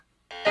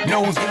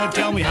No one's gonna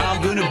tell me how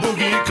I'm gonna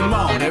boogie. Come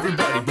on,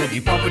 everybody,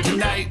 boogie bumper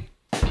tonight.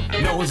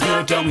 No one's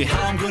gonna tell me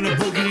how I'm gonna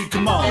boogie.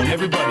 Come on,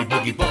 everybody,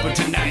 boogie bumper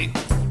tonight.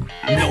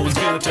 No one's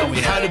gonna tell me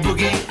how to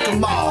boogie.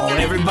 Come on,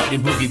 everybody,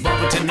 boogie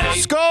bumper tonight.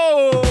 Let's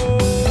go!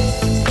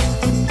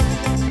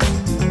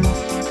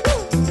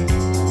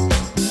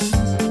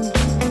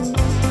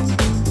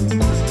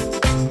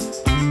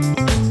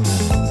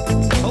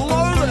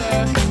 Hello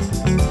there.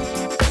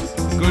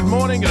 Good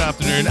morning, good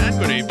afternoon, and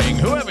good evening,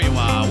 whoever you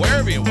are,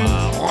 wherever you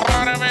are,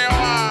 whatever you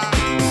are.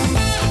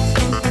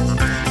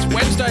 It's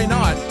Wednesday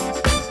night,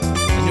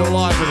 and you're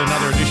live with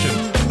another edition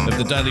of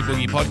the Daily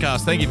Boogie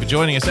Podcast. Thank you for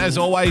joining us. As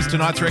always,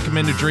 tonight's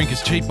recommended drink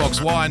is Cheap Box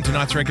Wine.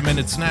 Tonight's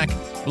recommended snack,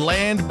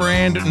 Bland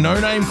Brand No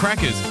Name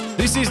Crackers.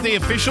 This is the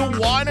official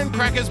Wine and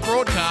Crackers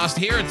broadcast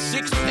here at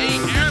 6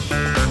 p.m.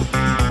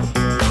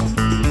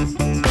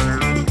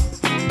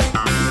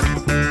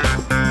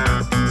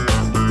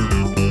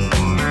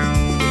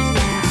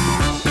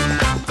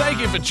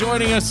 Thank you for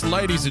joining us,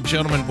 ladies and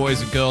gentlemen,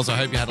 boys and girls. I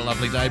hope you had a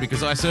lovely day,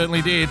 because I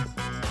certainly did.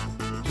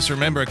 Just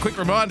remember, a quick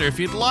reminder, if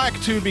you'd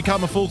like to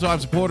become a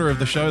full-time supporter of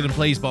the show, then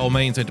please, by all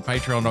means, head to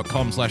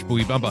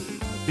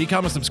patreon.com/boogiebumper.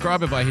 Become a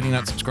subscriber by hitting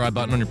that subscribe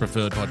button on your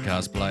preferred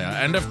podcast player.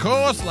 And of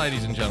course,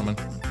 ladies and gentlemen,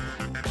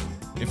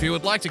 if you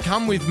would like to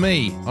come with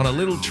me on a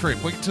little trip,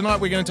 tonight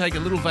we're going to take a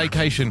little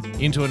vacation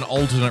into an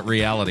alternate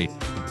reality.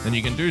 And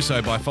you can do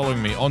so by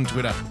following me on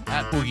Twitter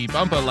at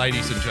boogiebumper,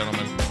 ladies and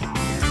gentlemen.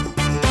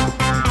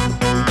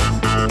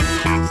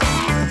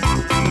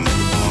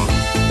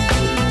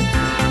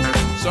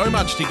 So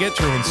much to get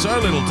through in so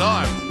little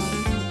time.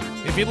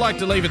 If you'd like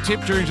to leave a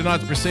tip during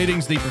tonight's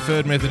proceedings, the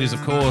preferred method is,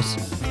 of course,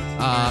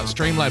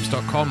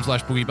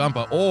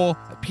 streamlabs.com/boogiebumper, or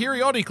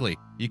periodically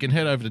you can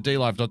head over to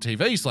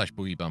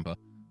dlive.tv/boogiebumper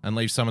and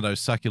leave some of those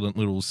succulent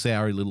little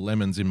soury little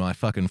lemons in my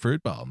fucking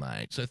fruit bowl,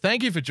 mate. So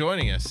thank you for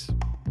joining us.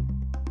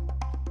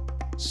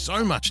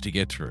 So much to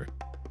get through.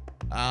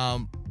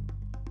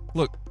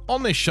 Look,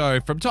 on this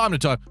show, from time to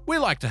time, we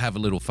like to have a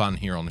little fun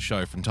here on the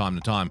show from time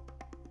to time.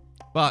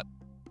 But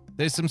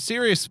there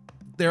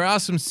are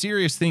some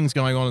serious things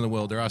going on in the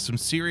world. There are some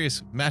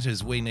serious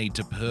matters we need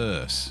to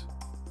purse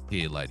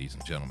here, ladies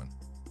and gentlemen.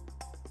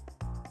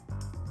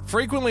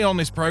 Frequently on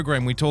this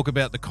program, we talk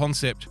about the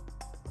concept,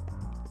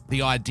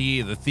 the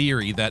idea, the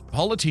theory that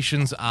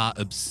politicians are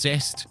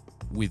obsessed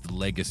with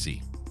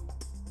legacy.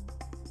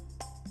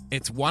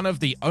 It's one of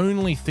the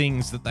only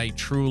things that they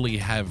truly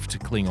have to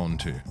cling on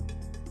to.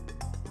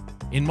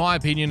 In my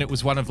opinion, it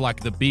was one of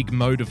the big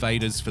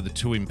motivators for the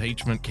 2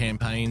 impeachment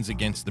campaigns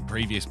against the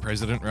previous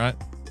president, right?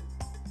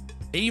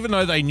 Even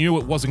though they knew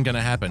it wasn't going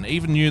to happen,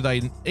 even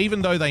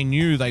though they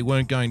knew they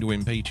weren't going to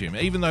impeach him,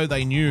 even though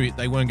they knew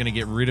they weren't going to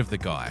get rid of the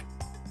guy,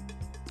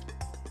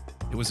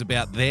 it was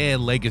about their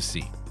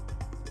legacy.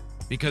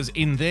 Because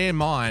in their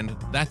mind,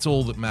 that's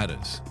all that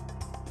matters.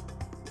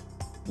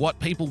 What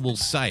people will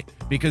say,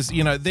 because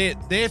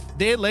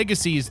their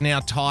legacy is now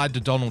tied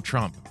to Donald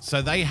Trump,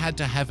 so they had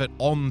to have it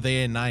on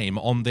their name,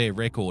 on their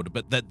record,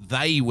 but that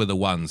they were the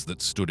ones that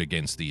stood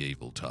against the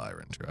evil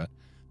tyrant, right?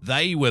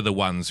 They were the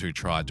ones who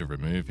tried to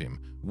remove him.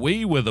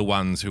 We were the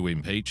ones who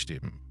impeached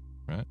him,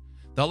 right?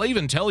 They'll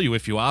even tell you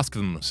if you ask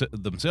them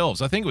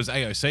themselves. I think it was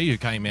AOC who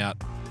came out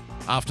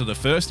after the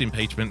first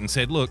impeachment and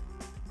said, look,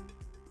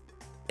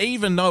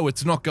 even though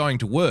it's not going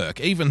to work,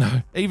 even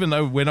though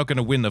we're not going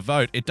to win the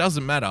vote, it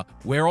doesn't matter.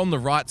 We're on the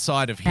right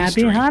side of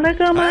history. Happy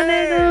Hanukkah, my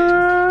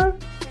nigga.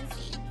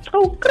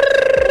 Oh,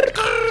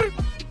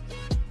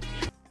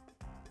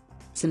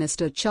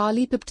 Sinister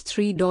Charlie pipped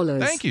 $3.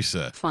 Thank you,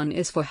 sir. Fun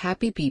is for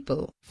happy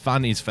people.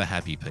 Fun is for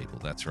happy people,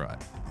 that's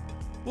right.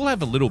 We'll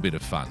have a little bit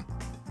of fun.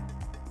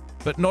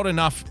 But not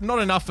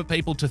enough for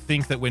people to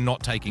think that we're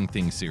not taking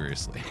things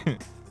seriously.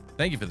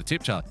 Thank you for the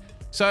tip, Charlie.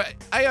 So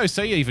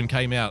AOC even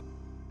came out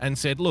and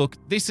said, look,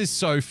 this is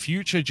so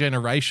future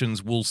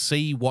generations will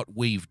see what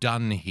we've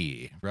done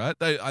here, right?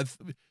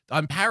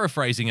 I'm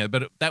paraphrasing her,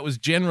 but that was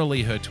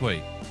generally her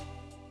tweet.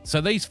 So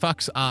these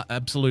fucks are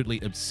absolutely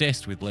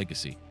obsessed with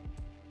legacy.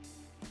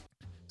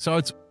 So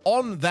it's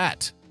on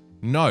that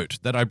note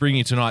that I bring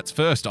you tonight's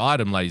first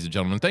item, ladies and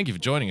gentlemen. Thank you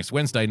for joining us.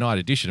 Wednesday night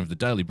edition of the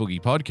Daily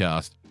Boogie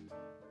Podcast.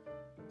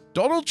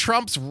 Donald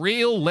Trump's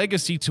real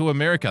legacy to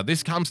America.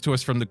 This comes to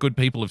us from the good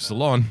people of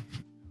Ceylon.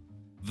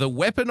 The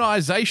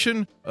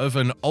weaponization of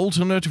an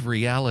alternate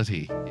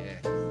reality.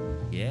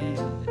 Yeah.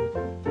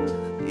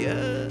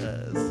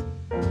 Yes.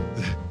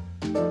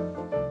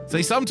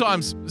 See,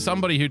 sometimes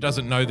somebody who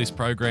doesn't know this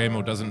program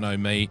or doesn't know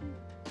me,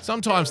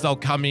 sometimes they'll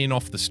come in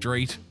off the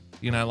street,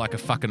 like a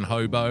fucking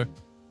hobo,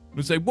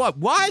 and say, what?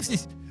 Why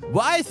is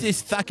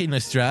this fucking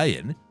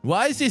Australian?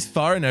 Why is this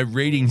foreigner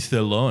reading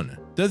Ceylon?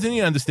 Doesn't he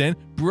understand?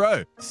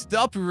 Bro,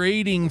 stop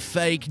reading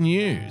fake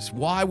news.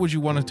 Why would you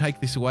want to take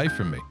this away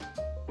from me?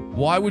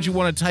 Why would you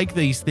want to take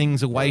these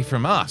things away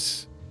from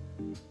us?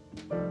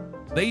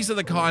 These are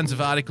the kinds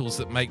of articles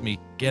that make me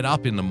get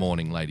up in the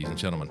morning, ladies and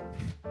gentlemen.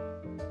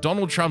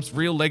 Donald Trump's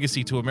real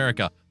legacy to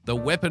America, the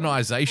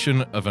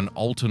weaponization of an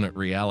alternate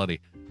reality.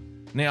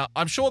 Now,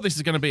 I'm sure this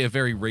is going to be a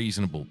very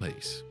reasonable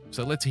piece,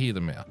 so let's hear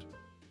them out.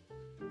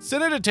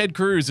 Senator Ted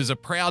Cruz is a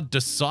proud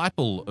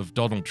disciple of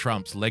Donald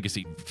Trump's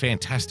legacy.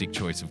 Fantastic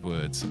choice of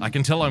words. I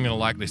can tell I'm going to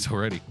like this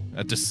already.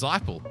 A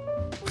disciple.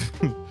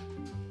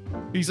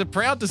 He's a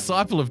proud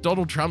disciple of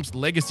Donald Trump's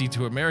legacy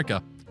to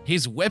America,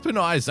 his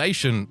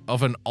weaponization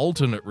of an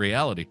alternate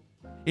reality.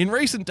 In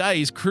recent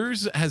days,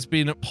 Cruz has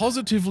been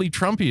positively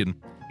Trumpian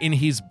in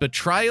his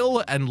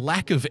betrayal and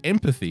lack of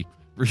empathy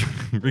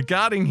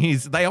regarding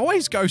his... They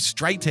always go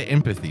straight to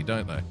empathy,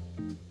 don't they?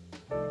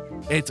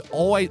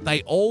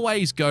 They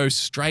always go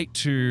straight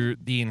to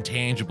the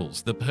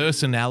intangibles, the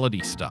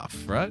personality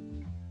stuff, right?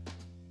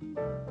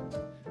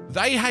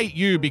 They hate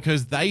you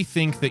because they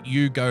think that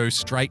you go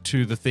straight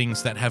to the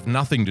things that have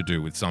nothing to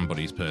do with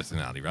somebody's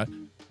personality, right?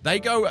 They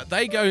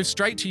go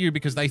straight to you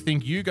because they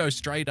think you go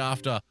straight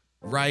after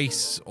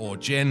race or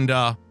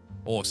gender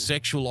or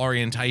sexual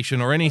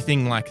orientation or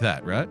anything like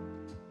that, right?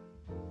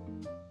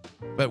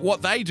 But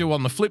what they do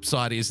on the flip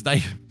side is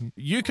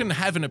you can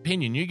have an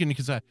opinion. You can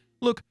say,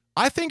 look,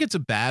 I think it's a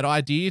bad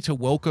idea to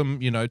welcome,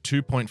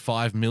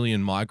 2.5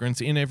 million migrants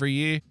in every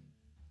year.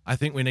 I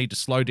think we need to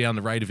slow down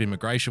the rate of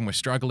immigration. We're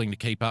struggling to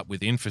keep up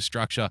with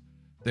infrastructure.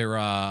 There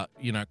are,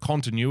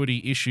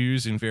 continuity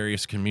issues in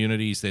various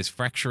communities. There's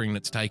fracturing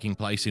that's taking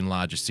place in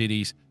larger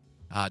cities,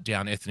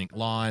 down ethnic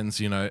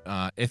lines,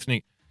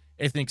 ethnic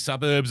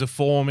suburbs are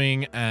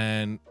forming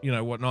and,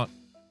 whatnot.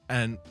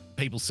 And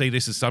people see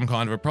this as some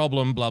kind of a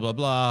problem, blah, blah,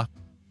 blah.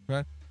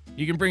 Right?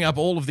 You can bring up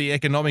all of the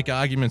economic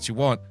arguments you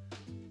want.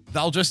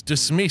 They'll just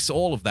dismiss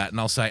all of that and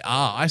they'll say,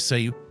 I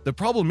see. The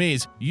problem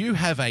is you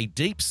have a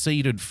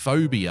deep-seated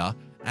phobia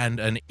and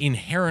an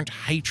inherent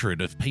hatred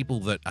of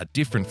people that are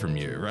different from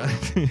you,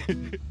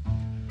 right?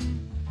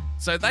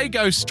 So they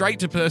go straight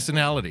to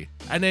personality.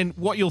 And then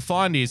what you'll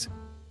find is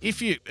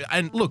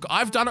and look,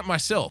 I've done it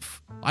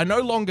myself. I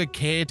no longer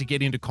care to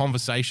get into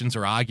conversations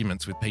or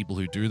arguments with people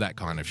who do that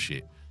kind of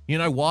shit. You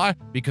know why?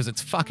 Because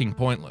it's fucking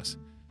pointless.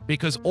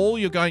 Because all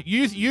you're going,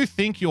 you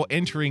think you're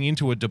entering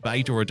into a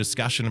debate or a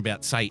discussion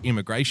about, say,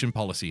 immigration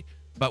policy,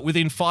 but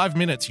within 5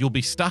 minutes, you'll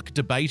be stuck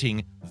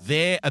debating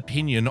their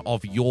opinion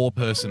of your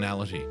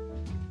personality.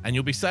 And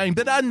you'll be saying,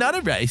 but I'm not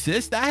a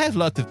racist. I have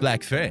lots of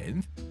black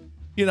friends.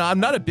 I'm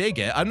not a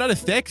bigot. I'm not a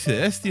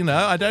sexist.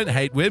 I don't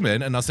hate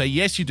women. And I'll say,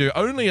 yes, you do.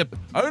 Only a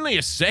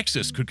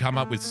sexist could come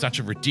up with such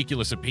a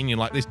ridiculous opinion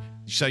like this.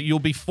 So you'll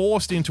be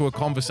forced into a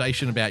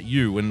conversation about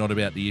you and not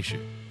about the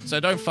issue. So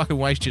don't fucking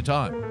waste your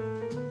time.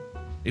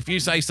 If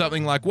you say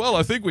something like, well,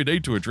 I think we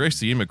need to address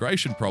the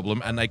immigration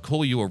problem, and they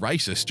call you a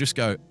racist, just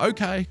go,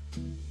 okay.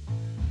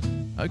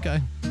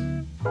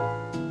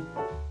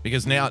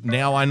 Because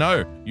now I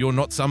know you're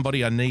not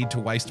somebody I need to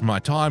waste my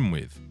time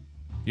with.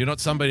 You're not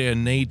somebody I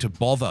need to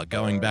bother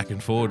going back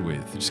and forward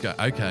with. Just go,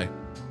 okay.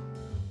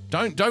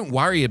 Don't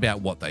worry about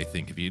what they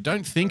think of you.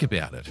 Don't think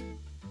about it.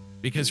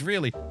 Because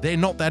really, they're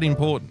not that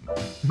important.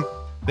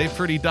 They're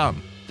pretty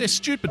dumb. They're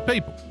stupid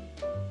people.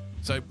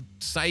 So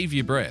save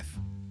your breath.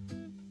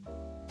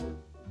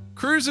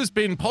 Cruz has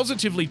been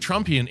positively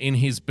Trumpian in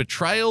his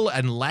betrayal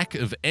and lack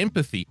of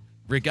empathy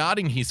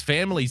regarding his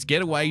family's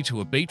getaway to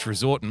a beach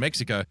resort in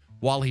Mexico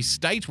while his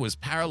state was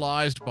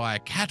paralyzed by a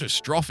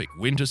catastrophic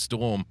winter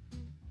storm.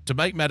 To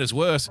make matters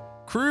worse,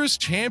 Cruz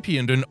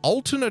championed an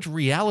alternate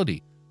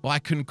reality by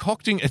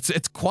concocting...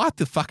 It's quite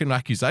the fucking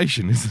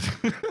accusation,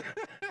 isn't it?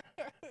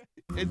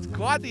 It's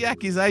quite the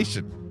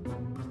accusation.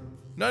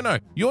 No,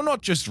 you're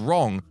not just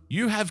wrong.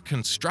 You have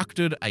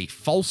constructed a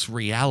false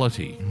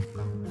reality.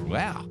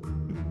 Wow.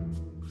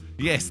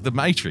 Yes, the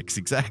Matrix,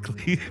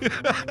 exactly.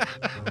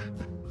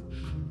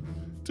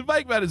 To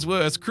make matters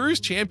worse,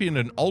 Cruz championed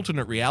an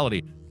alternate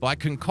reality by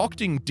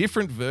concocting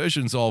different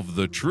versions of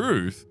the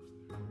truth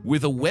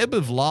with a web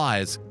of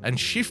lies and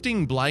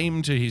shifting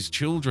blame to his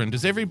children.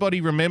 Does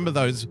everybody remember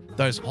those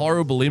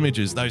horrible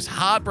images, those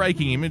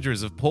heartbreaking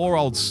images of poor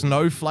old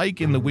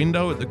Snowflake in the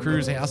window at the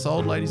Cruz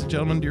household, ladies and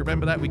gentlemen? Do you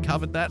remember that? We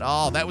covered that.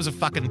 Oh, that was a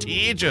fucking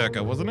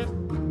tearjerker, wasn't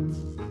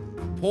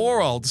it?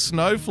 Poor old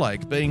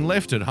Snowflake being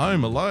left at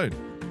home alone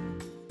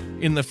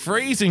in the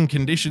freezing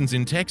conditions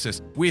in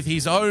Texas with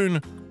his own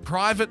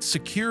private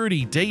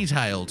security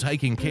detail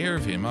taking care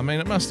of him. I mean,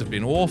 it must have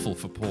been awful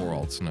for poor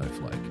old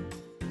Snowflake.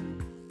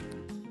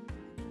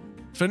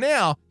 For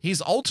now,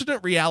 his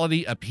alternate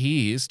reality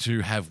appears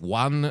to have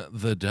won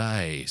the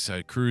day.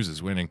 So Cruz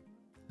is winning.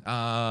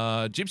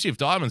 Gypsy of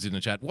Diamonds in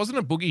the chat. Wasn't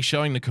a Boogie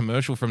showing the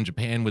commercial from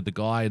Japan with the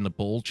guy in the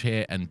ball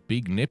chair and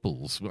big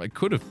nipples? Well, it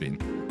could have been.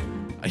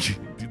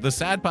 The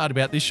sad part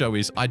about this show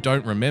is I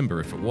don't remember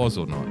if it was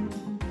or not.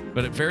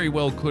 But it very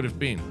well could have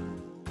been.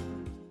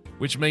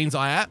 Which means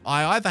I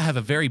either have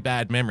a very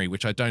bad memory,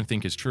 which I don't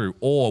think is true,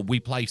 or we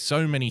play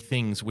so many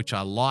things which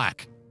are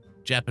like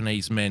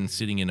Japanese men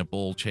sitting in a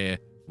ball chair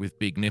with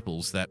big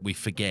nipples that we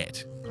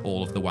forget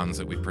all of the ones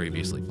that we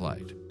previously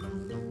played.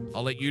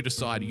 I'll let you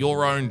decide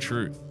your own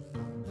truth.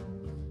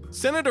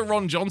 Senator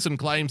Ron Johnson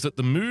claims that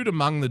the mood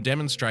among the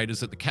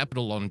demonstrators at the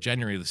Capitol on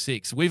January the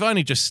 6th, we've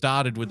only just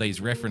started with these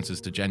references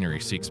to January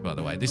 6th, by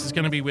the way. This is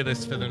going to be with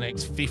us for the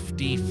next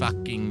 50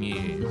 fucking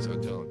years, I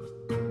tell you.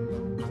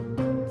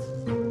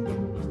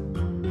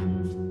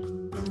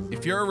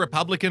 If you're a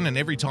Republican and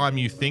every time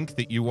you think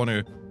that you want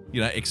to,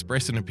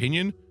 express an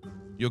opinion,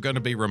 you're going to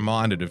be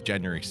reminded of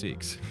January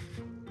 6.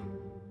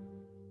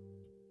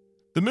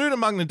 The mood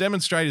among the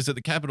demonstrators at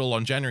the Capitol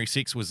on January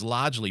 6 was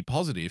largely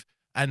positive,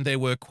 and there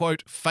were,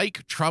 quote,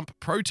 fake Trump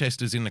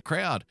protesters in the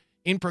crowd.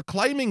 In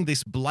proclaiming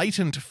this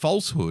blatant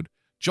falsehood,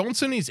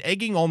 Johnson is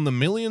egging on the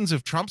millions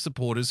of Trump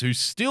supporters who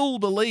still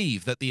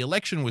believe that the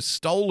election was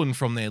stolen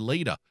from their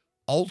leader.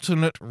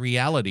 Alternate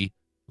reality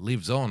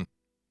lives on.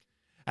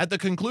 At the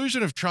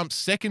conclusion of Trump's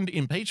second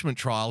impeachment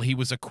trial, he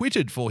was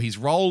acquitted for his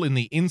role in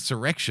the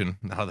insurrection.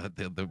 No,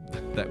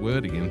 that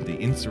word again, the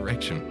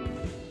insurrection.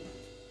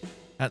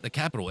 At the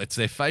Capitol. It's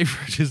their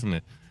favorite, isn't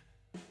it?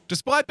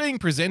 Despite being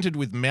presented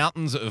with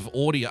mountains of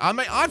audio, I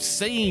mean, I've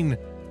seen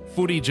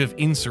footage of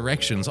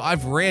insurrections.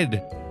 I've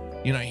read,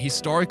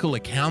 historical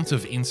accounts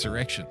of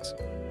insurrections.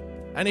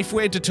 And if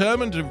we're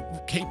determined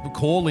to keep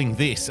calling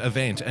this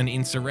event an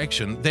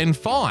insurrection, then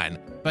fine.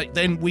 But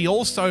then we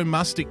also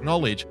must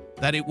acknowledge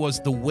that it was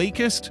the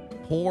weakest,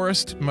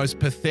 poorest, most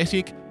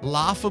pathetic,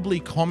 laughably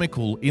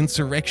comical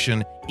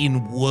insurrection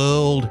in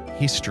world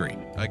history,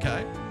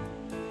 okay?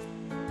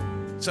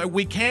 So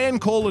we can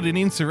call it an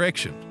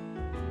insurrection,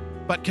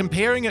 but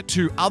comparing it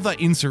to other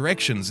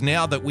insurrections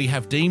now that we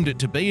have deemed it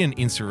to be an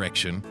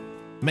insurrection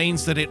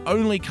means that it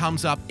only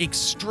comes up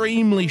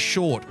extremely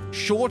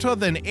shorter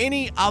than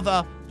any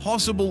other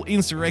possible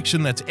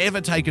insurrection that's ever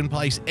taken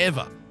place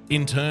ever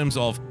in terms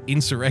of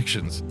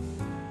insurrections.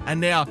 And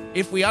now,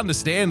 if we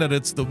understand that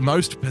it's the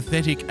most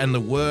pathetic and the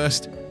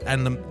worst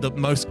and the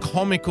most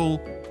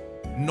comical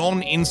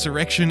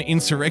insurrection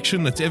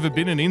that's ever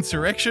been an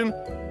insurrection,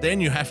 then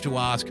you have to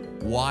ask,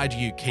 why do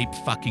you keep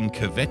fucking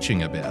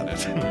kvetching about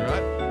it,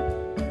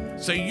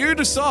 right? So you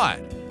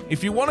decide.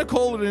 If you want to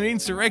call it an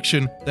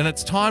insurrection, then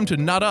it's time to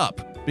nut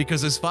up.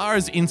 Because as far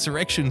as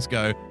insurrections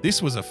go,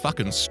 this was a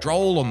fucking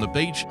stroll on the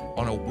beach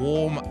on a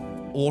warm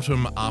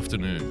autumn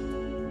afternoon.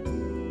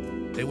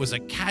 It was a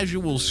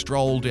casual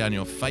stroll down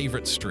your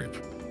favorite strip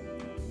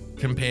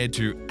compared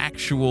to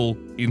actual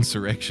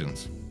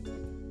insurrections.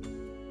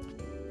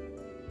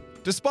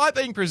 Despite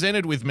being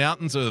presented with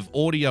mountains of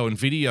audio and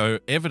video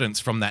evidence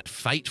from that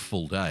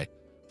fateful day,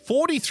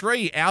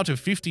 43 out of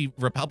 50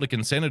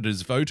 Republican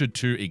senators voted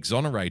to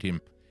exonerate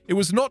him. It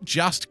was not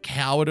just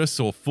cowardice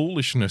or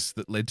foolishness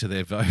that led to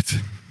their vote.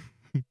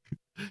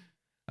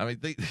 I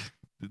mean,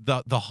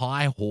 the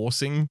high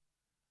horsing,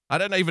 I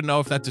don't even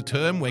know if that's a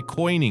term. We're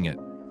coining it.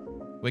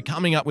 We're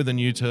coming up with a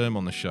new term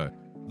on the show.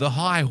 The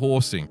high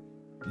horsing.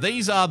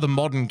 These are the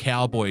modern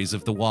cowboys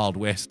of the Wild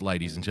West,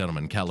 ladies and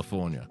gentlemen,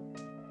 California.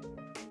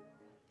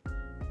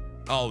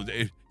 Oh,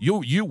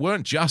 you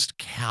weren't just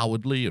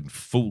cowardly and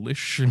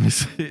foolish.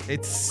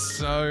 It's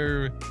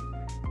so...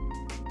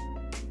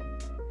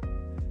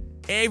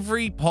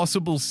 Every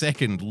possible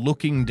second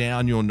looking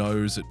down your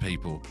nose at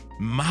people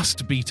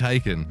must be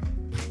taken.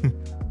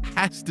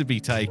 Has to be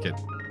taken.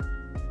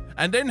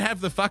 And then have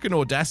the fucking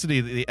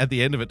audacity at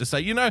the end of it to say,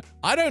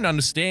 I don't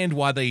understand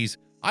why these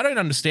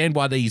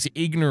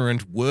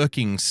ignorant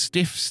working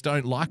stiffs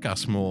don't like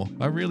us more.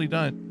 I really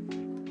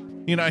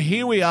don't.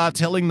 Here we are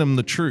telling them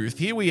the truth.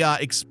 Here we are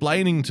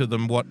explaining to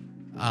them what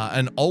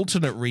an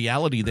alternate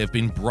reality they've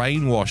been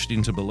brainwashed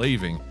into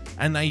believing.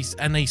 And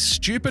these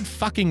stupid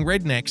fucking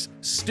rednecks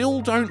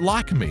still don't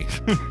like me.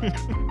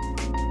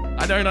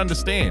 I don't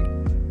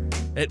understand.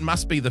 It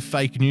must be the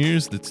fake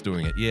news that's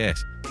doing it,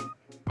 yes.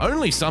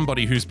 Only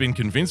somebody who's been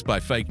convinced by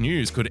fake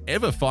news could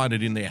ever find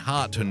it in their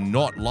heart to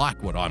not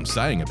like what I'm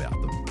saying about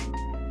them.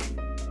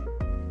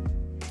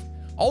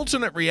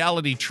 Alternate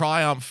reality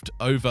triumphed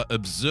over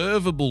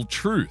observable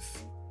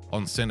truth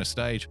on center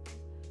stage.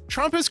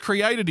 Trump has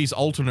created his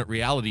alternate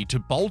reality to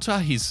bolster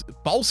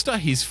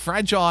his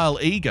fragile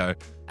ego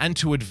and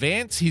to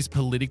advance his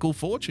political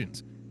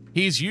fortunes.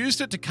 He has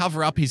used it to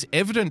cover up his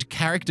evident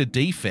character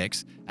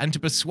defects and to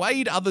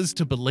persuade others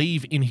to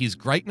believe in his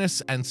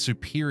greatness and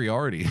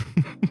superiority.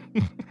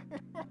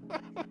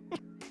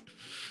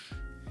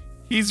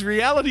 His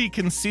reality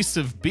consists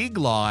of big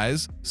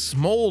lies,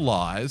 small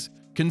lies,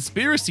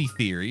 conspiracy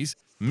theories,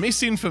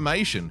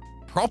 misinformation,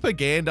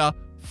 propaganda,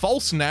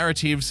 false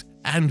narratives,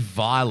 and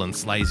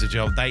violence, ladies and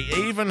gentlemen. They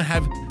even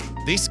have...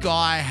 This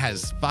guy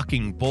has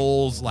fucking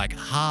balls like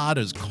hard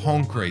as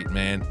concrete,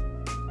 man.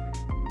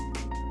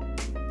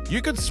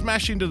 You could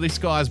smash into this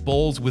guy's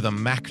balls with a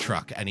Mack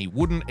truck and he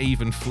wouldn't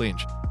even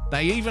flinch.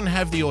 They even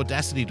have the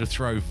audacity to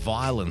throw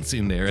violence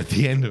in there at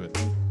the end of it.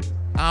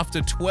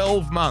 After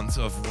 12 months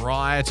of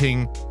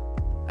rioting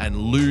and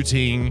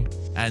looting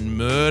and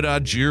murder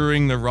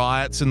during the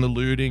riots and the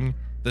looting,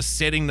 the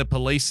setting the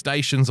police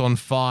stations on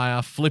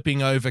fire,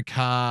 flipping over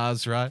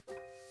cars, right?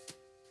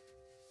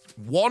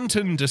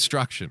 Wanton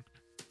destruction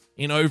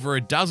in over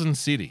a dozen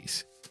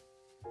cities.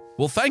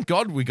 Well, thank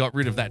God we got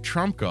rid of that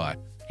Trump guy.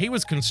 He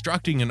was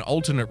constructing an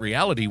alternate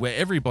reality where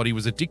everybody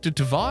was addicted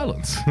to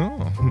violence.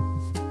 Oh.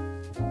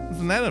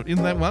 Isn't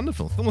that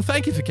wonderful? Well,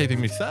 thank you for keeping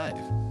me safe.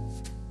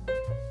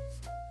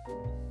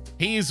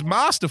 He is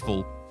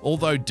masterful,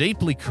 although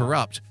deeply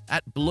corrupt,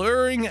 at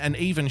blurring and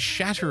even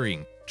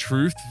shattering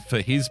truth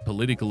for his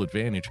political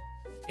advantage.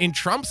 In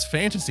Trump's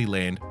fantasy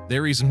land,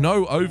 there is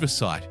no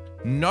oversight,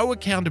 no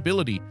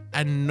accountability,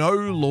 and no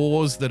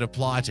laws that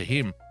apply to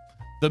him.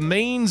 The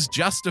means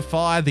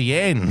justify the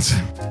ends.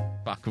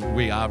 Fuck,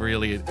 we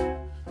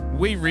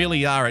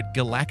really are at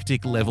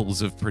galactic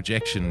levels of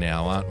projection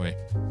now, aren't we?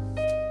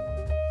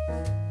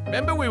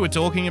 Remember we were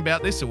talking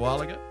about this a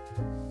while ago?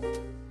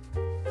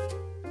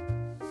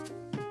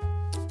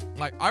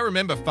 Like, I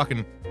remember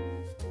fucking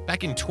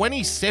back in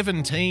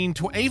 2017,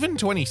 even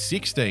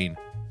 2016,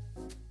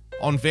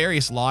 on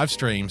various live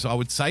streams, I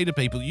would say to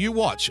people, you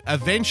watch,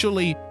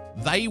 eventually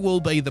they will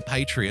be the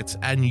patriots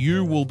and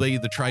you will be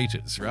the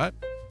traitors, right?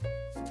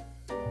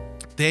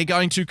 They're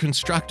going to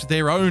construct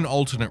their own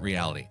alternate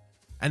reality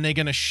and they're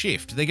going to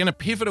shift. They're going to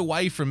pivot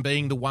away from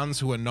being the ones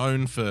who are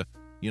known for,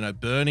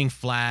 burning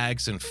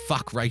flags and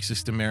fuck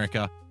racist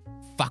America,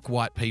 fuck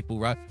white people,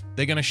 right?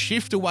 They're going to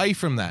shift away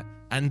from that.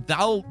 And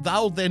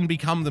they'll then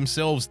become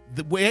themselves.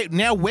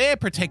 We're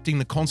protecting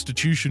the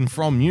Constitution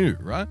from you,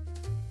 right?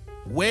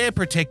 We're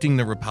protecting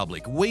the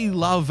Republic. We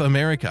love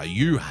America.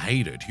 You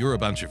hate it. You're a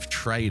bunch of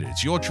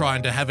traitors. You're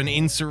trying to have an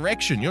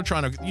insurrection. You're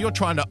trying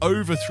to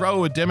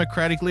overthrow a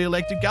democratically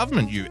elected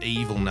government, you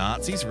evil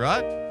Nazis,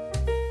 right?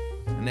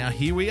 And now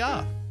here we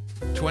are,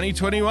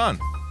 2021.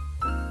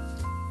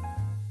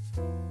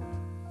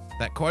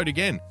 That quote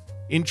again.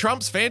 In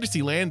Trump's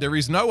fantasy land, there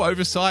is no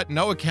oversight,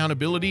 no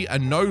accountability,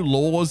 and no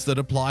laws that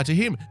apply to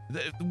him.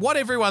 What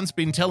everyone's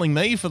been telling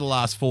me for the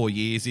last 4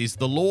 years is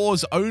the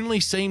laws only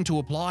seem to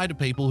apply to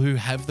people who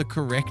have the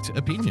correct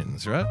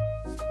opinions, right?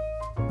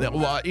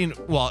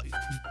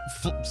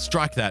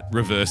 Strike that,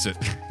 reverse it.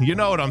 You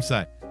know what I'm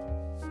saying?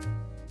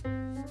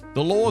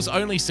 The laws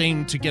only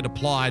seem to get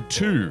applied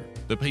to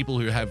the people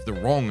who have the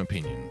wrong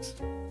opinions.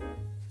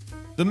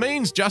 The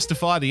means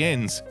justify the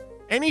ends.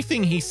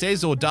 Anything he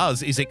says or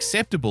does is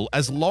acceptable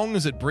as long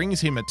as it brings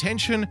him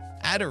attention,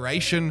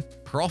 adoration,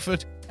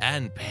 profit,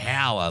 and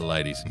power,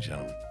 ladies and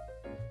gentlemen.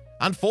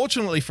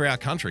 Unfortunately for our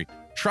country,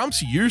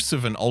 Trump's use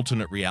of an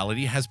alternate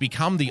reality has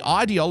become the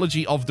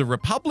ideology of the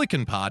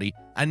Republican Party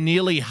and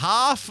nearly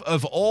half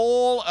of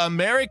all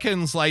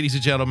Americans, ladies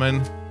and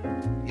gentlemen.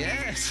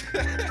 Yes.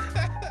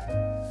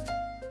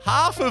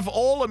 Half of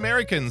all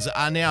Americans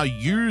are now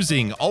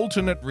using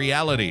alternate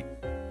reality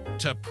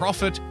to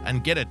profit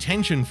and get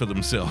attention for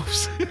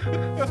themselves.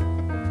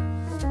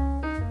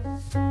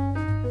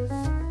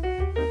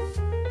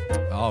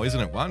 Oh, isn't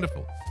it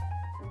wonderful?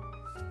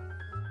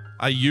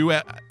 Are you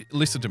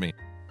listen to me.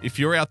 If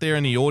you're out there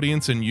in the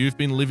audience and you've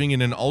been living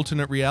in an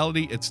alternate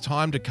reality, it's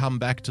time to come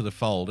back to the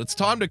fold. It's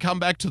time to come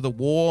back to the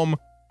warm,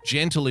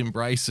 gentle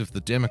embrace of the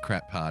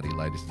Democrat Party,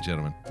 ladies and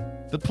gentlemen.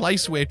 The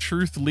place where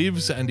truth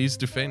lives and is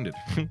defended.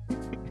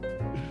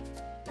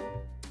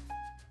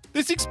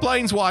 This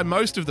explains why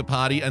most of the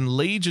party and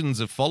legions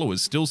of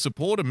followers still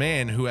support a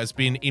man who has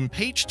been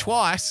impeached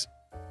twice,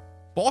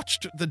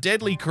 botched the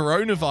deadly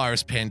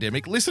coronavirus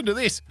pandemic, listen to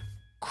this,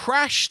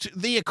 crashed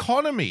the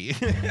economy.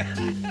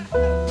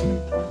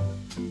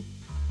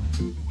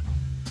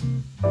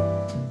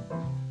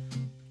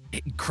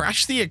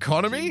 Crash the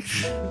economy?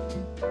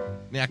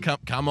 Now,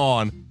 come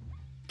on.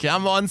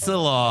 Come on,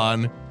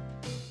 Salon.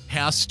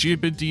 How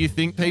stupid do you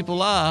think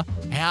people are?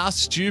 How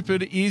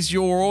stupid is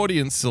your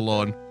audience,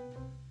 Salon?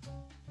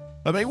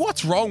 I mean,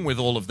 what's wrong with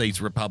all of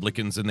these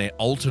Republicans and their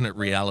alternate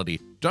reality?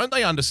 Don't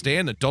they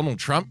understand that Donald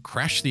Trump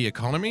crashed the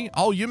economy?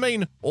 Oh, you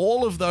mean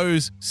all of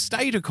those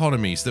state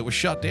economies that were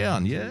shut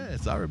down?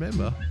 Yes, I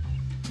remember.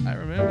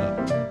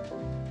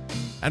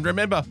 And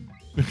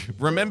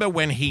remember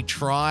when he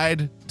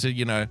tried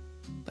to,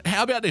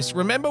 how about this?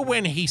 Remember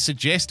when he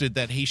suggested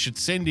that he should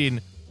send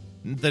in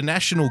the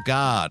National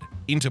Guard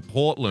into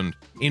Portland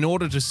in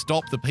order to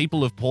stop the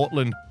people of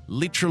Portland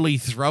literally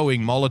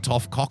throwing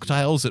Molotov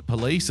cocktails at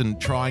police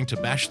and trying to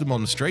bash them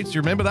on the streets? Do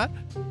you remember that?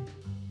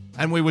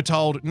 And we were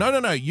told,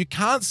 no, you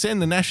can't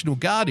send the National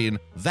Guard in.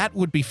 That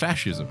would be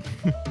fascism.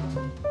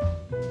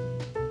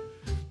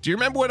 Do you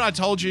remember when I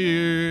told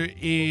you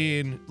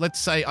in, let's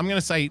say, I'm going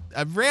to say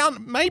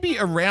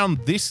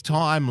around this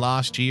time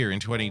last year in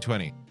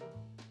 2020,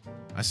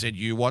 I said,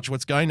 you watch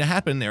what's going to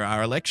happen. There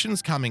are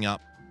elections coming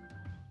up.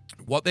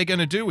 What they're going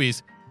to do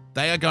is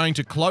they are going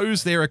to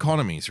close their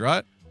economies,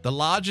 right? The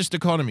largest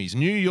economies,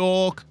 New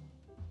York,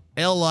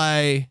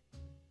 LA,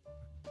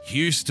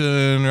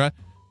 Houston, right?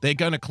 They're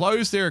going to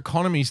close their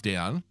economies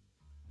down.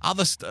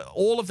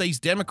 All of these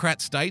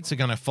Democrat states are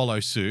going to follow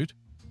suit.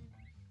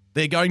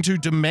 They're going to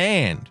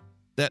demand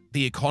that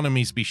the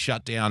economies be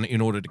shut down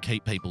in order to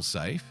keep people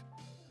safe.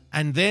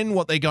 And then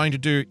what they're going to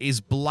do is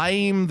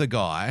blame the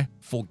guy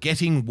for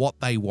getting what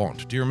they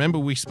want. Do you remember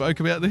we spoke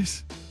about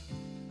this?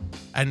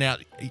 And now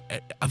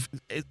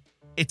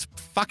it's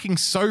fucking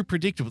so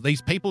predictable.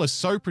 These people are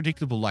so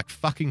predictable, like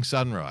fucking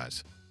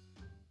sunrise.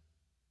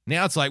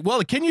 Now it's like,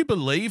 well, can you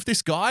believe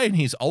this guy in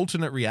his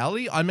alternate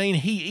reality? I mean,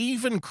 he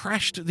even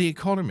crashed the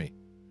economy.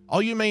 Oh,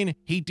 you mean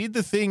he did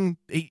the thing,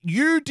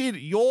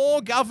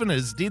 your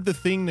governors did the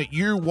thing that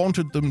you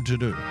wanted them to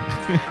do.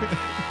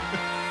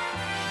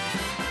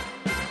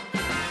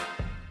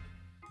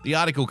 The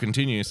article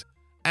continues.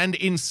 and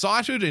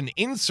incited an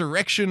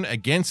insurrection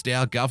against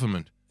our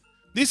government.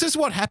 This is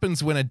what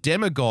happens when a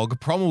demagogue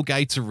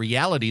promulgates a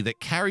reality that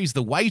carries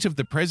the weight of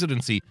the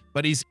presidency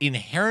but is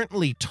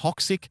inherently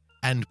toxic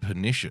and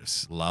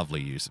pernicious.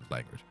 Lovely use of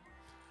language.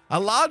 A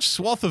large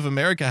swath of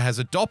America has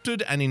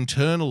adopted and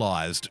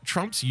internalized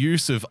Trump's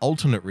use of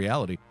alternate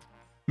reality.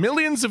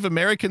 Millions of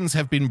Americans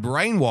have been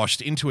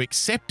brainwashed into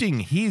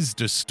accepting his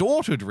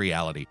distorted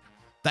reality.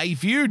 They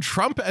view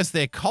Trump as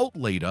their cult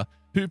leader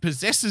who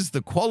possesses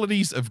the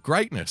qualities of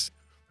greatness.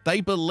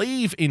 They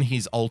believe in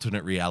his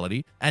alternate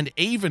reality and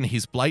even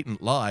his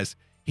blatant lies,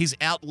 his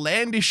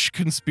outlandish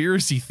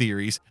conspiracy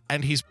theories,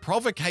 and his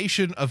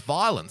provocation of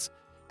violence.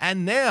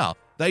 And now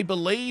they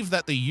believe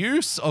that the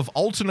use of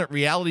alternate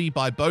reality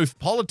by both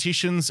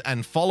politicians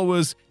and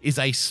followers is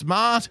a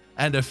smart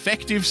and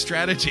effective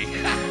strategy.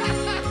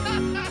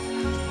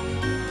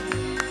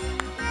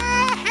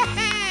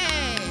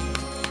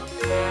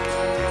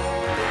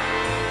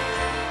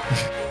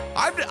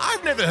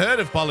 I've never heard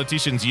of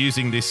politicians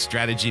using this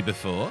strategy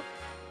before.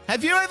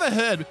 Have you ever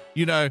heard,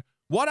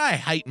 what I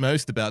hate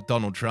most about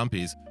Donald Trump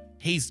is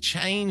he's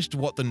changed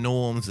what the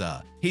norms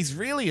are. He's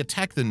really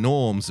attacked the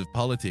norms of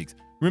politics.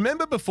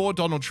 Remember before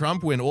Donald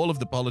Trump when all of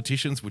the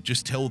politicians would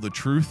just tell the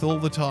truth all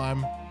the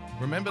time?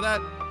 Remember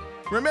that?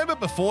 Remember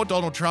before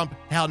Donald Trump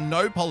how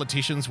no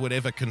politicians would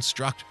ever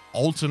construct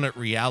alternate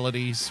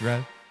realities,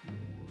 right?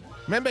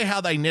 Remember how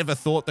they never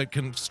thought that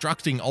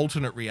constructing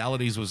alternate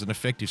realities was an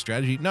effective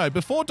strategy? No,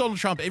 before Donald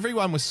Trump,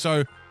 everyone was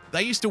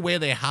they used to wear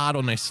their heart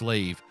on their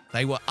sleeve.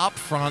 They were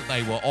upfront,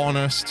 they were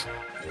honest.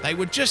 They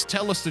would just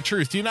tell us the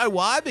truth. Do you know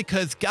why?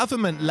 Because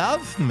government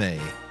loves me.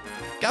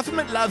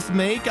 Government loves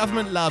me,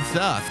 government loves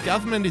us.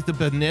 Government is the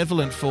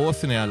benevolent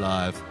force in our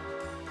lives.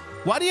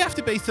 Why do you have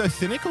to be so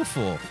cynical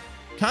for?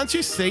 Can't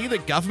you see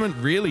that government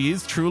really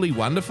is truly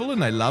wonderful and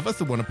they love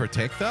us and want to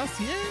protect us?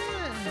 Yeah.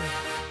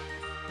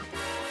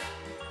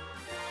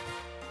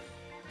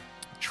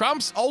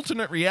 Trump's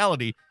alternate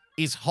reality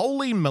is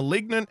wholly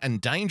malignant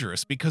and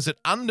dangerous because it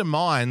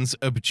undermines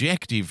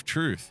objective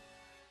truth.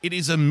 It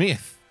is a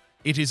myth.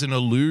 It is an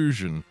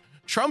illusion.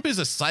 Trump is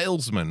a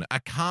salesman, a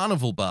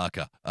carnival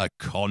barker, a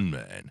con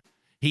man.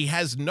 He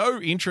has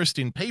no interest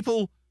in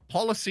people,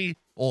 policy,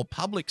 or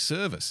public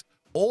service.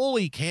 All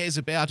he cares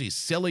about is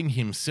selling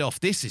himself.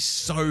 This is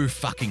so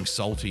fucking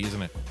salty,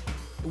 isn't it?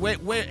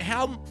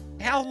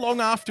 How long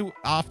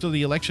after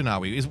the election are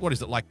we? What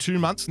is it, like 2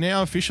 months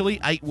now officially?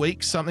 8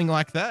 weeks, something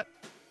like that?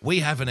 We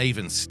haven't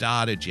even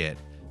started yet.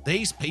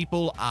 These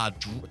people are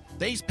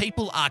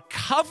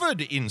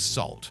covered in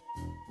salt.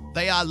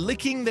 They are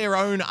licking their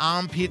own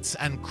armpits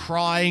and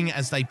crying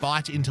as they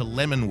bite into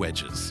lemon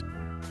wedges.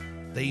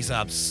 These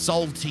are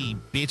salty,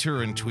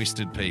 bitter, and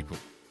twisted people.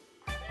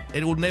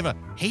 It will never.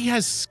 He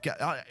has.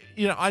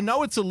 I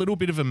know it's a little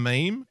bit of a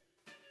meme.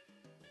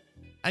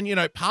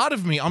 And, part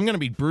of me, I'm going to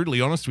be brutally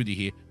honest with you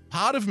here.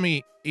 Part of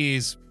me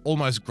is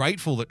almost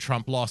grateful that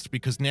Trump lost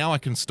because now I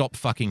can stop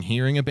fucking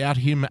hearing about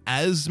him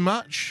as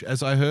much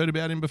as I heard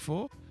about him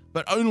before.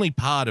 But only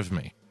part of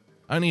me,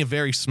 only a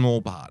very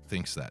small part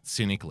thinks that,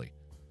 cynically.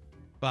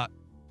 But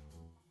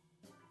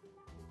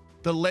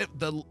like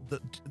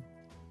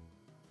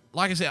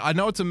I said, I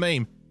know it's a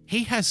meme.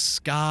 He has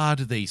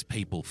scarred these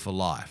people for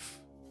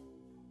life.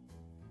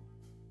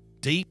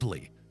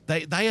 Deeply.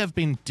 They have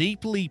been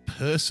deeply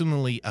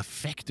personally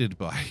affected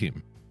by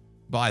him,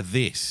 by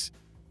this,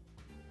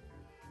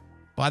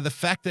 by the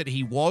fact that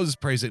he was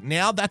president.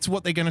 Now that's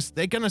what they're going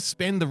to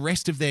spend the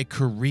rest of their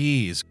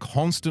careers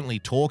constantly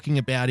talking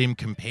about him,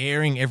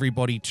 comparing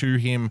everybody to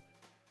him.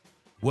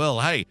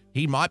 Well, hey,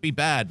 he might be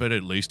bad, but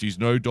at least he's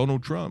no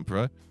Donald Trump,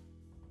 right?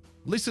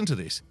 Listen to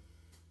this.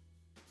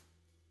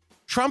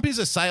 Trump is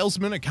a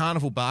salesman, a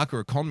carnival barker,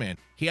 a con man.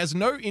 He has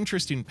no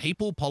interest in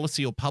people,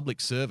 policy, or public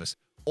service.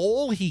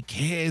 All he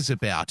cares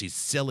about is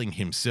selling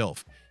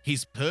himself,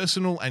 his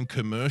personal and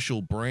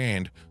commercial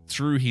brand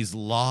through his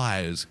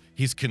lies,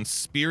 his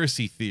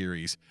conspiracy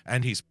theories,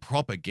 and his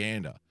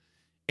propaganda.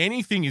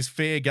 Anything is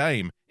fair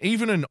game,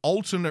 even an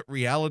alternate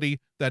reality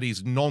that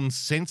is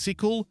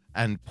nonsensical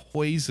and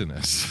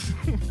poisonous.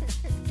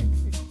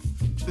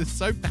 They're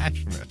so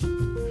passionate.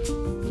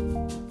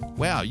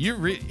 Wow,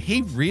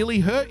 he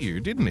really hurt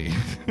you, didn't he?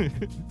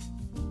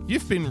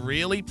 You've been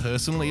really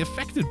personally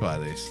affected by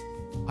this.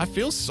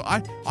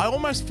 I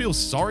almost feel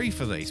sorry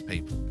for these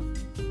people.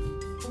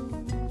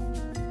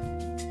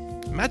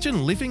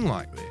 Imagine living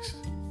like this.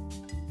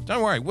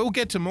 Don't worry, we'll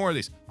get to more of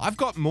this. I've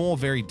got more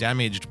very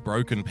damaged,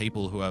 broken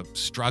people who are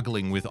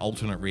struggling with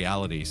alternate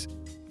realities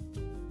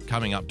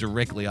coming up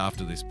directly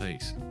after this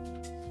piece.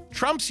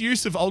 Trump's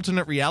use of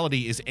alternate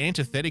reality is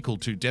antithetical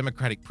to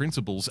democratic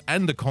principles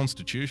and the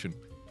Constitution.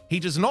 He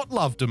does not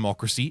love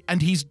democracy,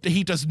 and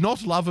he does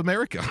not love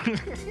America.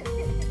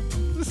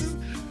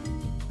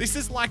 This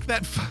is like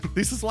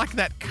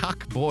that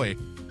cuck boy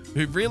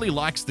who really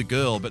likes the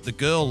girl, but the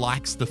girl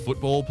likes the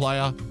football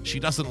player. She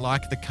doesn't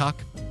like the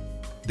cuck.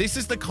 This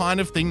is the kind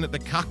of thing that the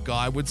cuck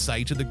guy would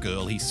say to the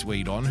girl he's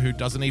sweet on who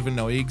doesn't even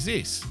know he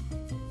exists.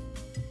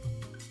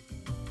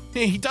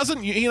 He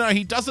doesn't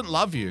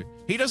love you.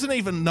 He doesn't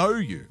even know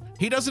you.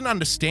 He doesn't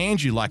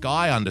understand you like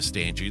I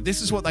understand you.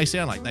 This is what they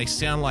sound like. They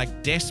sound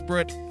like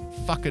desperate,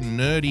 fucking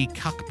nerdy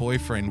cuck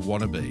boyfriend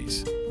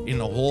wannabes in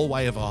the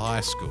hallway of a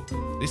high school.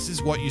 This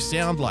is what you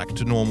sound like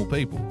to normal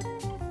people.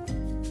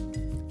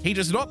 He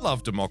does not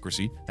love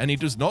democracy, and he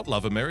does not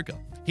love America.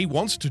 He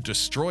wants to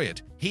destroy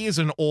it. He is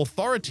an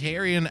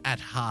authoritarian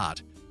at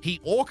heart. He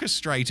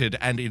orchestrated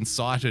and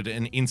incited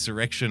an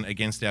insurrection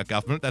against our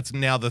government. That's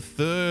now the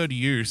third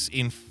use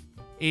in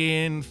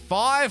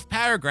 5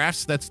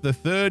 paragraphs. That's the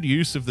third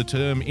use of the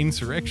term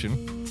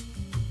insurrection. Do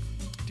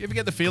you ever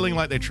get the feeling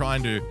like they're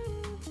trying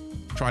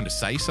to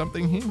say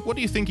something here? What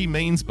do you think he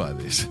means by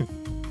this?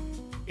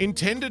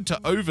 Intended to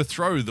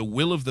overthrow the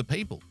will of the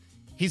people.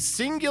 His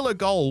singular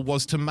goal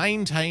was to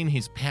maintain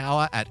his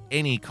power at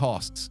any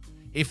costs.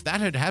 If that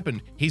had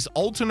happened, his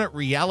alternate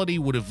reality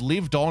would have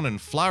lived on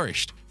and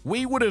flourished.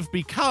 We would have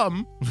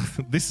become,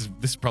 this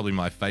is probably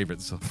my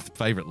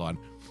favorite line.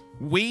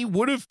 We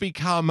would have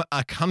become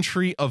a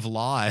country of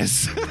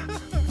lies.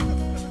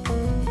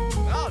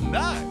 Oh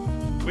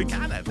no, we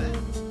can't have that.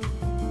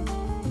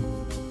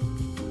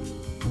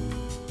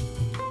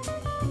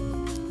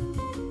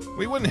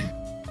 We wouldn't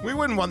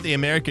want the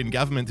American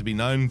government to be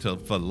known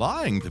for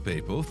lying to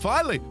people.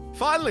 Finally,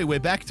 we're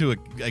back to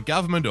a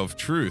government of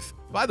truth.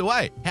 By the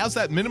way, how's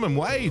that minimum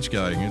wage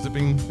going? Has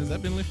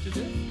that been lifted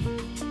yet?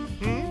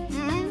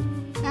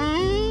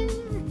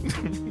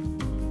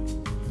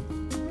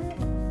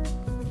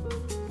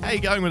 How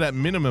you going with that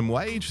minimum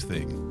wage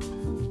thing?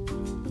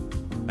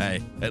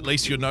 Hey, at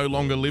least you're no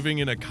longer living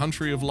in a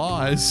country of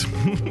lies.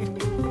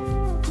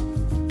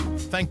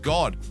 Thank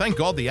God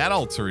the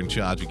adults are in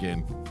charge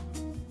again.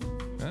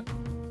 Huh?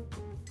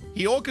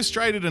 He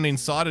orchestrated and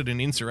incited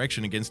an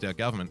insurrection against our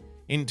government,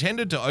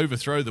 intended to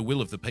overthrow the will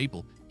of the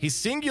people. His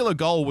singular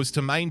goal was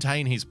to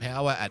maintain his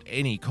power at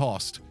any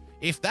cost.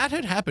 If that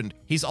had happened,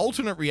 his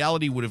alternate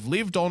reality would have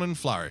lived on and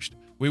flourished.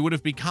 We would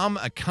have become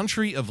a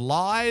country of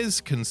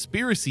lies,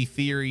 conspiracy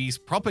theories,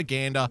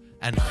 propaganda,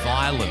 and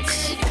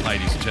violence,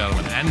 ladies and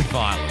gentlemen, and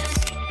violence.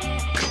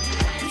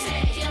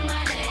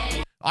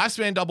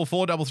 Iceman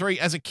 4433.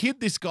 As a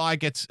kid, this guy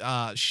gets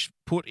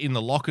put in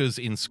the lockers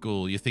in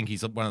school. You think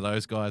he's one of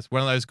those guys?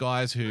 One of those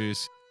guys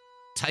who's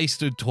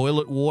tasted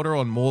toilet water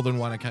on more than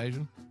one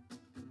occasion?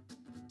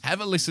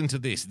 Have a listen to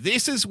this.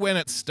 This is when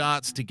it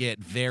starts to get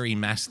very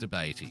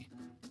masturbatey,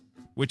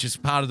 which is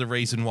part of the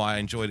reason why I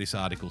enjoy this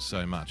article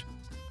so much.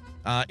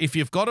 If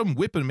you've got them,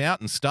 whip them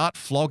out and start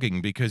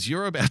flogging, because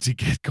you're about to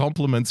get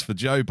compliments for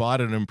Joe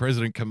Biden and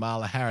President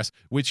Kamala Harris,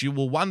 which you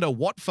will wonder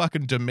what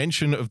fucking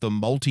dimension of the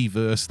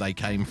multiverse they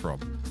came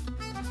from.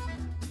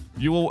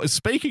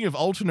 Speaking of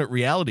alternate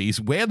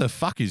realities, where the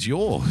fuck is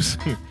yours?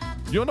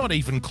 You're not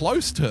even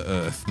close to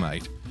Earth,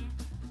 mate.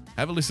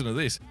 Have a listen to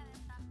this.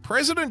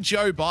 President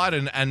Joe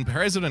Biden and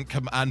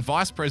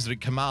Vice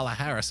President Kamala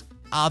Harris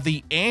are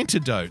the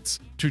antidotes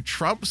to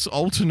Trump's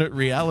alternate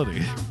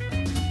reality.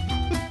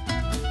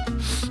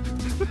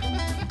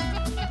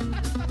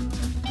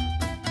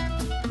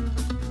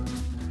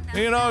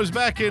 You know, it was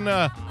back in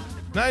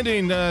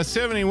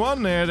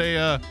 1971 there. They,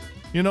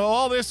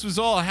 all this was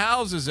all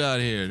houses out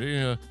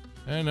here.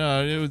 And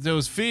there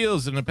was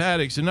fields and the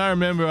paddocks. And I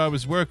remember I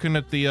was working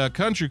at the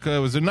country club. It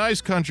was a nice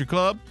country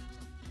club.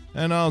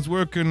 And I was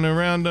working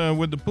around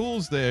with the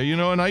pools there,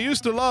 And I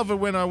used to love it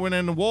when I went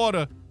in the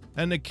water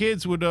and the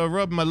kids would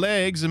rub my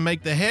legs and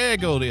make the hair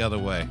go the other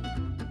way.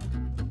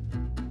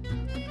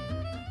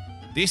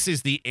 This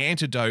is the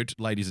antidote,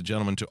 ladies and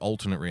gentlemen, to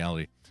alternate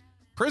reality.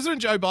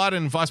 President Joe Biden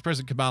and Vice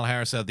President Kamala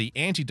Harris are the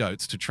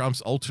antidotes to Trump's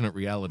alternate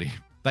reality.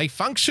 They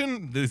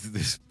function, this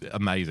is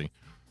amazing,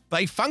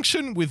 they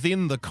function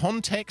within the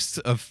context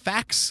of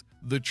facts,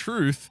 the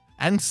truth,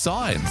 and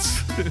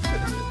science.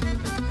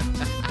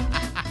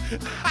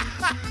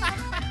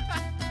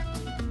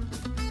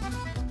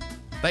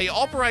 They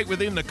operate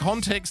within the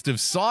context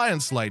of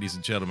science, ladies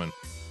and gentlemen.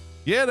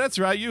 Yeah, that's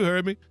right, you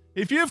heard me.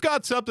 If you've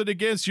got something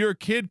against your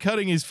kid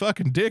cutting his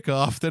fucking dick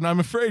off, then I'm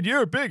afraid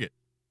you're a bigot.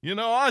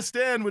 I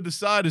stand with the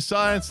side of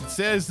science that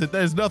says that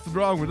there's nothing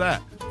wrong with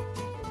that.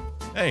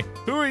 Hey,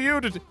 who are you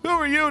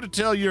to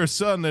tell your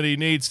son that he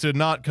needs to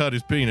not cut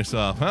his penis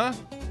off, huh?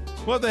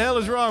 What the hell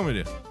is wrong with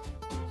you?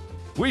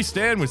 We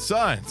stand with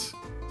science.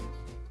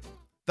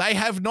 They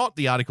have not,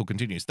 the article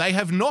continues, they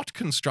have not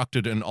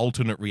constructed an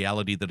alternate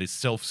reality that is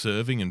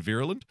self-serving and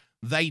virulent.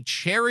 They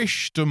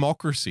cherish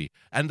democracy,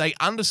 and they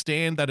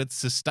understand that its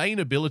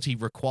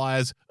sustainability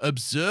requires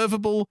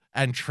observable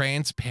and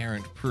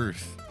transparent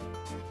proof.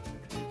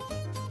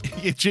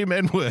 Yeah, Jim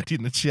N-word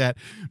in the chat.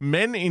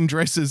 Men in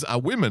dresses are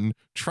women.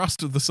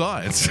 Trust the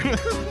science.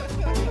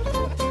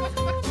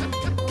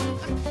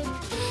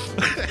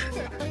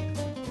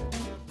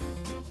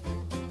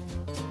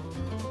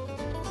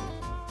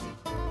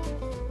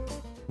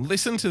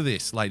 Listen to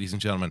this, ladies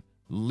and gentlemen.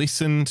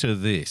 Listen to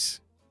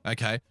this.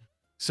 Okay.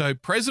 So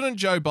President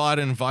Joe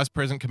Biden and Vice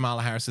President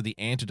Kamala Harris are the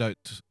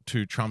antidote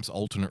to Trump's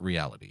alternate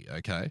reality.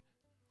 Okay.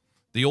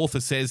 The author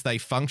says they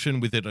function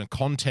within a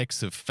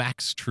context of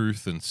facts,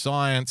 truth, and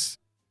science.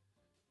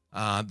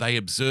 They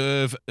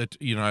observe it,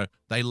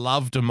 they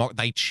love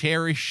they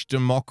cherish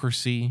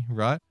democracy,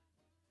 right?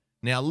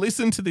 Now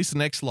listen to this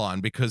next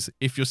line, because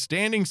if you're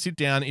standing, sit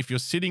down. If you're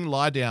sitting,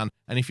 lie down.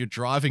 And if you're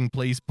driving,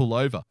 please pull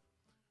over.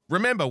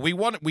 Remember, we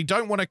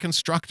don't want to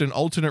construct an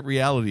alternate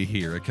reality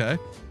here, okay?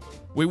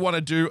 We want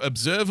to do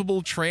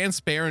observable,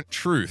 transparent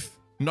truth.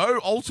 No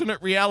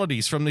alternate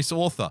realities from this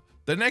author.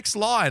 The next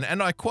line,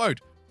 and I quote,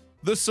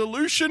 "The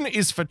solution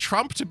is for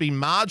Trump to be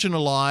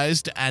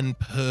marginalized and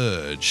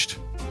purged."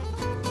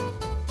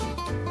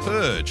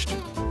 Purged.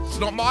 It's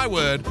not my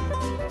word.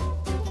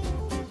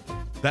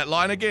 That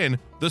line again,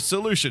 the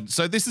solution.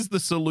 So this is the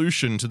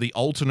solution to the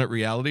alternate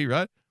reality,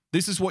 right?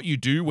 This is what you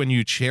do when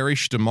you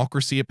cherish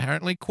democracy,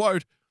 apparently.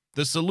 Quote,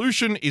 "The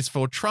solution is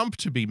for Trump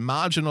to be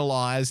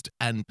marginalized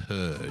and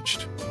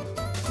purged."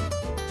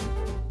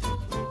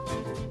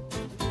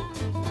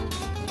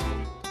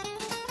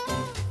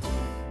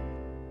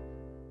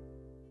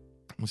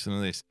 Listen to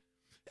this.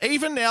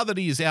 Even now that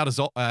he is out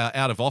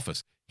of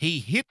office, he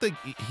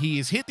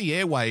has hit the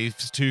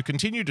airwaves to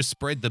continue to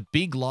spread the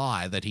big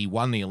lie that he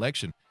won the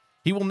election.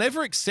 He will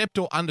never accept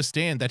or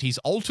understand that his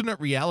alternate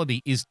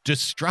reality is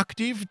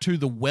destructive to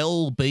the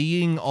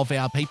well-being of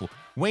our people.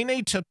 We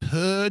need to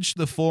purge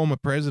the former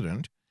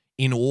president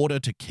in order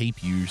to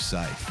keep you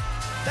safe.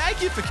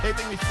 Thank you for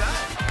keeping me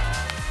safe.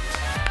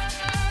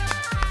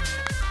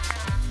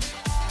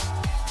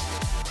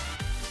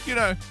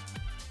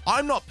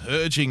 I'm not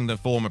purging the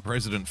former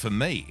president for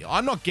me.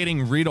 I'm not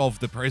getting rid of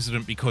the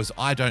president because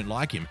I don't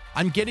like him.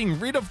 I'm getting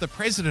rid of the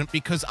president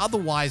because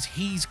otherwise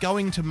he's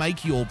going to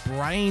make your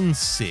brain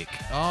sick.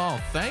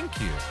 Oh, thank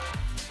you.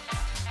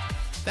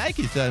 Thank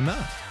you so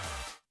much.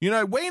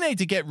 We need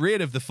to get rid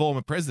of the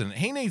former president.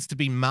 He needs to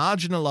be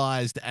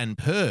marginalized and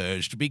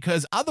purged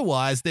because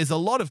otherwise there's a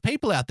lot of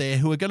people out there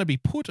who are going to be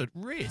put at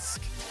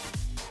risk.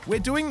 We're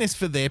doing this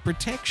for their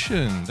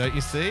protection, don't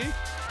you see?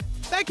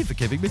 Thank you for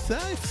keeping me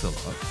safe,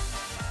 Salon.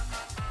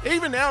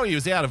 Even now he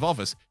is out of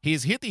office, he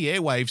has hit the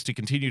airwaves to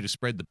continue to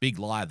spread the big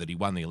lie that he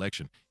won the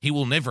election. He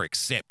will never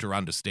accept or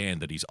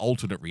understand that his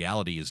alternate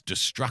reality is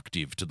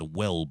destructive to the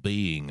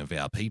well-being of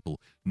our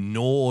people,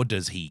 nor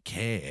does he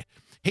care.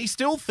 He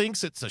still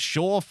thinks it's a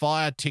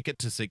surefire ticket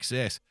to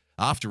success.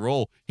 After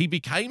all, he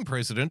became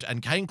president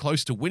and came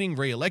close to winning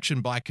re-election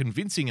by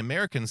convincing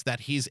Americans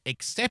that his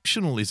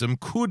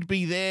exceptionalism could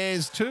be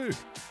theirs too,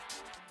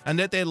 and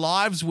that their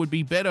lives would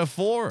be better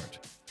for it.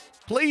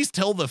 Please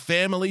tell the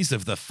families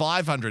of the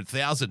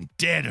 500,000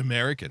 dead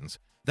Americans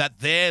that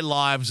their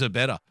lives are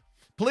better.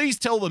 Please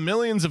tell the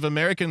millions of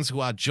Americans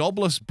who are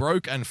jobless,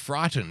 broke, and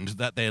frightened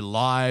that their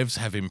lives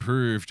have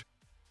improved.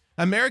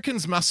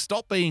 Americans must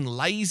stop being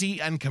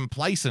lazy and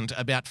complacent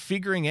about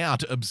figuring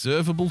out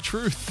observable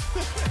truth.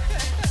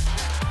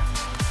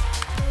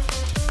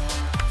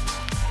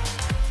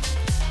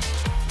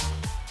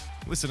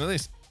 Listen to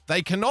this.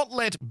 They cannot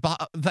let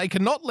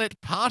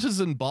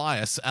partisan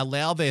bias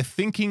allow their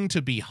thinking to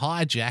be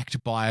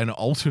hijacked by an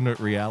alternate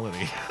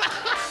reality.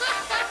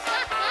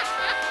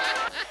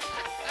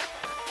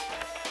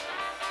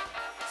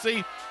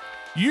 See,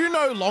 you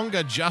no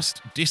longer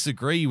just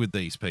disagree with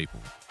these people.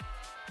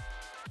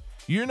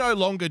 You no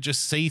longer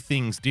just see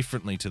things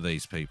differently to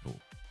these people.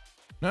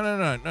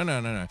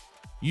 No.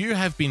 You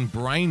have been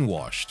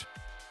brainwashed.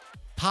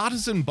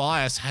 Partisan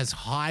bias has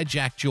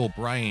hijacked your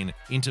brain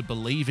into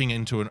believing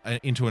into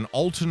an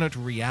alternate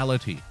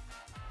reality.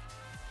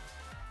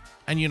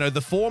 And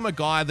the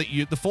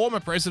former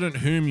president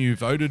whom you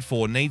voted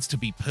for needs to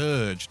be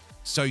purged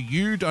so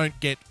you don't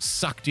get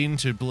sucked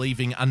into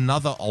believing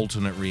another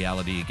alternate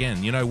reality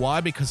again. You know why?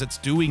 Because it's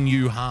doing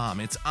you harm.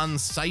 It's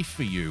unsafe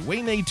for you.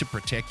 We need to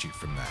protect you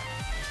from that.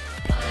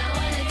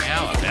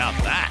 How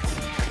about that?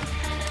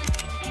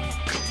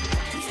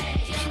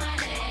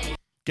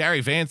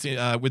 Gary Vance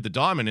with the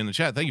diamond in the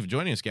chat. Thank you for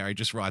joining us, Gary.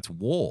 Just writes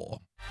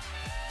war.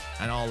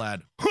 And I'll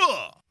add,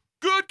 huh,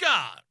 good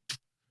God.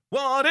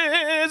 What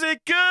is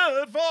it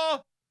good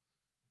for?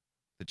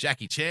 The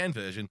Jackie Chan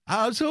version.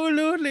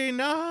 Absolutely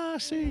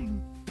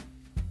nothing.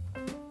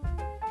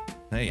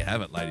 There you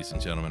have it, ladies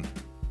and gentlemen.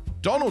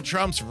 Donald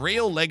Trump's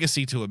real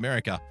legacy to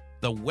America,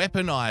 the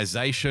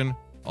weaponization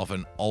of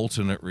an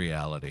alternate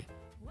reality.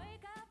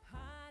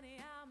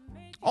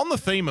 On the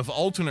theme of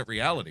alternate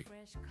reality,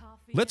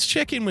 let's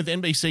check in with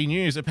NBC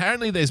News.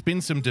 Apparently, there's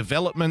been some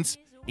developments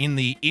in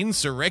the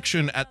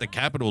insurrection at the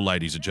Capitol,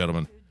 ladies and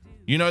gentlemen.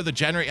 The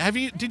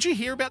January... Did you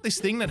hear about this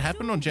thing that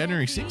happened on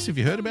January 6th? Have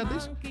you heard about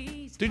this?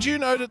 Did you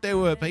know that there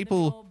were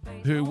people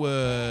who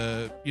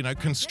were,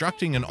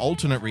 constructing an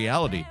alternate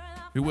reality,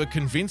 who were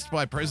convinced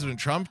by President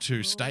Trump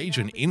to stage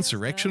an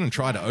insurrection and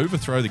try to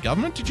overthrow the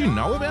government? Did you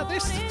know about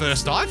this? It's the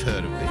first I've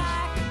heard of this.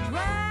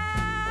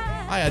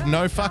 I had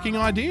no fucking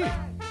idea.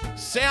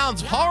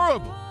 Sounds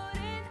horrible.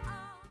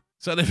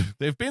 So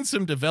there've been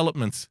some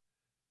developments,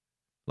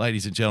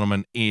 ladies and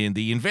gentlemen, in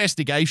the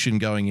investigation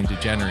going into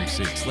January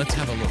 6th. Let's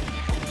have a look.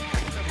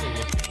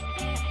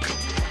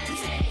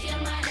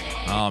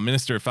 Oh,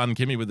 Minister of Fun,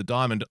 Kimmy with the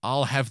diamond.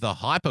 I'll have the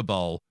Hyper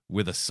Bowl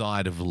with a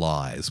side of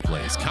lies,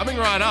 please. Coming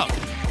right up.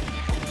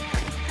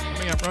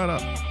 Coming up right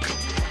up.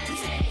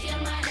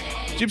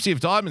 Gypsy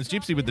of Diamonds,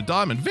 Gypsy with the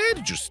diamond. Where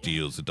did you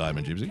steal the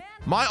diamond, Gypsy?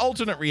 My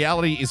alternate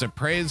reality is a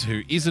Prez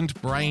who isn't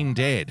brain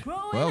dead.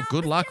 Well,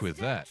 good luck with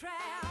that.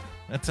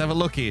 Let's have a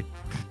look here.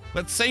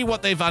 Let's see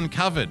what they've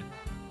uncovered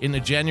in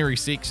the January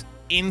 6th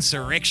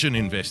insurrection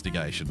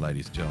investigation,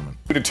 ladies and gentlemen.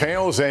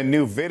 Details and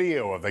new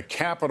video of the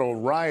Capitol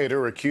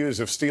rioter accused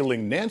of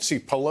stealing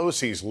Nancy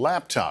Pelosi's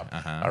laptop.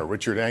 Our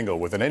Richard Engel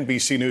with an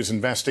NBC News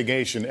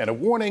investigation and a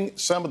warning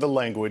some of the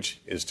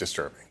language is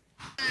disturbing.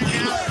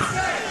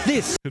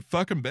 This It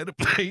fucking better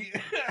be.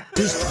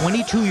 is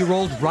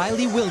 22-year-old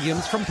Riley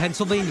Williams from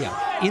Pennsylvania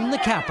in the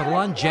Capitol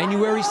on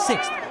January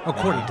 6th,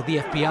 according to the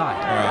FBI.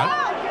 All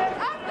right.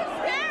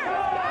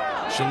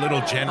 She's a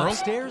little general.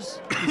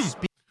 Upstairs is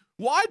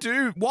Why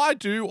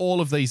do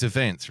all of these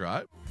events,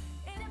 right?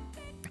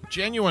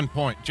 Genuine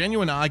point,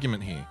 genuine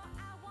argument here.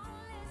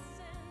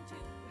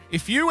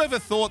 If you ever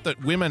thought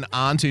that women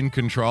aren't in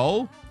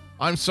control,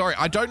 I'm sorry,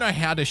 I don't know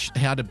how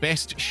to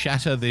best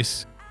shatter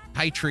this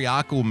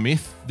patriarchal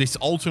myth, this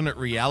alternate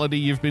reality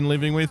you've been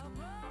living with.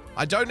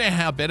 I don't know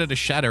how better to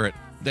shatter it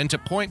than to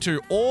point to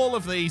all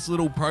of these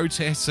little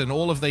protests and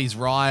all of these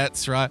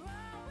riots, right?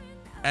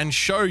 And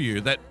show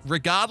you that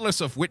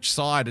regardless of which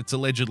side it's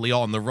allegedly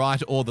on, the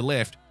right or the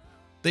left,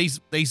 these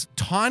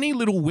tiny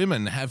little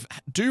women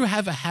do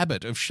have a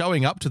habit of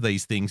showing up to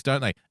these things,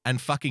 don't they?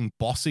 And fucking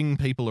bossing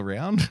people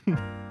around.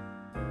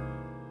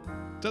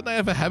 Don't they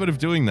have a habit of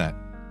doing that?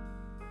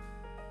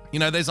 You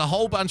know, there's a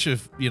whole bunch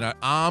of,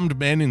 armed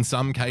men in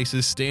some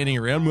cases standing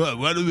around.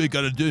 What are we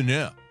going to do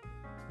now?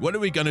 What are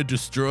we going to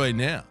destroy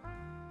now?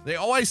 There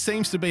always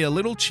seems to be a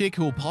little chick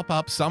who'll pop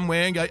up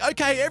somewhere and go,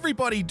 okay,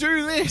 everybody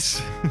do this.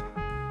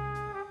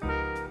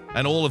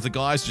 And all of the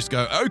guys just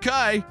go,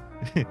 okay.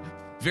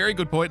 Very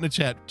good point in the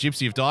chat.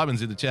 Gypsy of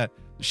Diamonds in the chat.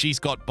 She's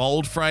got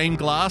bold frame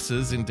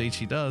glasses. Indeed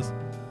she does.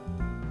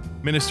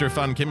 Minister of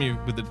Fun,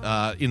 Kimmy with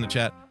the in the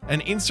chat. An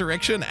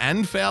insurrection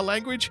and foul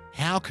language?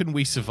 How can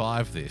we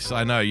survive this?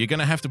 I know, you're going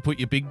to have to put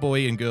your big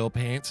boy and girl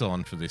pants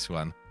on for this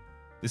one.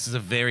 This is a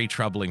very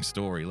troubling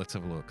story. Let's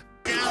have a look.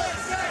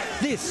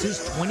 This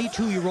is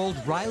 22-year-old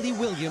Riley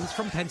Williams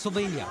from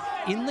Pennsylvania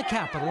in the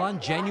Capitol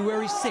on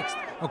January 6th,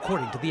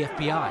 according to the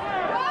FBI.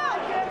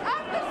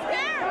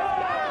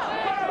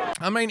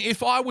 I mean,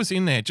 if I was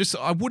in there,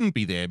 I wouldn't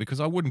be there because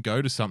I wouldn't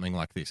go to something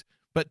like this.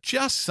 But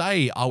just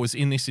say I was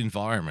in this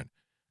environment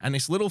and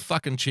this little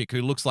fucking chick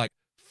who looks like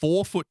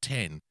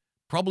 4'10",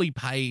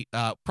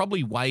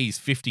 probably weighs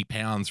 50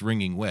 pounds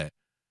wringing wet.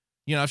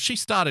 If she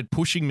started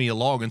pushing me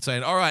along and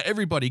saying, all right,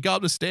 everybody go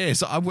up the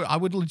stairs, I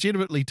would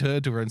legitimately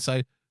turn to her and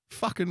say,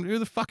 fucking, who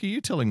the fuck are you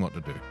telling what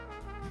to do?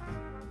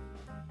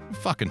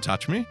 Fucking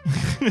touch me.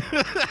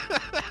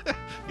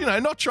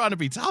 Not trying to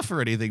be tough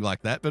or anything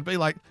like that, but be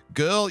like,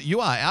 girl,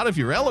 you are out of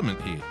your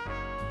element here.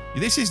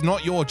 This is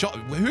not your job.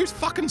 Who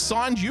fucking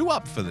signed you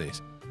up for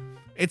this?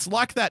 It's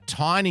like that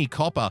tiny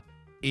copper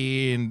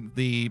in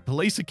the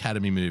Police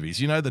Academy movies.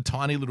 The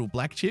tiny little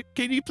black chick.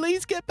 Can you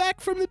please get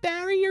back from the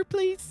barrier,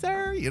 please,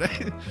 sir?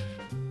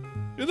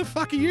 Who the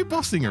fuck are you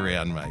bossing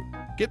around, mate?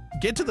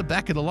 Get to the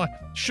back of the line.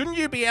 Shouldn't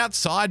you be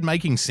outside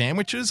making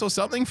sandwiches or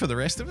something for the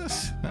rest of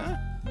us? Huh?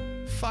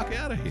 Fuck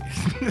out of here.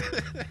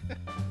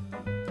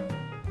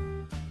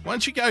 Why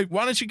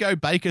don't you go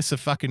bake us a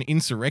fucking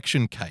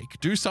insurrection cake?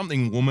 Do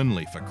something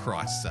womanly, for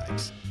Christ's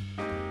sakes.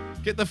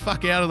 Get the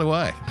fuck out of the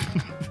way.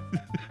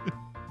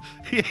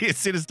 Yeah,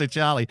 Sinister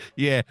Charlie.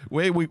 Yeah,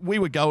 we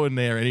were going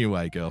there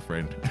anyway,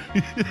 girlfriend.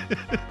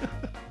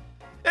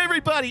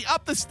 Everybody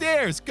up the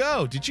stairs,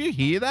 go. Did you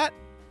hear that?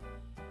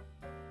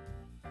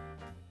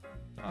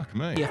 Fuck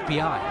me. The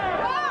FBI.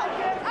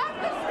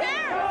 Up the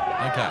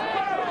stairs!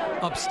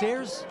 Okay.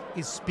 Upstairs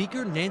is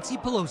Speaker Nancy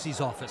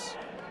Pelosi's office.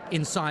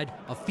 Inside,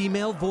 a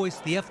female voice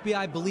the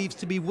FBI believes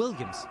to be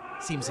Williams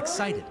seems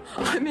excited.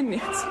 I'm in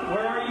Nancy. Where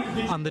are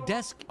you? On the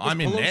desk is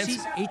I'm in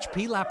Pelosi's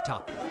HP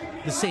laptop.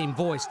 The same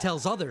voice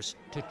tells others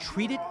to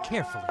treat it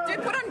carefully.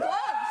 Dude, put on gloves!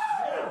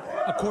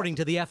 According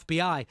to the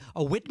FBI,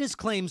 a witness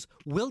claims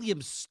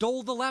Williams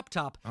stole the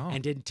laptop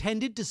and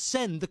intended to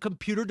send the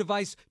computer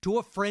device to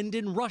a friend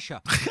in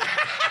Russia.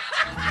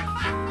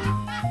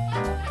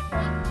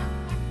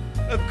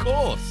 Of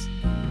course.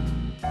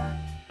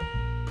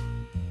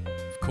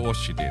 Of course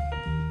she did.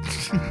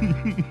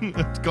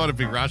 It's got to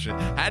be Russia.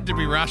 Had to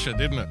be Russia,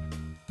 didn't it?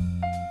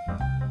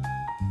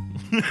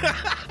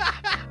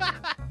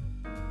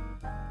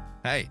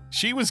 Hey,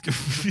 she was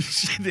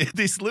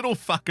this little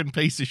fucking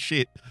piece of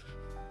shit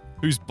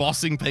who's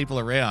bossing people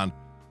around.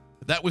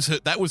 That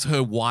was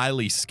her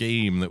wily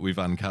scheme that we've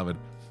uncovered.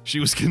 She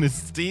was going to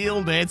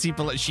steal Nancy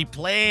Pelosi. She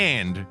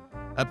planned,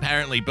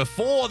 apparently,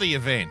 before the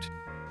event.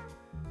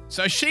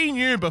 So she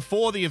knew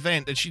before the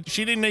event that she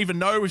didn't even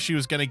know if she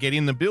was going to get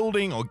in the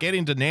building or get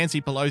into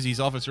Nancy Pelosi's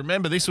office.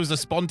 Remember, this was a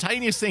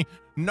spontaneous thing.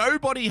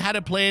 Nobody had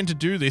a plan to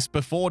do this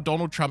before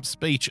Donald Trump's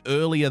speech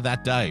earlier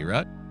that day,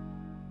 right?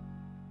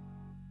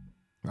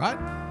 Right?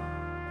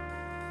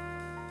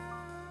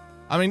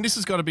 I mean, this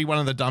has got to be one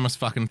of the dumbest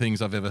fucking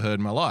things I've ever heard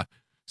in my life.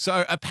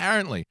 So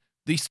apparently,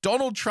 This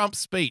Donald Trump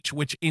speech,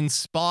 which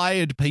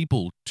inspired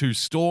people to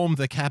storm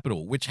the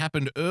Capitol, which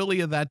happened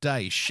earlier that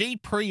day, she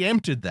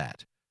preempted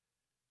that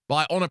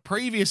by, on a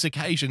previous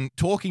occasion,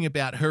 talking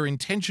about her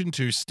intention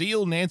to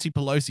steal Nancy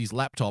Pelosi's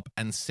laptop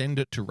and send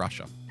it to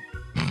Russia.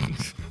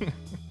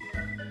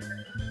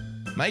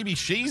 Maybe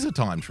she's a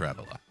time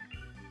traveler.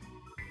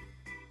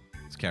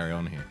 Let's carry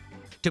on here.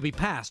 To be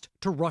passed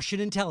to Russian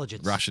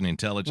intelligence. Russian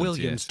intelligence,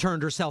 Williams yes.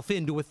 turned herself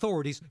in to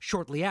authorities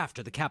shortly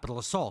after the Capitol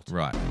assault.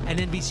 Right. An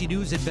NBC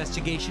News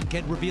investigation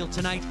can reveal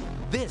tonight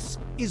this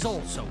is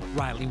also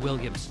Riley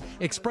Williams,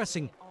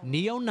 expressing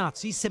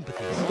neo-Nazi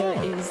sympathies.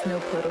 There is no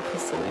political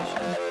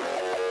solution.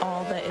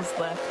 All that is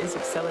left is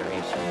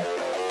acceleration.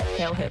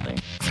 Hail Hitler.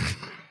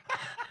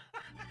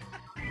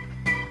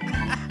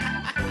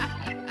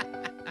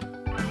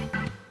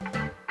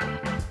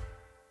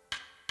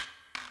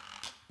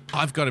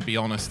 I've got to be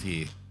honest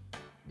here.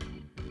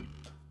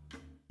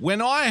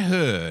 When I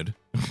heard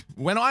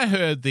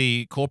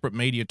the corporate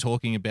media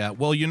talking about,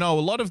 well, you know,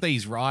 a lot of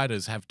these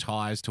rioters have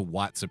ties to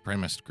white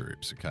supremacist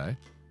groups, okay?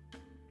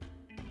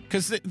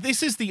 Because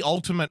this is the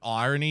ultimate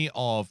irony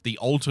of the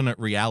alternate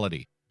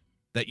reality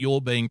that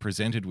you're being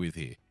presented with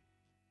here.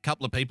 A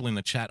couple of people in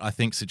the chat, I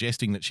think,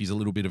 suggesting that she's a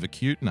little bit of a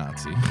cute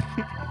Nazi.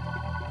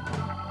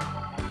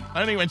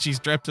 Only when she's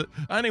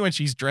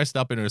dressed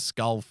up in her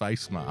skull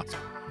face mask.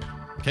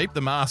 Keep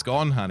the mask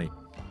on, honey.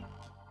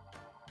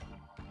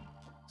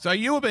 So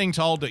you were being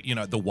told that, you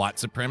know, the white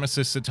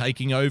supremacists are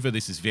taking over.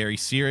 This is very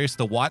serious.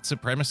 The white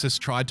supremacists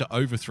tried to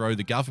overthrow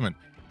the government.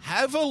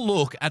 Have a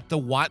look at the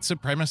white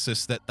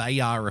supremacists that they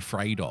are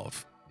afraid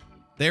of.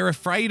 They're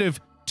afraid of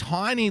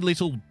tiny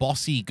little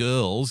bossy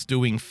girls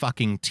doing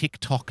fucking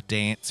TikTok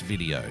dance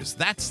videos.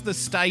 That's the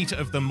state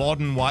of the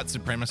modern white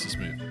supremacist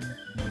movement.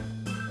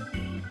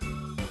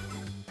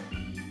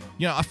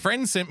 You know, a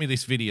friend sent me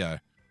this video.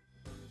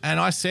 And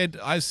I said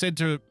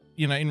to,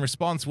 you know, in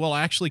response, well,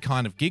 I actually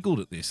kind of giggled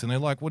at this. And they're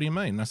like, what do you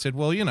mean? And I said,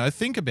 well, you know,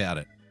 think about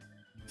it.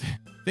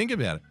 Think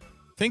about it.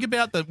 Think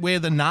about where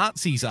the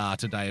Nazis are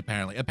today,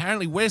 apparently.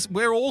 Apparently,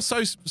 we're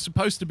also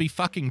supposed to be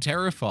fucking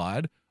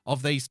terrified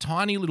of these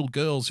tiny little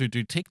girls who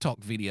do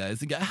TikTok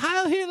videos and go,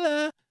 Heil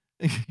Hitler!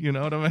 You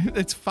know what I mean?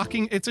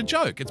 It's a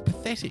joke. It's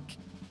pathetic.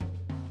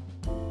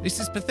 This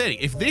is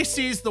pathetic. If this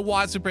is the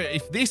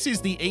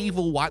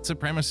evil white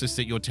supremacist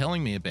that you're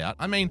telling me about,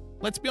 I mean,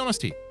 let's be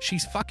honest here.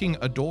 She's fucking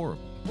adorable.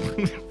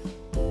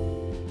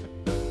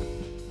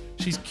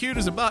 She's cute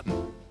as a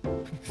button.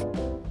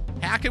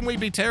 How can we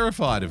be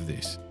terrified of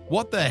this?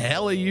 What the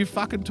hell are you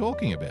fucking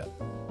talking about?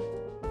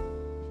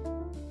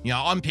 You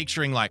know, I'm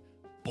picturing like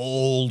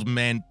bald,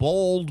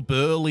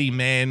 burly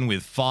men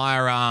with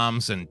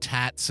firearms and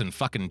tats and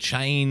fucking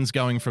chains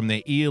going from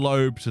their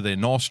earlobe to their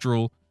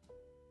nostril.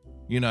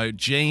 You know,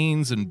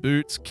 jeans and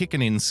boots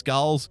kicking in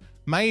skulls.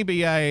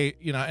 Maybe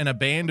an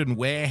abandoned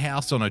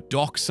warehouse on a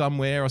dock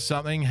somewhere or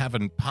something,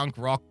 having punk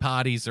rock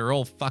parties. They're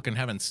all fucking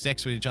having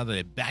sex with each other.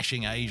 They're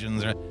bashing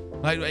Asians.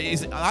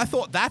 I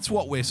thought that's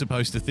what we're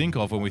supposed to think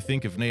of when we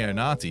think of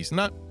neo-Nazis.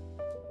 No.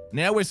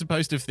 Now we're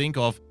supposed to think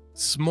of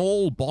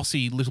small,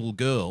 bossy little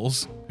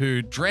girls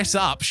who dress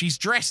up. She's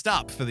dressed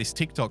up for this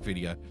TikTok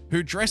video.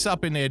 Who dress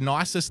up in their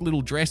nicest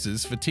little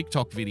dresses for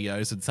TikTok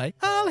videos and say,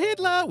 Heil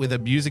Hitler, with a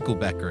musical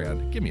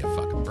background. Give me a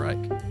fucking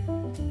break.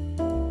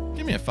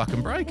 Give me a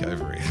fucking break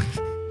over here.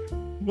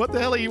 What the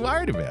hell are you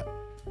worried about?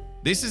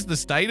 This is the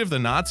state of the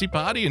Nazi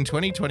Party in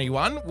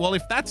 2021? Well,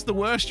 if that's the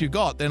worst you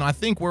got, then I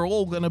think we're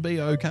all going to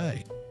be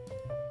okay.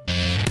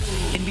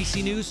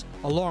 NBC News,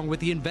 along with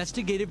the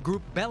investigative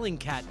group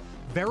Bellingcat,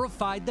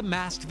 verified the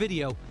masked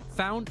video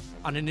found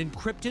on an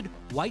encrypted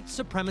white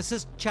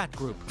supremacist chat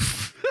group.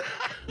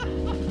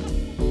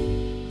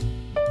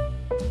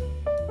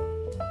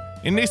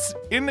 In this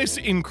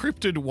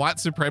encrypted white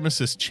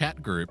supremacist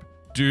chat group,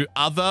 do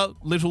other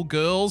little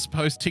girls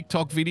post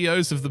TikTok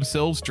videos of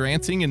themselves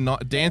dancing in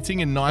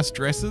nice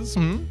dresses?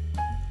 Jim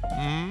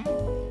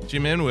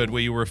Enward, were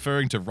you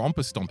referring to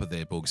Romper Stomper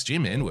there, Boogs?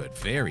 Jim Enward,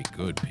 very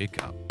good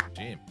pickup.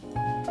 Jim.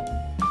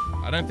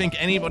 I don't think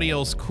anybody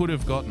else could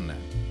have gotten that.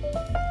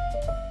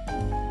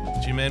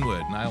 Jim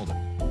Enward, nailed it.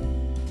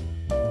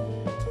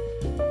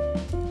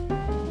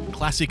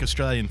 Classic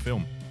Australian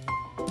film.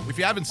 If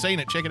you haven't seen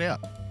it, check it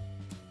out.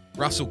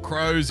 Russell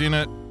Crowe's in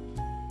it.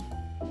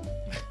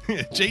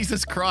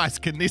 Jesus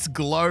Christ, can this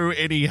glow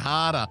any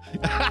harder?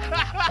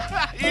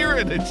 Here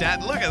in the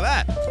chat, look at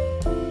that.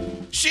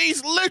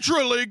 She's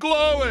literally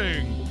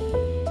glowing.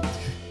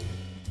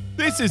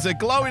 This is a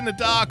glow in the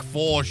dark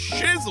for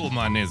shizzle,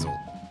 my nizzle.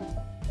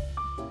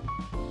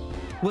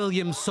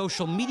 Williams'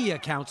 social media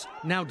accounts,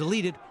 now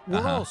deleted,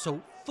 were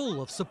also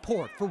full of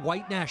support for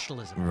white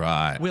nationalism.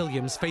 Right.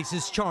 Williams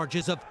faces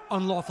charges of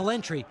unlawful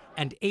entry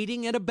and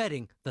aiding and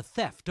abetting the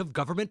theft of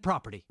government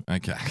property.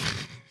 Okay.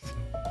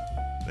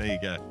 There you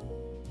go.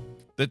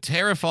 The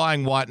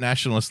terrifying white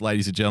nationalists,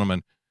 ladies and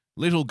gentlemen.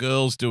 Little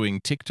girls doing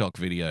TikTok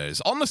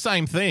videos. On the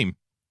same theme.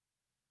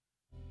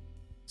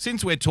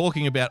 Since we're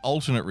talking about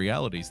alternate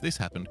realities, this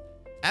happened.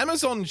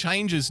 Amazon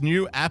changes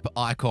new app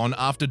icon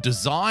after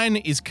design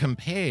is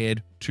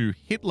compared to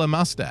Hitler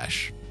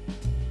mustache.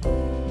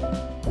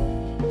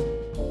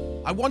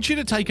 I want you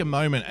to take a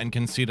moment and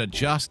consider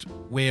just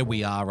where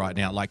we are right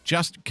now. Like,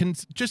 just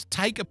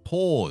take a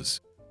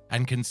pause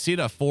and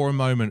consider for a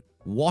moment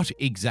what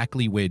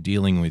exactly we're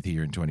dealing with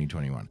here in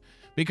 2021.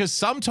 Because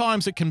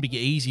sometimes it can be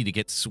easy to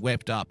get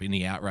swept up in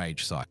the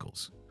outrage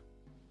cycles.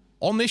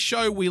 On this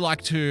show, we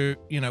like to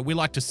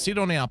sit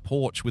on our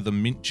porch with a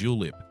mint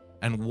julep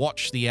and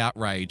watch the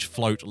outrage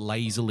float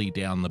lazily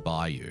down the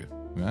bayou,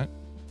 right?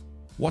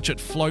 Watch it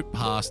float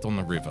past on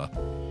the river.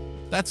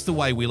 That's the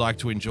way we like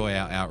to enjoy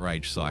our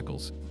outrage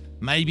cycles.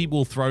 Maybe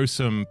we'll throw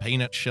some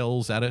peanut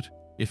shells at it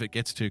if it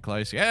gets too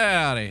close. Get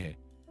out of here.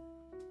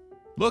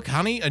 Look,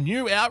 honey, a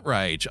new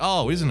outrage.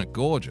 Oh, isn't it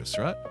gorgeous,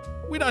 right?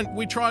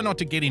 We try not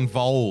to get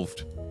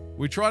involved.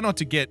 We try not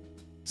to get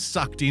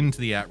sucked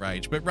into the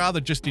outrage, but rather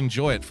just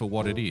enjoy it for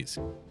what it is.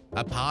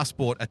 A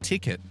passport, a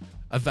ticket,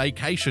 a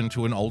vacation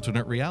to an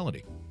alternate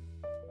reality.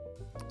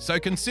 So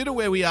consider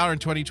where we are in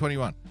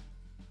 2021.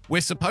 We're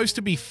supposed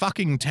to be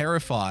fucking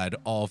terrified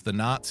of the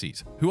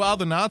Nazis. Who are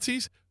the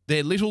Nazis?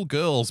 They're little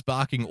girls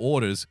barking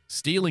orders,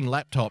 stealing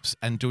laptops,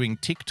 and doing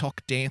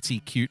TikTok dancey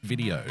cute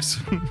videos.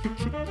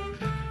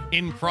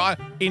 in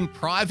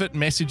private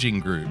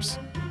messaging groups.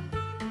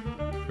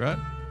 Right?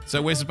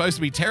 So we're supposed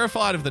to be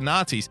terrified of the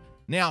Nazis.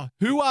 Now,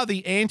 who are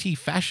the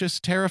anti-fascists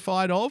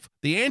terrified of?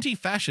 The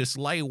anti-fascists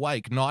lay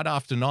awake night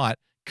after night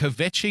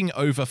kvetching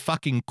over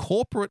fucking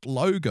corporate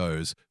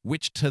logos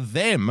which to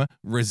them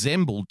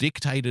resemble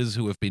dictators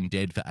who have been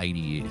dead for 80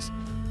 years.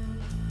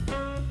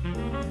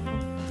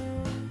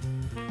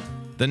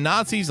 The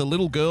Nazis are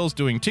little girls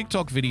doing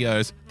TikTok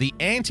videos. The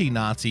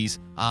anti-Nazis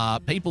are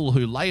people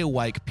who lay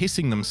awake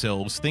pissing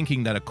themselves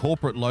thinking that a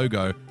corporate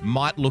logo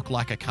might look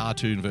like a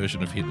cartoon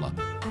version of Hitler.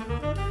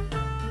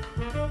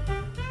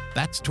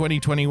 That's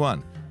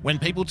 2021. When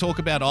people talk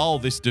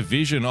about, this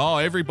division,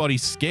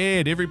 everybody's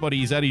scared,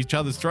 everybody's at each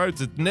other's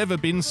throats, it's never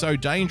been so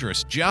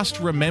dangerous.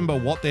 Just remember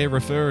what they're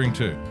referring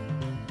to.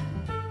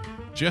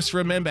 Just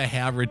remember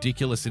how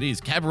ridiculous it is.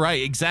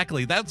 Cabaret,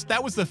 exactly.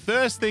 That was the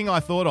first thing I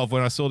thought of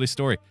when I saw this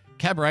story.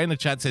 Cabaret in the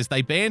chat says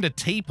they banned a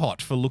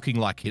teapot for looking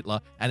like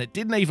Hitler, and it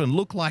didn't even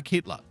look like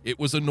Hitler. It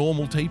was a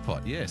normal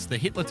teapot. Yes, the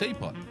Hitler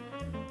teapot.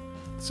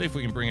 Let's see if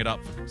we can bring it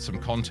up for some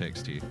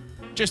context here.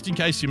 Just in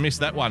case you missed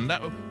that one.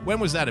 When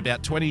was that?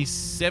 About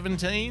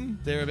 2017?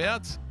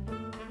 Thereabouts?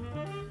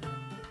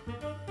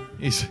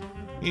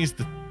 Here's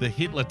the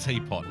Hitler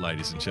teapot,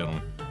 ladies and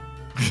gentlemen.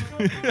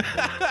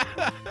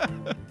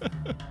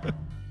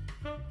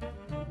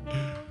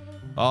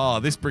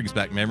 This brings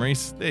back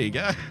memories. There you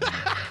go.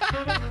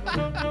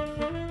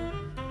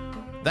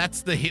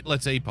 That's the Hitler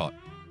teapot.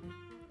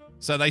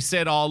 So they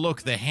said,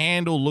 look, the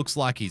handle looks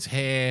like his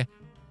hair.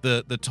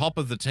 The top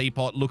of the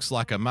teapot looks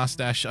like a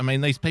mustache. I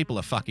mean, these people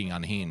are fucking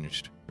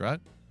unhinged,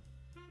 right?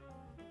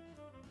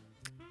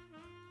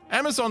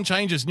 Amazon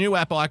changes new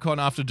app icon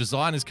after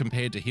design is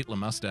compared to Hitler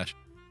mustache.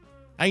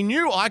 A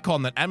new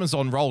icon that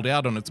Amazon rolled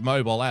out on its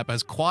mobile app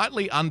has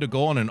quietly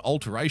undergone an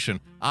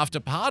alteration after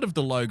part of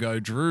the logo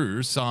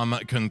drew some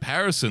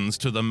comparisons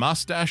to the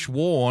mustache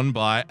worn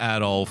by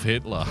Adolf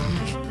Hitler.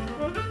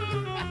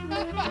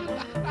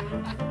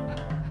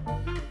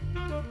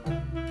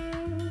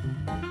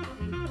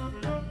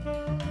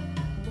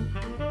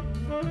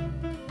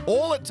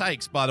 All it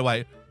takes, by the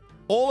way,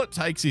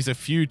 is a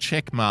few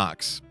check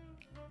marks.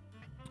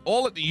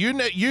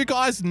 You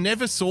guys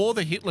never saw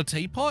the Hitler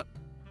teapot?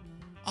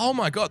 Oh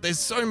my God, there's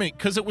so many,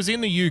 because it was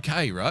in the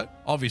UK, right?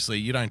 Obviously,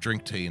 you don't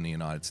drink tea in the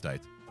United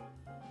States.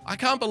 I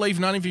can't believe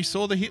none of you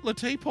saw the Hitler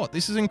teapot.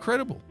 This is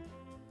incredible.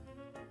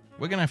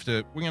 We're gonna have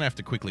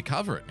to quickly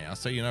cover it now,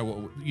 so you know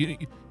what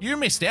you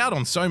missed out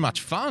on so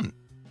much fun.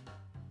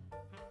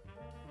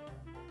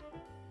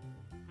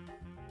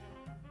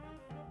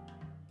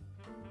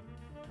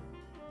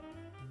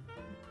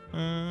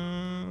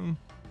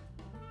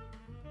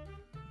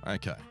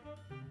 Okay.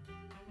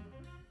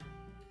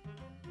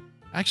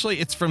 Actually,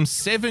 it's from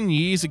 7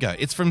 years ago.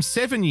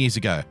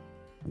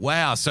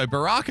 Wow, so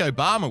Barack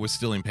Obama was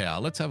still in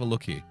power. Let's have a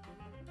look here.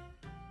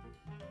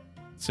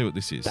 Let's see what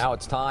this is. Now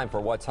it's time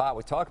for What's Hot.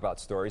 We talk about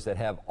stories that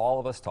have all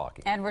of us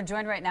talking. And we're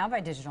joined right now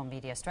by digital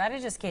media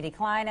strategist Katie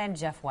Klein, and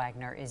Jeff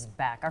Wagner is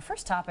back. Our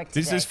first topic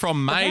today. This is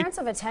from May. The parents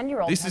of a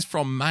 10-year-old. This is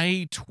from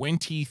May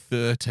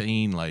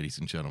 2013, ladies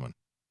and gentlemen.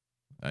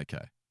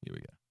 Okay, here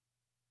we go.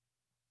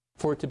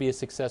 For it to be a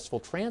successful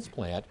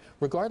transplant,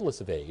 regardless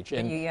of age.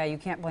 And you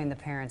can't blame the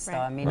parents, though.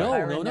 Right. I mean, if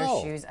I were in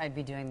their shoes, I'd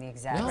be doing the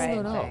exact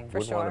same thing.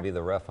 Wouldn't want to be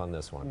the ref on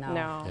this one.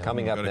 No.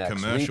 Coming up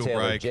next,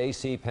 retailer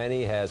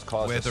JCPenney has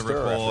caused a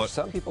stir after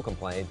some people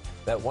complain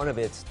that one of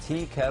its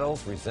tea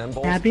kettles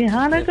resembles... Happy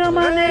Hanukkah,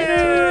 my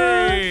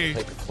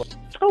nigga!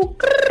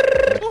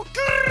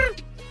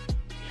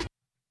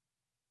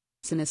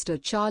 Sinister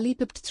Charlie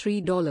pipped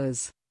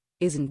 $3.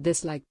 Isn't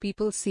this like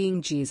people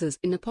seeing Jesus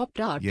in a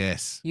Pop-Tart?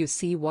 Yes. You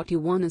see what you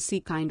want to see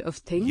kind of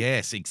thing?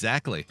 Yes,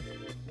 exactly.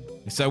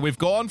 So we've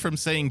gone from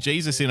seeing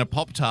Jesus in a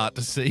Pop-Tart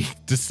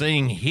to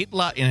seeing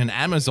Hitler in an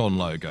Amazon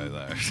logo,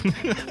 though.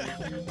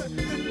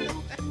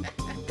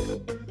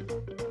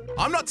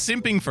 I'm not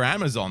simping for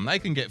Amazon. They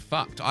can get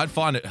fucked. I'd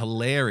find it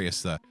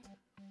hilarious, though.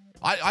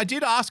 I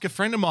did ask a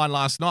friend of mine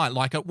last night,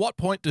 like, at what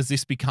point does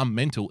this become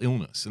mental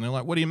illness? And they're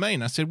like, what do you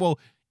mean? I said, well,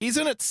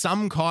 isn't it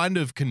some kind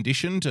of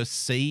condition to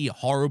see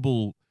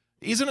horrible...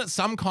 Isn't it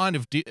some kind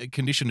of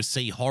condition to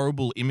see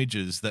horrible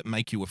images that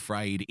make you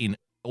afraid in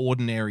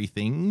ordinary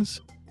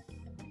things?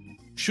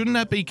 Shouldn't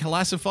that be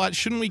classified?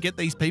 Shouldn't we get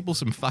these people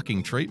some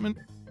fucking treatment?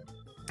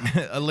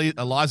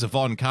 Eliza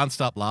Vaughn can't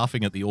stop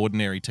laughing at the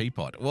ordinary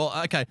teapot. Well,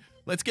 okay,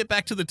 let's get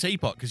back to the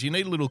teapot because you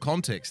need a little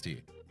context here.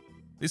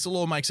 This will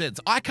all make sense.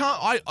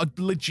 I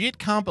legit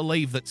can't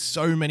believe that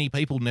so many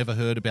people never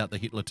heard about the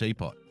Hitler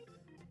teapot.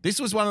 This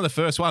was one of the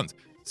first ones.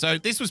 So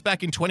this was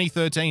back in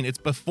 2013. It's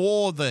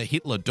before the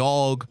Hitler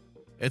dog.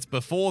 It's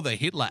before the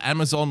Hitler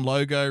Amazon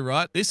logo,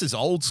 right? This is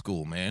old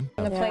school, man.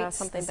 The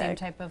plates, the same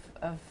type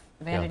of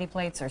vanity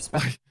plates or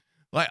special.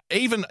 Like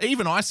even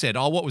I said,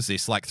 oh, what was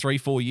this, like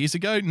 3-4 years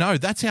ago? No,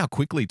 that's how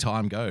quickly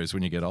time goes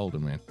when you get older,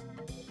 man.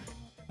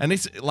 And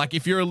it's like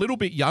if you're a little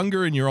bit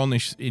younger and you're in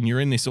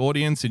this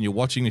audience and you're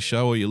watching the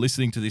show or you're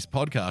listening to this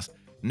podcast,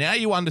 now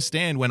you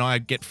understand when I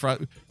get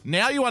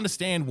now you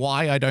understand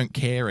why I don't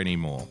care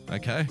anymore,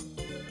 okay?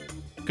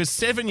 Because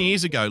 7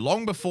 years ago,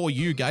 long before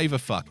you gave a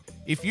fuck,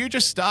 if you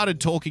just started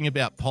talking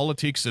about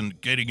politics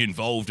and getting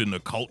involved in the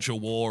culture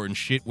war and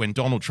shit when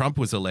Donald Trump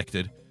was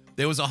elected,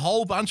 there was a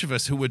whole bunch of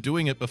us who were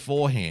doing it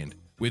beforehand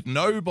with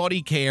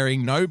nobody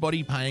caring,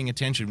 nobody paying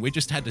attention. We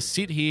just had to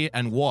sit here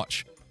and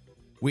watch.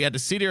 We had to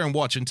sit here and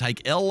watch and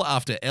take L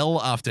after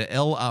L after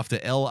L after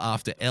L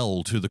after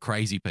L to the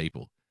crazy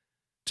people,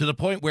 to the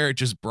point where it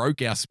just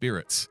broke our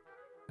spirits.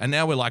 And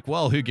now we're like,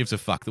 well, who gives a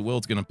fuck? The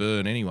world's going to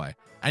burn anyway.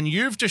 And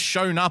you've just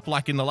shown up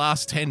like in the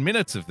last 10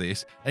 minutes of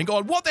this and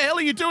gone, what the hell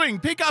are you doing?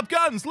 Pick up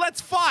guns. Let's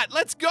fight.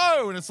 Let's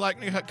go. And it's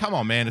like, come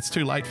on, man. It's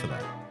too late for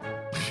that.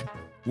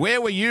 Where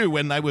were you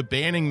when they were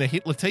banning the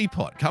Hitler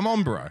teapot? Come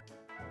on, bro.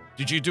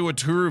 Did you do a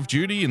tour of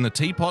duty in the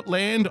teapot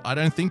land? I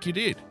don't think you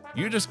did.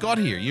 You just got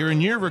here. You're a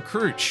new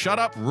recruit. Shut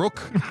up,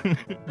 Rook.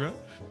 Right?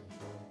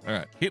 All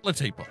right, Hitler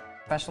teapot.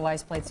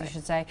 Specialized plates, you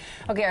should say.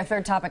 Okay, our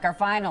third topic, our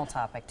final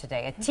topic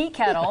today, a tea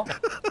kettle.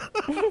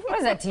 What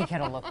does that tea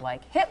kettle look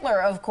like?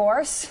 Hitler, of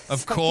course.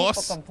 Of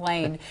course. People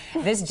complained.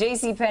 This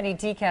JCPenney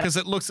tea kettle.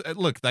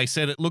 Because they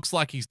said it looks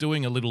like he's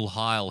doing a little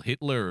Heil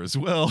Hitler as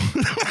well.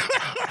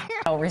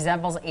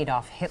 Resembles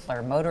Adolf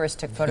Hitler. Motorists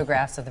took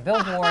photographs of the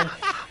billboard,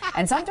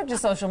 and some took to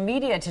social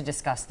media to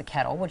discuss the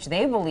kettle, which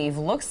they believe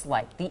looks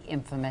like the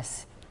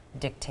infamous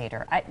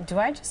dictator. Do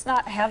I just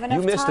not have enough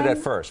time? You missed it at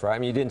first, right? I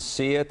mean, you didn't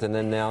see it, and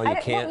then now you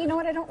can't. Well, you know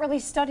what? I don't really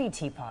study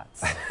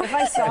teapots. If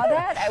I saw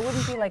that, I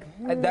wouldn't be like,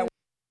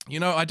 You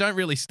know, I don't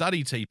really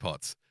study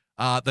teapots.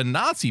 The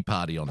Nazi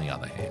Party, on the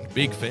other hand,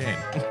 big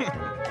fan.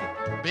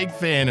 Big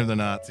fan of the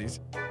Nazis.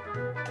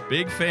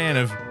 Big fan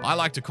of, I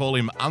like to call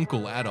him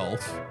Uncle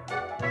Adolf.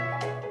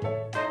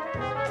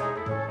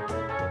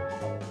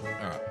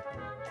 All right.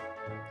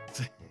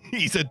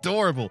 He's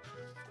adorable.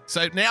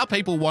 So now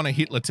people want a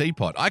Hitler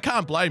teapot. I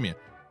can't blame you.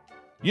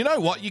 You know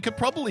what? You could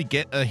probably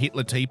get a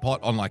Hitler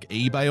teapot on like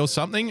eBay or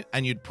something,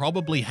 and you'd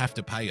probably have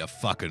to pay a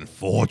fucking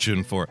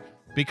fortune for it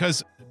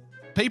because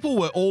people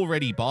were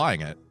already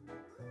buying it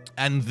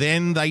and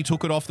then they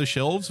took it off the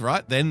shelves,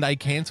 right? Then they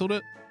cancelled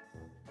it.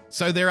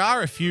 So there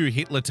are a few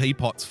Hitler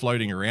teapots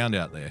floating around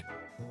out there.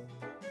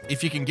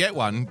 If you can get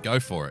one, go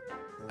for it.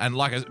 And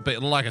like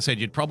I said,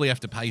 you'd probably have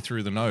to pay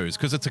through the nose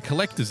because it's a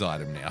collector's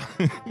item now.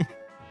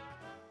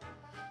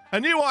 A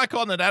new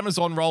icon that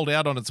Amazon rolled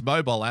out on its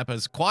mobile app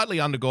has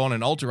quietly undergone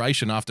an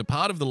alteration after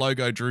part of the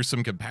logo drew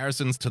some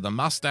comparisons to the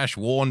mustache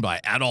worn by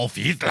Adolf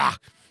Hitler.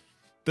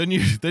 The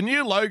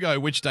new logo,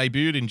 which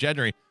debuted in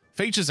January,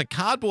 features a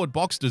cardboard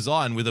box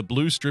design with a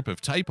blue strip of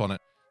tape on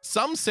it.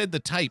 Some said the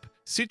tape,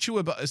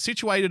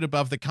 situated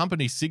above the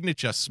company's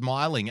signature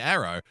smiling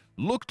arrow,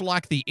 looked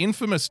like the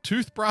infamous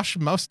toothbrush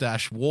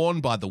mustache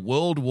worn by the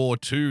World War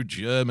II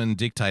German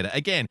dictator.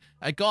 Again,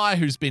 a guy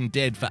who's been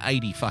dead for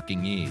 80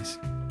 fucking years.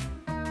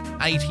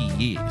 80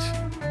 years.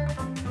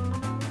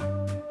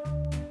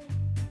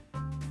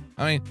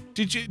 I mean,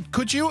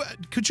 could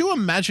you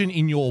imagine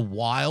in your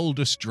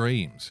wildest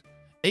dreams,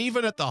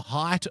 even at the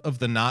height of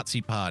the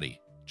Nazi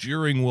Party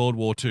during World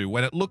War II,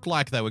 when it looked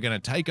like they were going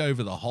to take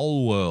over the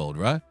whole world,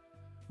 right?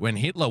 When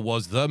Hitler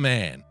was the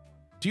man.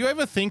 Do you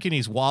ever think in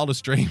his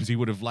wildest dreams he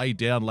would have laid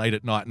down late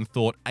at night and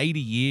thought 80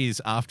 years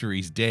after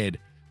he's dead,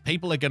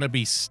 people are going to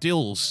be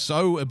still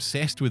so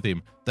obsessed with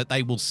him that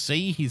they will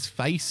see his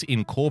face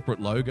in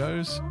corporate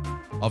logos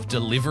of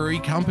delivery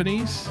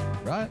companies,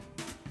 right?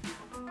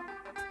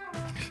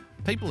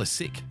 People are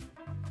sick.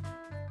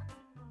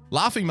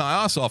 Laughing my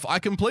ass off, I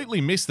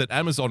completely missed that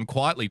Amazon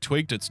quietly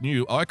tweaked its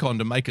new icon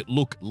to make it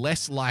look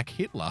less like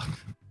Hitler.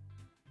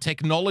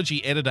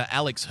 Technology editor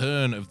Alex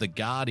Hearn of The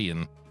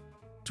Guardian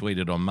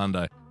tweeted on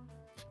Monday,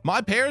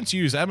 "My parents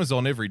use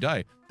Amazon every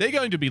day. They're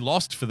going to be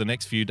lost for the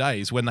next few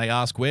days. When they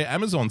ask where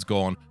Amazon's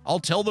gone, I'll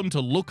tell them to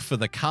look for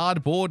the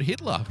cardboard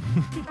Hitler."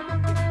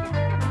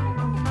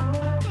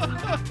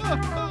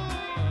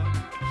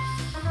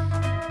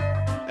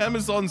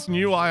 Amazon's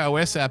new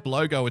iOS app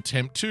logo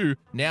attempt 2,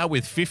 now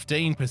with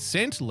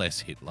 15%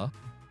 less Hitler.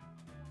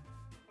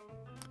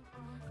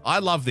 I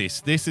love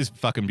this. This is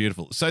fucking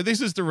beautiful. So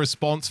this is the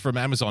response from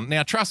Amazon.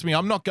 Now, trust me,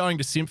 I'm not going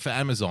to simp for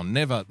Amazon.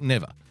 Never,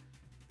 never.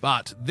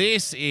 But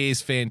this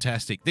is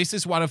fantastic. This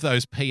is one of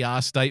those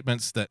PR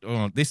statements that,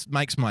 this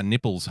makes my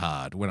nipples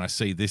hard when I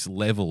see this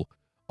level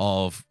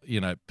of,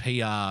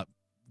 PR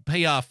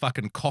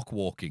fucking cock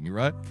walking,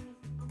 right?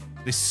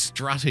 This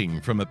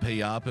strutting from a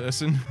PR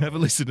person. Have a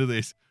listen to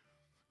this.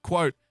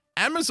 Quote,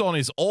 Amazon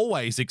is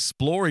always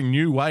exploring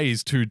new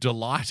ways to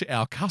delight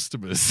our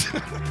customers.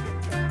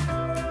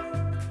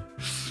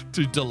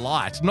 To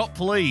delight, not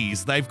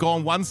please. They've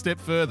gone one step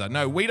further.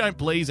 No, we don't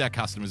please our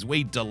customers.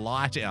 We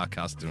delight our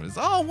customers.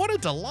 Oh, what a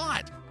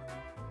delight.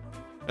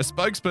 A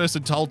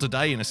spokesperson told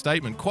Today in a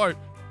statement, quote,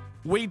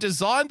 we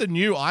designed the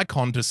new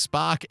icon to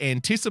spark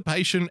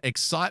anticipation,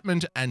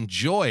 excitement, and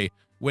joy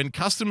when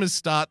customers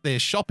start their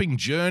shopping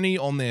journey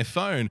on their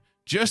phone,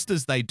 just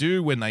as they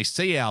do when they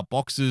see our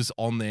boxes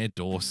on their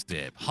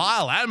doorstep.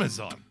 Heil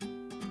Amazon.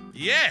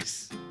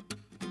 Yes.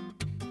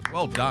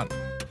 Well done.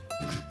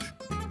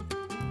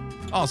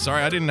 Oh,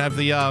 sorry, I didn't have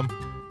the,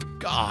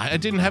 I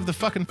didn't have the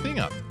fucking thing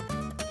up.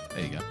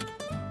 There you go.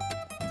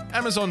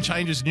 Amazon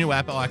changes new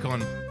app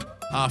icon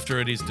after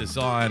it is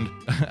designed,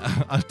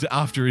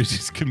 after it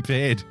is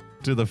compared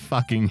to the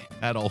fucking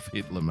Adolf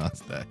Hitler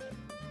mustache.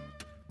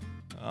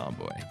 Oh,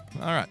 boy.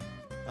 All right.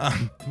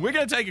 We're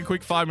going to take a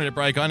quick 5-minute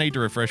break. I need to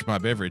refresh my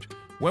beverage.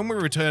 When we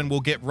return,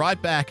 we'll get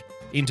right back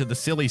into the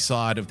silly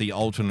side of the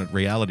alternate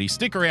reality.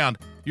 Stick around.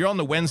 You're on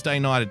the Wednesday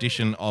night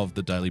edition of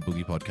the Daily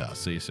Boogie Podcast.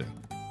 See you soon.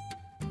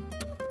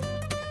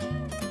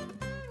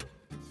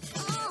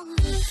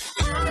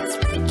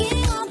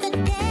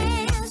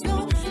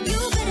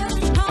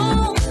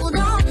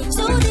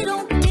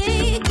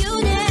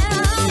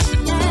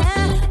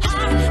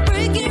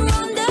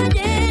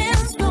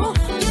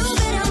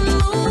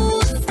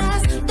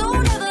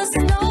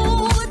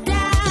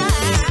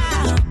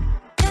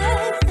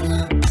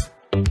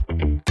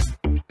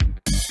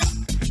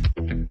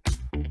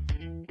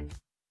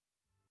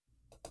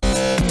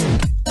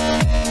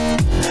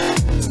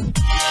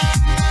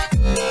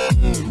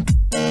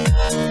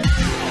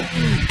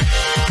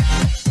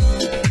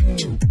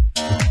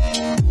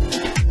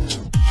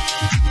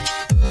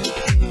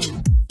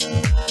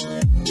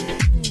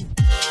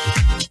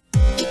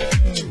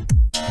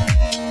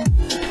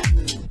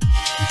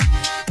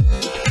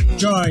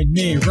 Join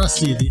me,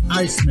 Rusty the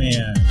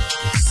Iceman,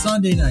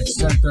 Sunday night,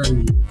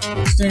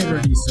 7:30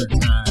 Standard Eastern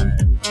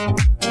Time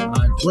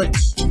on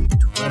Twitch,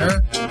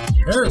 Twitter,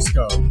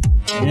 Periscope,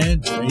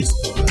 and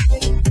Facebook.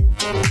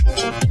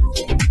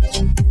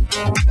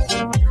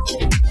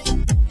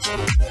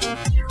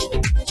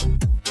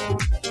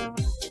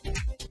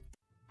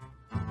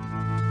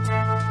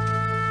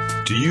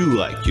 Do you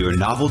like your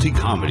novelty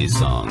comedy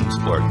songs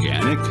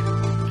organic?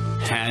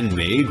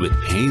 Handmade with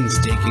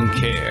painstaking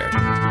care,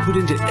 put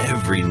into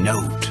every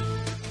note.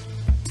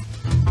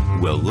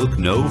 Well, look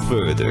no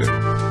further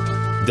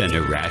than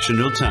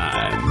Irrational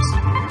Times.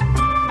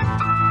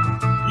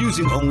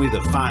 Using only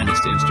the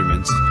finest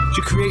instruments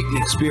to create an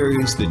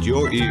experience that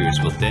your ears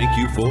will thank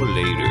you for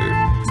later.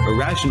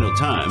 Irrational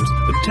Times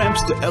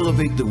attempts to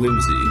elevate the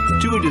whimsy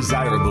to a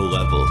desirable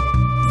level.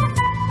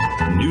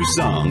 New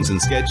songs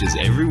and sketches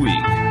every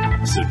week,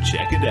 so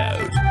check it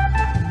out.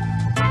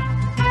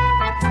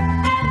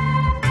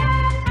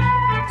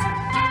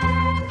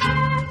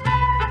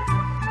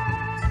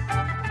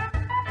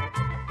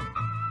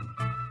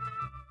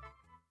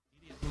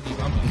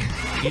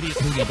 Idiot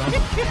Boogie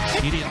Bumper.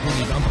 Idiot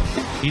Boogie Bumper.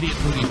 Idiot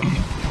Boogie Bumper.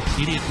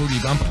 Idiot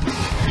Boogie Bumper.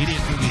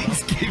 Idiot Boogie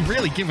Bumper.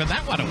 Really giving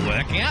that one a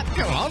workout.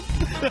 Go on.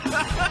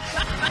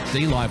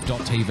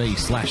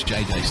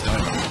 DLive.tv/JJ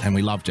Stone. And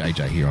we love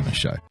JJ here on the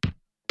show.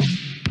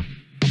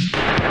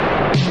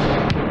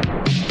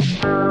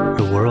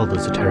 The world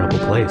is a terrible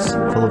place,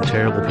 full of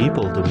terrible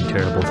people doing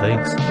terrible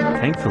things.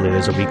 Thankfully,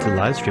 there's a weekly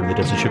live stream that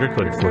doesn't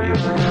sugarcoat it for you.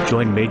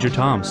 Join Major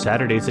Tom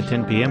Saturdays at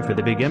 10 p.m. for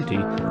The Big Empty.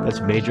 That's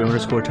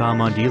Major_Tom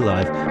on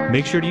DLive.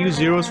 Make sure to use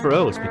zeros for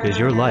O's because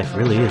your life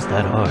really is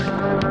that hard.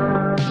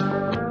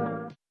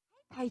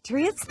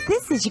 Patriots,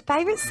 this is your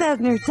favorite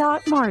Southerner,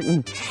 Doc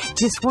Martin.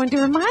 Just wanted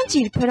to remind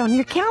you to put on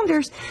your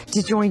calendars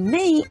to join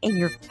me and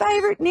your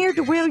favorite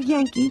ne'er-do-well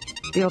Yankee,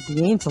 Phil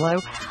D'Angelo,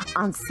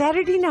 on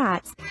Saturday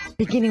nights,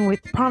 beginning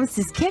with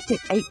Promises Kept at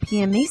 8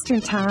 p.m.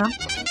 Eastern Time,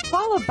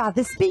 followed by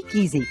The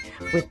Speakeasy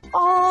with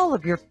all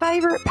of your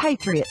favorite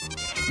Patriots.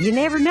 You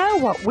never know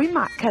what we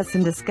might cuss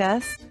and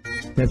discuss.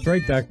 That's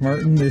right, Doc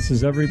Martin. This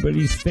is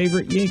everybody's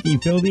favorite Yankee,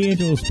 Phil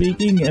D'Angelo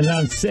speaking. And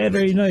on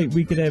Saturday night,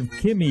 we could have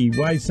Kimmy,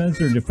 Y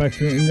Censored,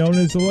 affectionately known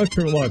as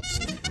Electrolux,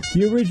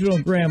 the original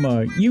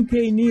Grandma,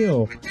 UK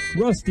Neil,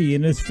 Rusty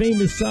and his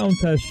famous sound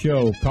test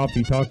show,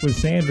 Coffee Talk with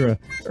Sandra,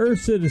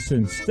 Earth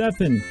Citizen,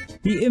 Stefan,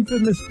 the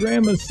infamous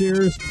Grandma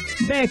Sears,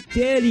 Back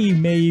Daddy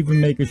may even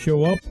make a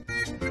show up,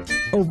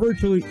 or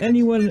virtually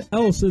anyone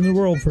else in the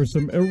world for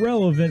some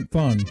irrelevant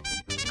fun.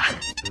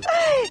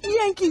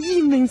 Yankee,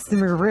 you mean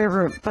some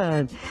irreverent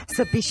fun.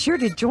 So be sure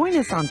to join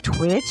us on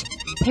Twitch,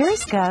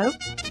 Periscope,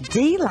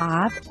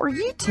 DLive, or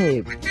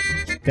YouTube.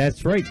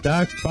 That's right,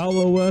 Doc.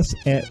 Follow us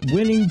at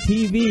Winning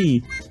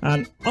TV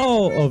on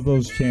all of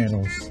those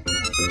channels.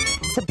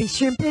 So be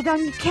sure and put it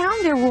on your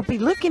calendar. We'll be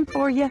looking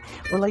for you.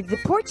 We'll leave the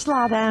porch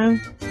light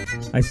on.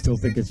 I still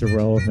think it's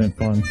irrelevant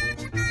fun.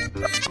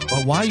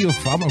 Well, why are you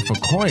farming for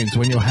coins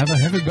when you have a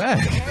heavy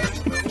bag?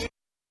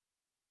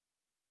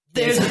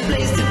 There's a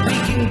place that we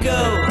can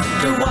go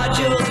to watch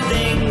old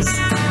things.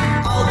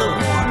 All the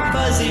warm,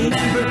 fuzzy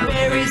member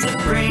berries it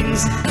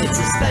brings. It's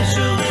a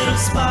special little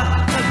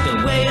spot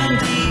tucked away on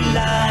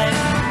D-Live.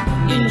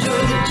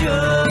 Enjoy the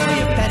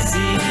joy of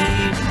Pepsi.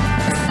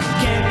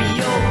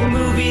 Campy old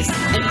movies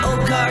and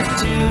old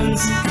cartoons.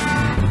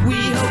 We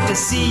hope to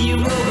see you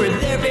over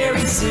there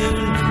very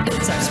soon.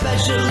 It's our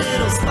special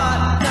little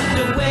spot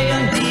tucked away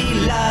on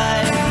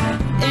D-Live.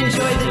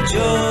 Enjoy the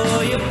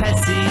joy of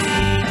Pepsi.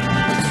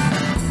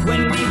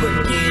 When we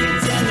were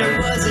kids and there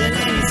wasn't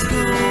any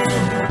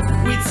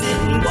school, we'd sit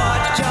and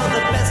watch all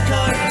the best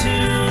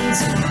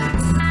cartoons,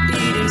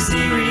 eating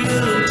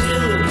cereal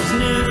until it was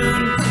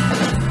noon.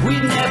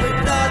 We never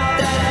thought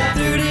that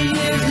 30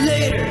 years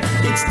later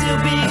it'd still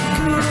be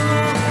cool.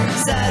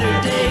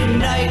 Saturday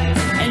night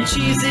and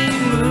cheesy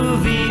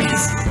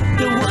movies,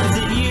 the ones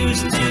that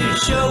used to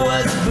show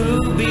us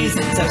boobies.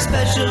 It's our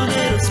special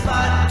little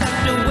spot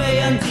tucked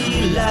away on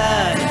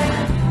D-Live.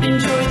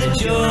 Enjoy the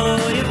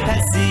joy of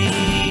Pepsi.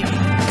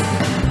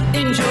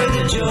 Enjoy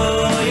the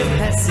joy of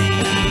Pepsi.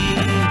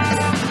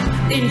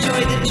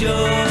 Enjoy the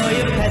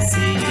joy of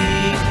Pepsi.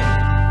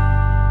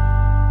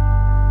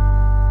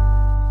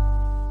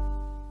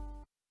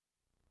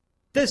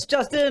 This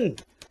just in.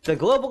 The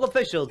global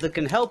officials that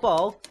can help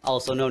all,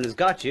 also known as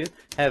Got You,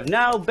 have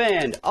now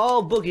banned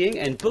all boogieing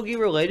and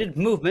boogie-related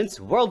movements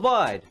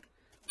worldwide.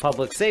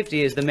 Public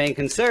safety is the main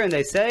concern,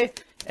 they say,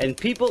 and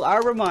people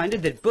are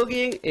reminded that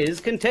boogieing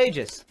is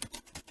contagious.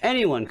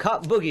 Anyone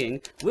caught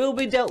boogieing will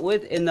be dealt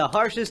with in the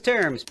harshest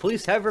terms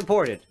police have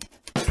reported.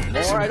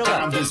 More idle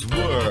Sometimes this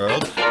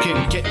world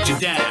can get you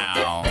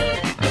down.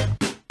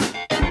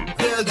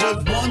 There's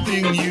just one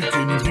thing you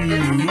can do.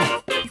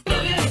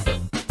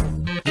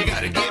 You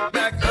gotta get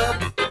back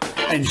up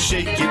and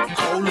shake it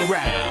all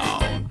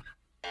around.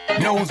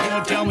 No one's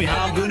gonna tell me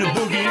how I'm gonna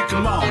boogie.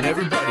 Come on,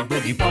 everybody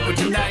boogie bumper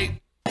tonight.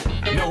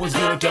 No one's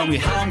gonna tell me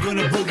how I'm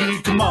gonna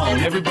boogie. Come on,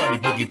 everybody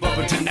boogie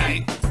bumper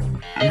tonight.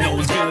 No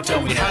one's gonna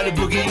tell me how to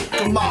boogie.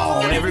 Come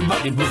on,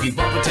 everybody boogie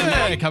bumper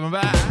tonight. Hey, coming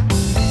back.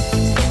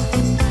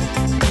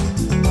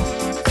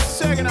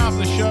 Second half of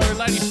the show,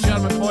 ladies and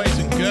gentlemen, boys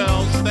and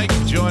girls, thank you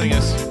for joining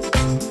us.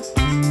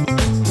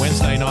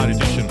 Wednesday night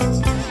edition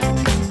of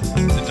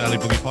the Daily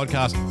Boogie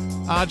Podcast.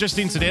 Just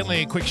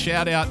incidentally, a quick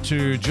shout out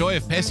to Joy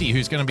of Pepsi,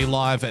 who's going to be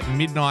live at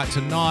midnight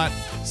tonight,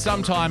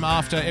 sometime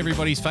after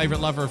everybody's favourite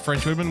lover of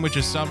French women, which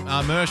is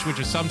Mersh, which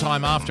is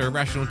sometime after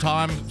Irrational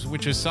Times,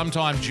 which is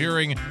sometime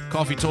during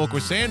Coffee Talk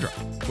with Sandra,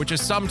 which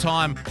is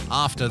sometime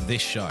after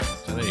this show.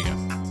 So there you go.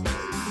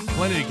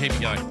 Plenty to keep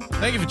you going.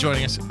 Thank you for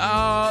joining us.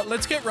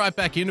 Let's get right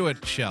back into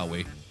it, shall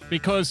we?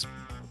 Because,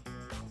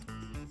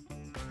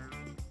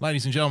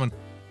 ladies and gentlemen,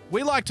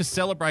 we like to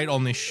celebrate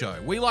on this show.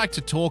 We like to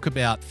talk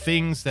about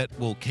things that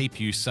will keep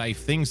you safe,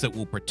 things that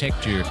will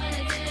protect you.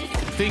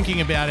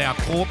 Thinking about our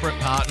corporate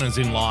partners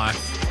in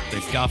life,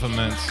 the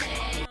governments.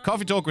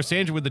 Coffee Talk with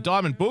Sandra with the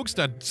Diamond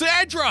Bookster.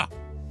 Sandra!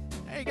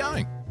 How you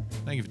going?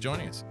 Thank you for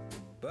joining us.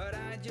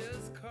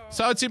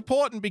 So it's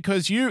important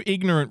because you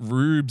ignorant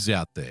rubes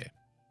out there,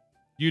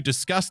 you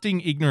disgusting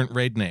ignorant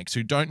rednecks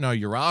who don't know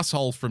your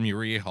asshole from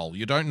your ear hole,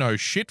 you don't know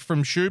shit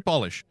from shoe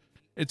polish,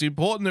 it's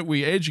important that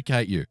we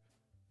educate you,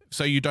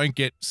 so you don't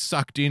get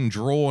sucked in,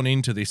 drawn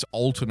into this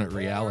alternate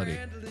reality.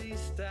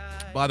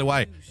 By the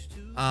way,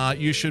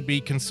 you should be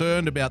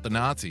concerned about the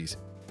Nazis.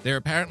 They're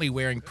apparently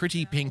wearing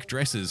pretty pink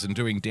dresses and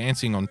doing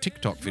dancing on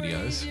TikTok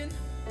videos.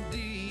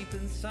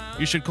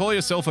 You should call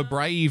yourself a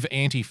brave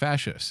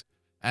anti-fascist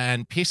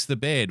and piss the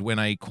bed when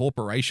a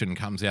corporation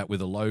comes out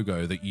with a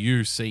logo that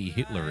you see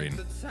Hitler in,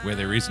 where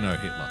there is no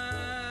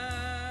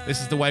Hitler. This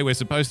is the way we're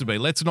supposed to be.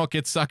 Let's not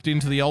get sucked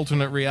into the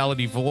alternate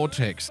reality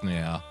vortex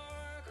now.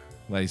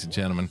 Ladies and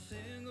gentlemen,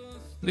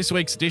 this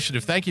week's edition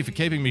of Thank You for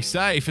Keeping Me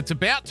Safe, it's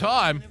about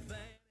time.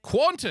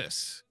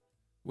 Qantas,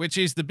 which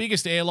is the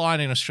biggest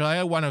airline in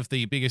Australia, one of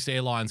the biggest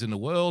airlines in the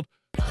world,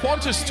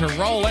 Qantas to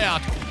roll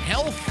out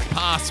health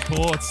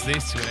passports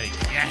this week.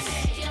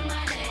 Yes.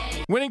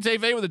 Winning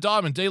TV with the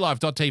Diamond,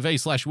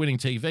 dlive.tv/Winning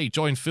TV.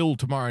 Join Phil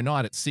tomorrow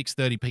night at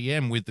 6:30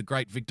 p.m. with the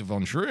great Victor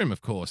Von Schroom,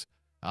 of course.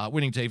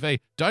 Winning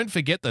TV. Don't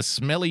forget the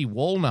smelly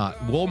Walmart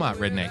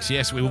rednecks.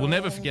 Yes, we will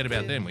never forget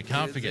about them. We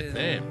can't forget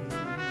them.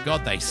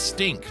 God, they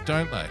stink,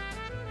 don't they?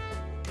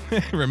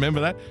 Remember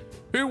that?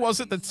 Who was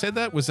it that said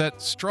that? Was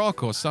that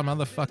Strock or some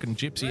other fucking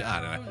gypsy? I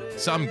don't know.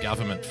 Some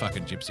government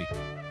fucking gypsy.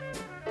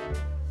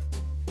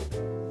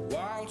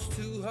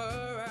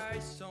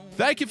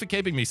 Thank you for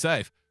keeping me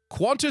safe.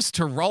 Qantas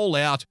to roll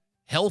out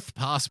health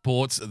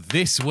passports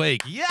this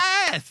week.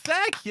 Yes,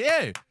 thank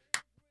you.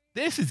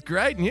 This is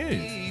great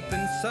news.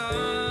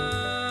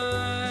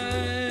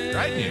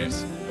 Great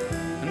news.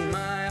 And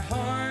my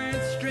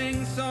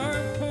heartstrings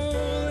are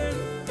pulling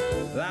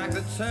like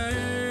the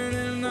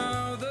turning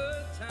of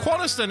the time.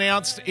 Qantas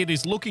announced it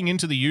is looking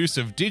into the use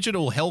of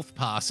digital health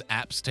pass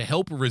apps to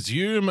help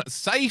resume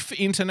safe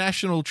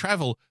international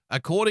travel,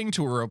 according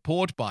to a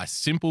report by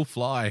Simple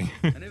Flying.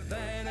 And if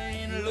that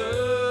ain't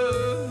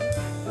love,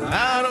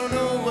 I don't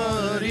know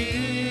what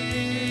is.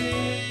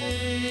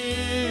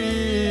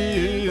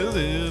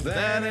 If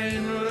that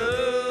ain't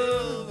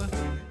love,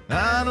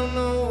 I don't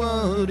know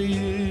what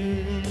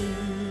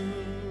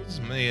is.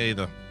 Me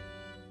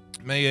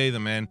either,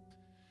 man.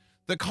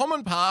 The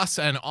Common Pass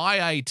and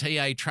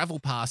IATA Travel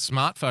Pass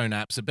smartphone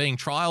apps are being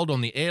trialled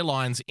on the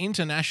airline's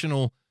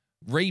international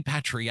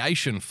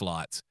repatriation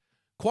flights.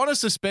 Qantas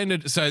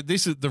suspended, so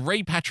this is the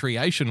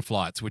repatriation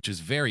flights, which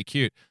is very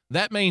cute.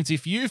 That means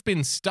if you've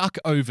been stuck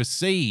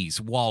overseas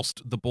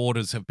whilst the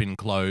borders have been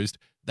closed,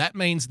 that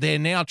means they're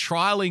now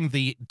trialling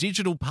the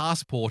digital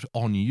passport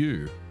on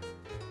you.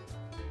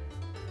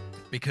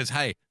 Because,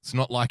 hey, it's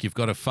not like you've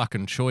got a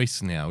fucking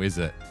choice now, is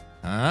it?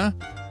 Huh?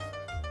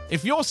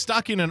 If you're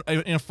stuck in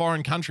a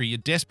foreign country, you're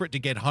desperate to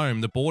get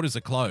home, the borders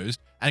are closed,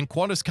 and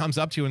Qantas comes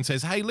up to you and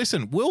says, hey,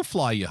 listen, we'll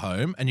fly you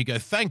home. And you go,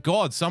 thank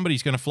God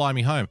somebody's going to fly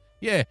me home.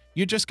 Yeah,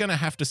 you're just going to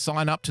have to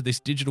sign up to this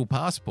digital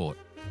passport.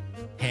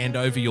 Hand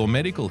over your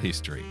medical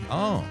history.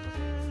 Oh.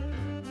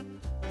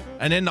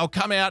 And then they'll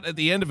come out at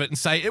the end of it and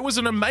say, it was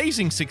an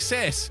amazing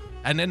success.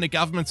 And then the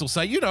governments will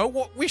say, you know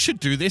what, we should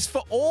do this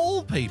for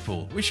all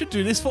people. We should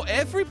do this for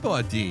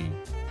everybody.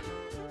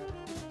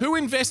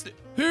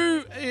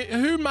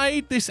 Who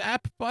made this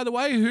app, by the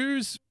way?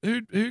 Who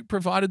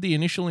provided the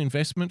initial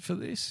investment for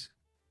this?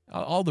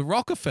 Oh, the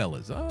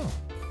Rockefellers. Oh.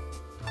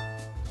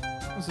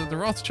 Was it the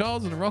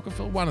Rothschilds or the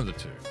Rockefellers? One of the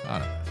two. I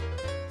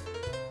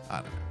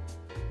don't know.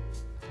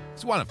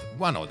 It's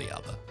one or the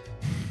other.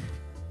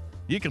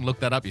 You can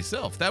look that up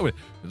yourself.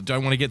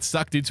 Don't want to get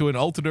sucked into an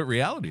alternate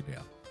reality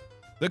now.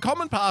 The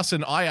Common Pass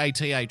and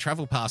IATA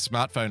Travel Pass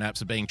smartphone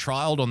apps are being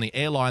trialled on the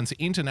airline's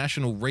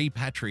international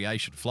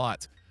repatriation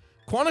flights.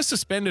 Qantas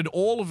suspended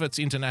all of its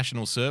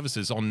international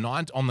services on the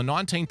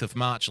 19th of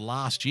March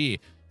last year.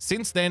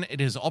 Since then,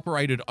 it has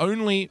operated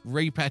only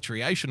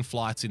repatriation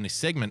flights in this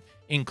segment,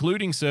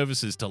 including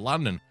services to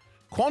London.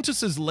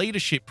 Qantas's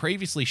leadership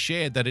previously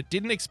shared that it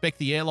didn't expect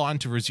the airline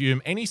to resume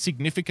any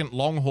significant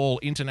long-haul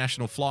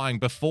international flying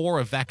before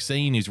a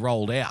vaccine is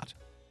rolled out.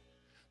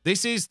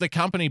 This is the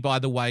company, by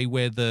the way,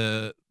 where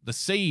the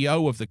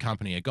CEO of the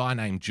company, a guy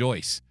named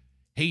Joyce,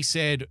 he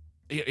said...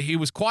 He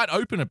was quite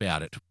open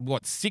about it,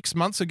 6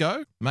 months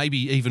ago, maybe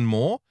even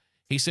more.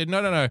 He said,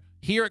 no.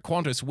 Here at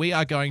Qantas, we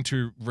are going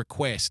to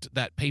request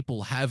that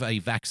people have a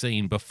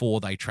vaccine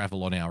before they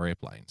travel on our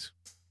airplanes.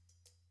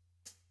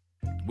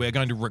 We're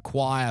going to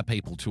require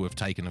people to have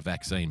taken a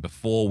vaccine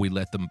before we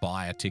let them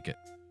buy a ticket.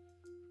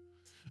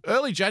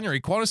 Early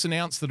January, Qantas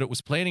announced that it was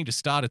planning to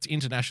start its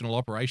international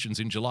operations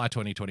in July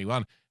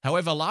 2021.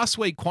 However, last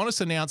week, Qantas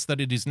announced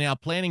that it is now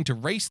planning to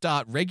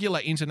restart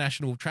regular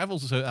international travel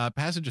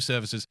passenger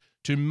services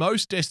to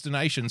most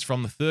destinations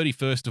from the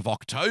 31st of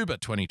October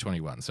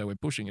 2021. So we're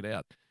pushing it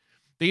out.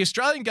 The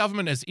Australian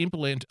government has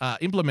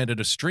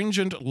implemented a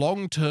stringent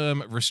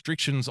long-term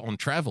restrictions on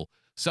travel.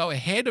 So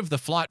ahead of the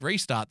flight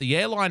restart, the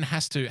airline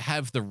has to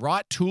have the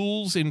right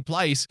tools in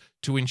place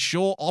to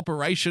ensure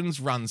operations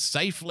run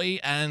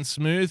safely and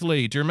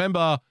smoothly. Do you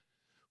remember,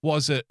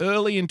 was it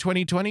early in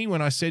 2020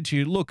 when I said to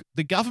you, look,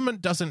 the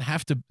government doesn't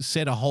have to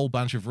set a whole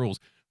bunch of rules.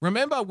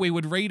 Remember, we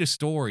would read a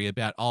story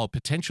about, a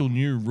potential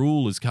new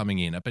rule is coming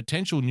in, a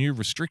potential new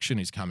restriction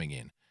is coming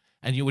in.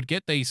 And you would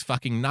get these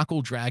fucking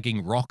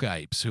knuckle-dragging rock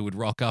apes who would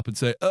rock up and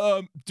say,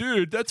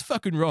 dude, that's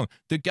fucking wrong.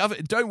 The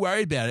government, don't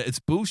worry about it. It's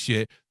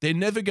bullshit. They're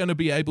never going to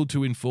be able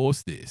to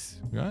enforce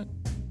this, right?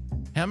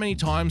 How many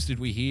times did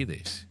we hear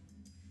this?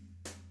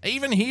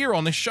 Even here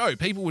on this show,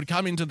 people would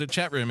come into the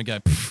chat room and go,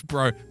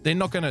 bro, they're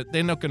not going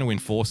to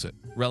enforce it.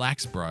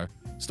 Relax, bro.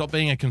 Stop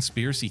being a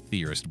conspiracy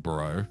theorist,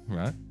 bro,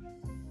 right?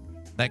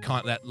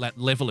 That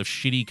level of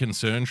shitty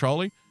concern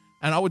trolling.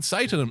 And I would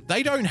say to them,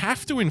 they don't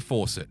have to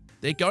enforce it.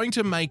 They're going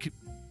to make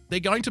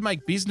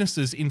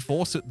businesses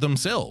enforce it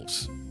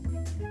themselves.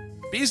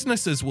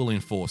 Businesses will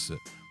enforce it.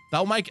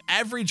 They'll make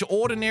average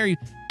ordinary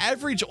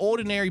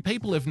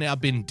people have now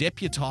been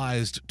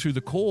deputized to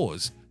the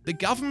cause. The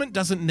government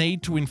doesn't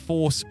need to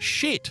enforce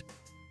shit.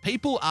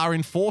 People are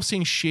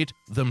enforcing shit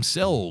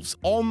themselves,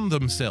 on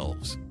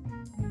themselves.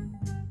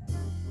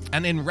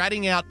 And then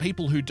ratting out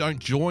people who don't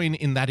join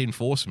in that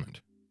enforcement.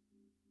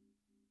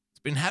 It's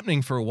been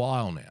happening for a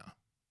while now.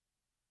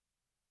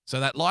 So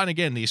that line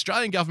again, the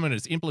Australian government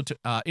has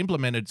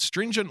implemented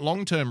stringent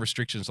long-term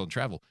restrictions on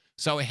travel.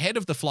 So ahead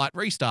of the flight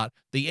restart,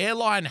 the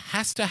airline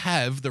has to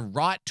have the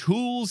right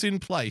tools in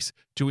place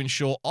to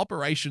ensure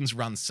operations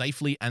run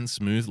safely and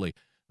smoothly.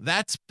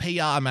 That's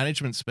PR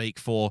management speak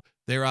for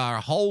there are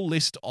a whole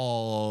list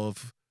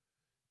of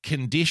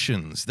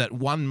conditions that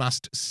one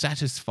must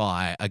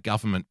satisfy a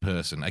government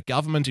person. A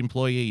government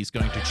employee is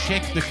going to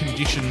check the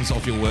conditions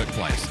of your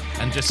workplace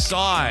and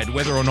decide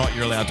whether or not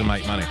you're allowed to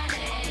make money.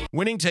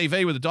 Winning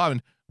TV with a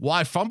diamond.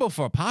 Why fumble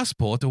for a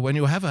passport when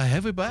you have a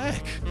heavy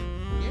bag?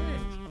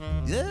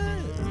 Yeah.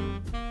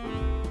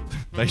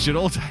 They should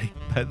all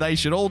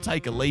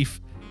take a leaf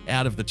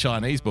out of the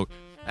Chinese book.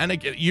 And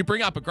again, you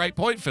bring up a great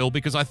point, Phil,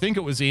 because I think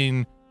it was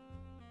in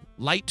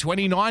late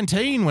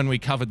 2019 when we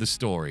covered the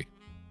story.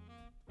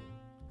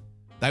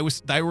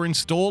 They were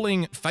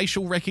installing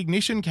facial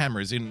recognition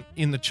cameras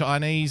in the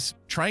Chinese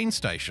train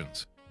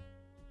stations.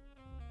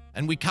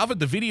 And we covered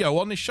the video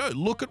on this show.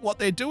 Look at what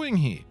they're doing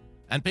here.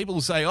 And people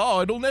will say,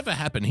 oh, it'll never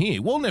happen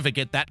here. We'll never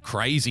get that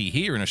crazy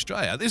here in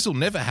Australia. This will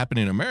never happen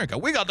in America.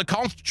 We got the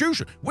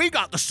Constitution. We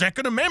got the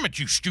Second Amendment,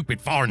 you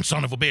stupid foreign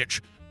son of a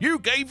bitch. You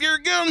gave your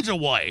guns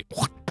away.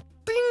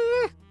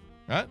 Ding.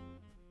 Right?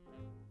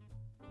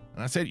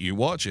 And I said, you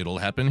watch, it'll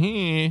happen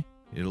here.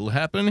 It'll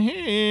happen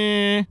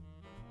here.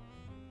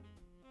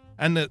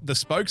 And the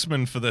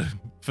spokesman for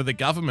the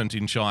government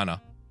in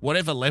China,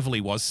 whatever level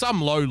he was, some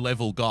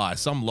low-level guy,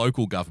 some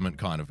local government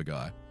kind of a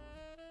guy,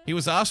 he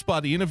was asked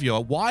by the interviewer,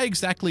 why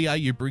exactly are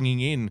you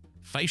bringing in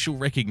facial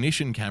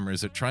recognition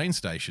cameras at train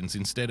stations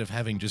instead of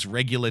having just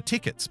regular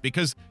tickets?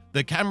 Because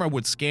the camera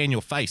would scan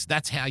your face.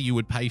 That's how you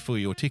would pay for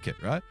your ticket,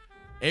 right?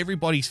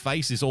 Everybody's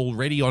face is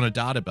already on a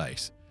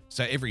database.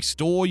 So every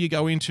store you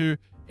go into,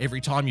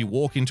 every time you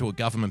walk into a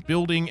government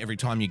building, every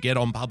time you get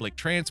on public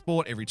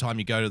transport, every time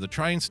you go to the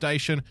train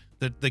station,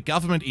 the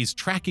government is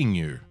tracking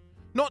you.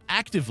 Not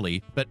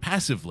actively, but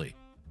passively.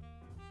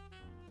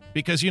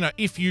 Because,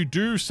 if you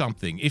do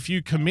something, if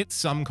you commit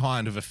some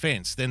kind of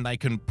offense, then they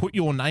can put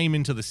your name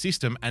into the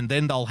system and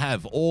then they'll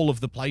have all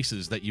of the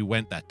places that you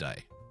went that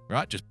day,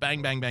 right? Just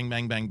bang, bang, bang,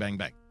 bang, bang, bang,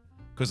 bang.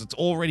 Because it's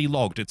already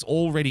logged. It's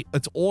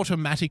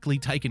automatically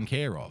taken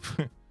care of.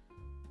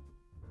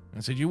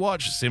 I said, you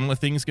watch, similar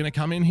thing's going to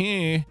come in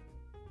here.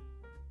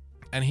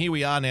 And here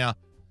we are now,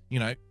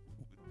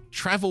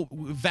 travel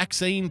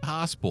vaccine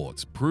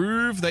passports.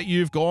 Prove that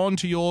you've gone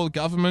to your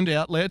government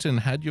outlet and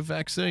had your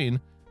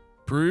vaccine.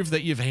 Prove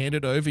that you've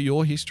handed over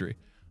your history.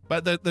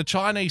 But the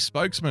Chinese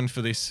spokesman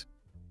for this,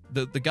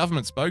 the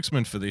government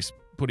spokesman for this,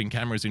 putting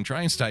cameras in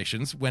train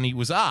stations, when he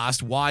was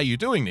asked, why are you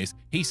doing this?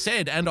 He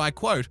said, and I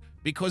quote,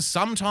 because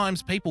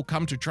sometimes people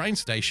come to train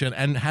station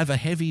and have a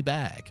heavy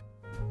bag.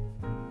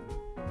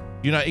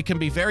 It can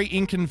be very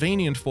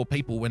inconvenient for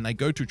people when they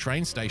go to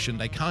train station,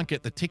 they can't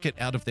get the ticket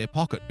out of their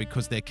pocket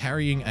because they're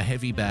carrying a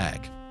heavy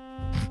bag.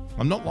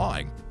 I'm not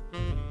lying.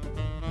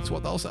 That's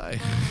what they'll say.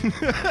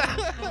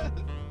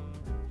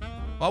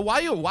 Well,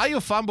 why you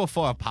fumble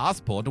for a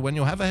passport when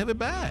you have a heavy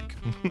bag?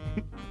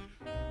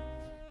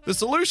 The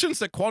solutions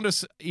that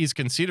Qantas is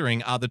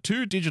considering are the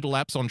 2 digital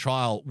apps on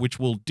trial which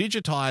will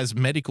digitize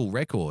medical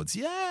records.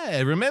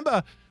 Yeah,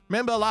 remember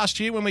last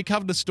year when we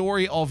covered the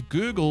story of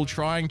Google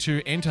trying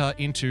to enter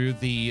into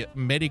the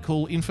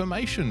medical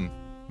information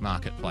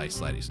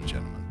marketplace, ladies and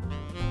gentlemen.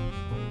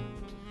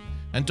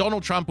 And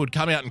Donald Trump would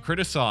come out and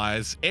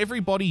criticize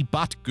everybody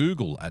but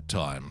Google at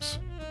times.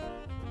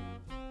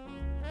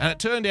 And it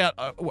turned out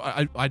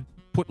I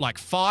put like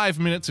 5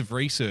 minutes of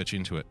research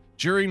into it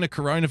during the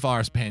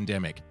coronavirus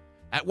pandemic.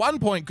 At one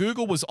point,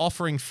 Google was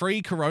offering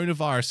free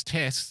coronavirus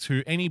tests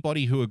to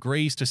anybody who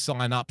agrees to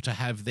sign up to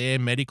have their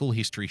medical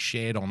history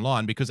shared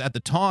online, because at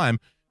the time,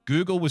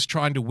 Google was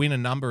trying to win a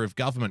number of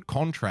government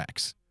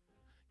contracts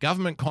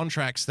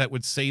that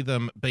would see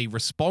them be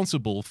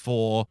responsible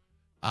for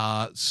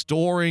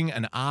storing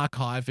and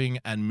archiving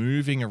and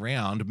moving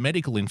around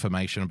medical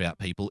information about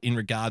people in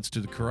regards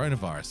to the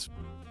coronavirus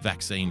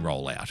vaccine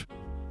rollout,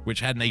 which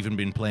hadn't even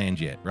been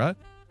planned yet, right?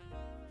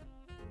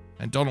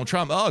 And Donald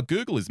Trump, oh,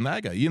 Google is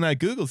MAGA.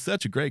 Google's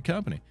such a great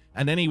company.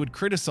 And then he would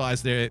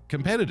criticize their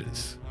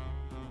competitors.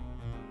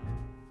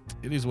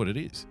 It is what it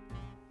is.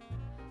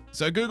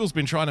 So Google's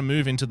been trying to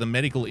move into the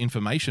medical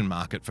information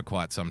market for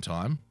quite some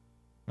time,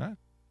 right?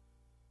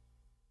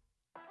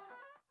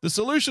 The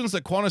solutions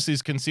that Qantas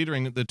is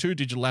considering, the 2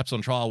 digital apps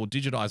on trial, will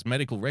digitize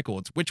medical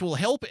records, which will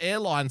help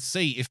airlines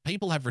see if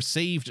people have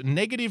received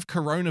negative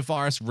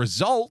coronavirus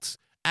results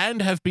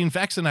and have been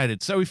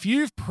vaccinated. So if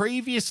you've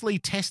previously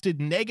tested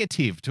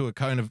negative to a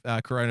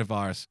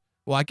coronavirus,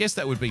 well, I guess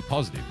that would be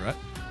positive, right?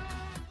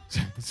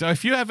 So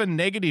if you have a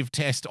negative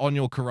test on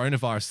your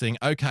coronavirus thing,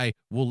 okay,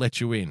 we'll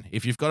let you in.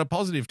 If you've got a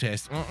positive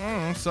test,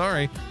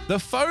 sorry. The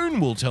phone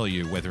will tell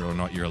you whether or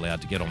not you're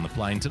allowed to get on the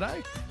plane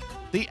today.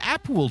 The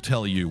app will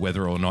tell you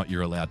whether or not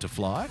you're allowed to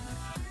fly.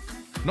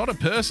 Not a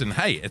person.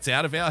 Hey, it's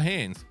out of our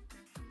hands.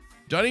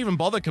 Don't even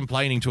bother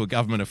complaining to a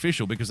government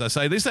official because they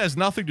say, this has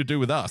nothing to do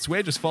with us.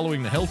 We're just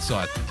following the health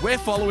side. We're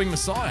following the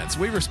science.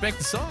 We respect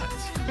the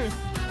science.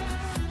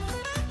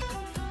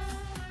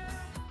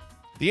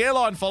 The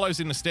airline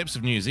follows in the steps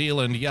of New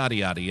Zealand, yada,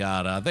 yada,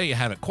 yada. There you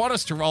have it.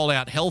 Qantas to roll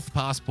out health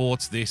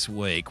passports this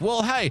week.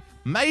 Well, hey,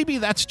 maybe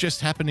that's just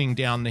happening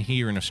down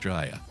here in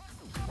Australia.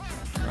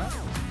 Right?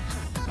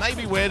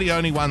 Maybe we're the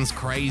only ones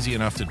crazy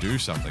enough to do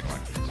something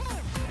like this.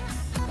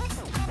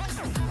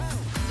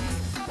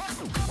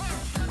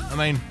 I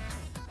mean,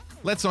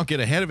 let's not get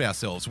ahead of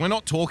ourselves. We're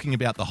not talking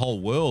about the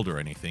whole world or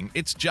anything.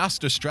 It's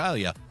just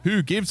Australia.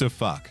 Who gives a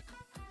fuck?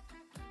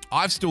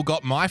 I've still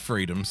got my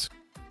freedoms.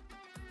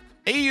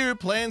 EU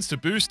plans to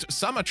boost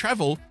summer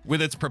travel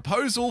with its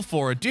proposal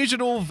for a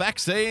digital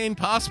vaccine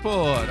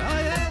passport. Oh,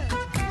 yeah.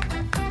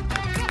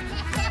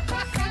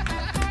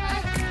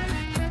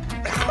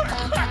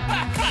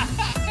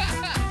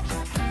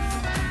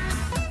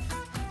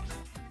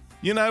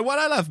 You know, what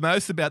I love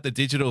most about the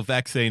digital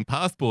vaccine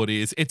passport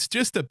is it's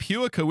just a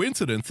pure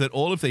coincidence that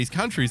all of these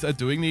countries are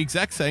doing the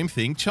exact same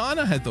thing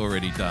China had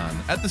already done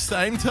at the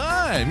same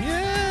time.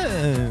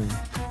 Yeah.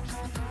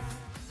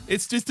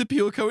 It's just a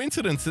pure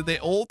coincidence that they're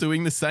all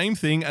doing the same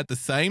thing at the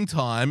same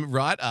time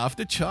right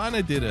after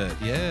China did it.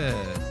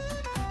 Yeah.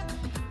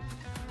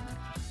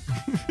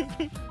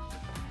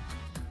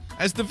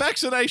 As the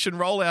vaccination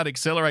rollout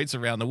accelerates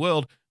around the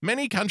world,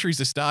 many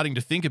countries are starting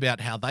to think about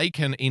how they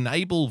can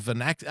enable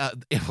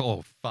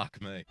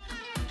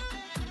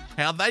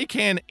how they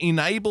can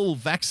enable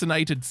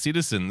vaccinated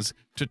citizens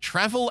to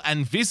travel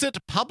and visit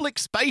public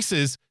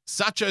spaces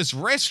such as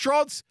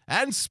restaurants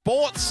and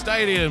sports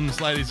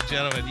stadiums, ladies and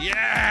gentlemen.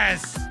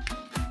 Yes!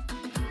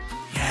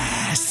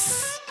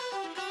 Yes!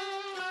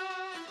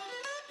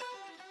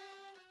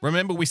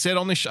 Remember, we said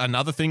on this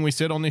another thing we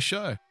said on this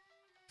show.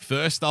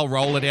 First, they'll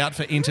roll it out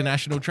for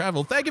international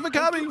travel. Thank you for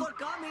coming.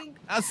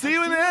 I'll see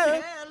you in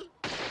there.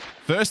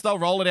 First, they'll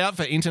roll it out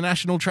for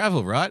international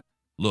travel, right?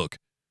 Look,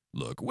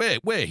 we're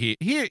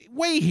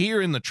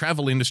here in the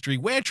travel industry.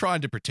 We're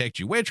trying to protect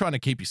you. We're trying to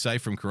keep you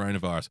safe from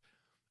coronavirus.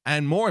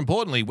 And more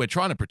importantly, we're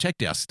trying to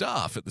protect our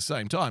staff at the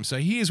same time. So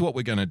here's what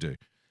we're going to do.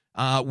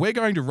 We're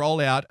going to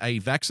roll out a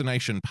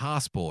vaccination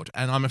passport.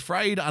 And I'm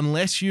afraid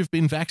unless you've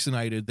been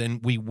vaccinated, then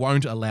we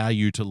won't allow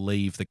you to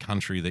leave the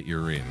country that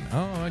you're in.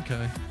 Oh,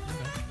 okay.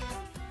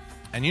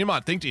 And you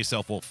might think to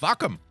yourself, well,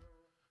 fuck them.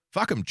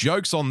 Fuck them.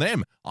 Joke's on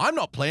them. I'm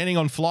not planning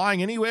on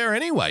flying anywhere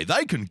anyway.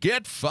 They can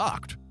get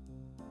fucked.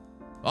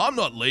 I'm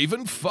not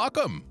leaving. Fuck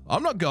them.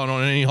 I'm not going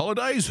on any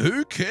holidays.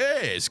 Who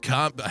cares?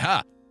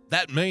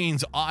 That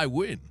means I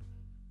win.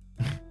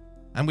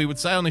 And we would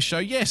say on this show,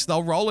 yes,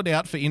 they'll roll it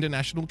out for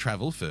international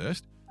travel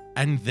first,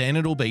 and then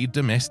it'll be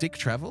domestic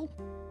travel.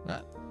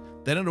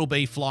 Then it'll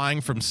be flying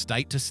from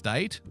state to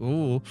state.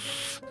 Ooh,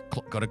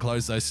 got to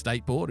close those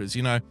state borders.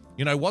 You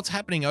know what's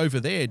happening over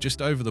there,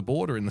 just over the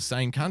border in the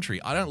same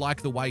country. I don't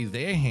like the way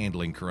they're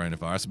handling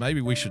coronavirus.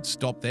 Maybe we should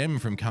stop them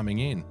from coming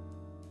in.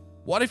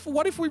 What if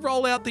we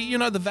roll out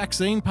the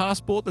vaccine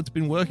passport that's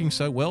been working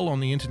so well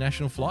on the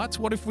international flights?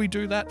 What if we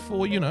do that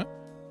for,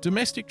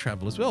 domestic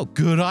travel as well?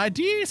 Good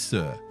idea,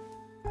 sir.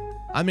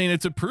 I mean,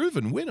 it's a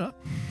proven winner.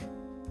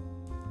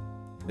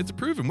 It's a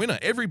proven winner.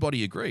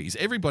 Everybody agrees.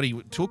 Everybody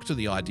took to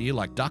the idea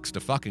like ducks to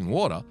fucking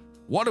water.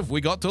 What have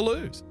we got to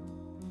lose?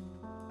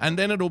 And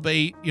then it'll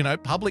be,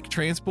 public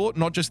transport,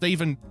 not just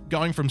even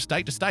going from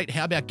state to state.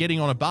 How about getting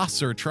on a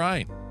bus or a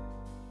train?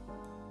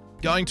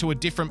 Going to a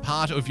different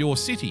part of your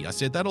city. I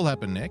said that'll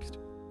happen next.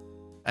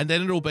 And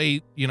then it'll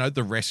be,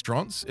 the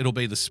restaurants. It'll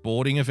be the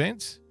sporting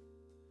events.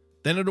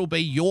 Then it'll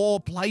be your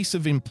place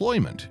of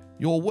employment,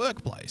 your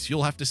workplace.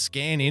 You'll have to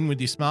scan in with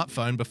your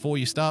smartphone before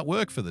you start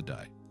work for the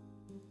day.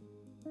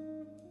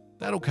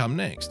 That'll come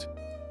next.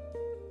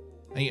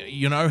 And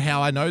you know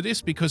how I know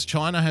this? Because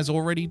China has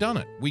already done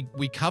it.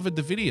 We covered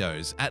the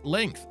videos at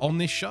length on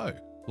this show,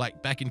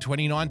 like back in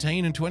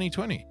 2019 and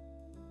 2020.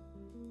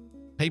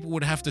 People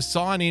would have to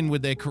sign in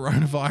with their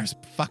coronavirus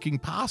fucking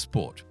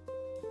passport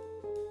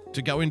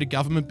to go into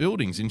government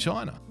buildings in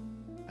China.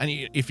 And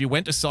if you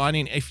went to sign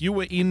in, if you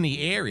were in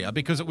the area,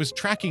 because it was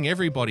tracking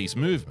everybody's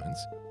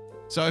movements.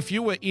 So if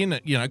you were in,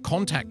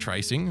 contact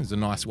tracing is a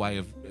nice way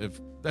of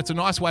that's a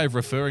nice way of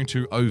referring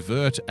to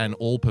overt and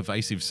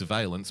all-pervasive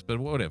surveillance, but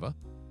whatever.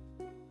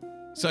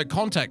 So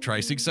contact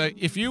tracing. So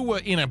if you were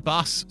in a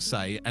bus,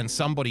 say, and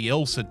somebody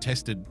else had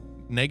tested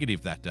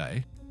negative that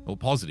day, or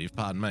positive,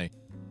 pardon me,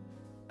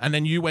 and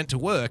then you went to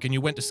work and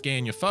you went to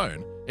scan your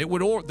phone,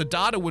 the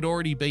data would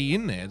already be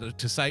in there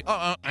to say,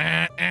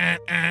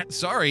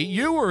 sorry,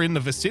 you were in the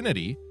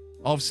vicinity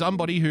of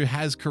somebody who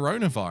has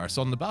coronavirus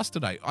on the bus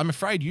today. I'm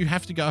afraid you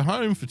have to go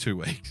home for 2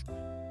 weeks.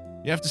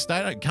 You have to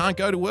stay, can't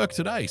go to work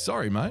today.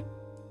 Sorry, mate.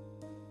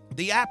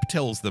 The app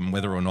tells them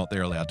whether or not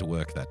they're allowed to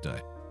work that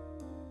day.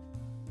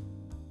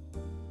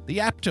 The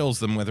app tells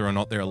them whether or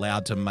not they're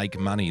allowed to make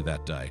money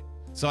that day.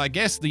 So I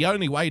guess the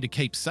only way to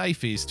keep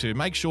safe is to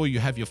make sure you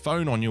have your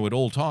phone on you at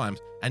all times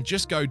and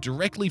just go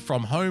directly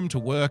from home to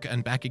work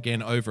and back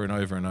again over and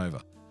over and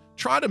over.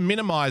 Try to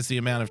minimize the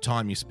amount of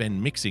time you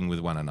spend mixing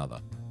with one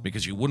another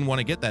because you wouldn't want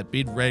to get that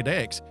big red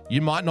X.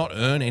 You might not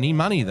earn any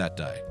money that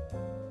day.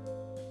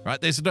 Right?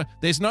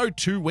 There's no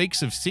 2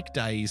 weeks of sick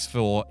days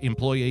for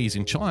employees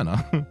in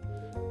China.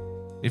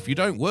 If you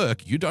don't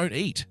work, you don't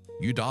eat.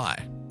 You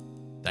die.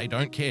 They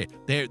don't care.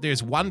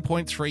 There's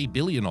 1.3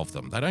 billion of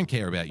them. They don't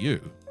care about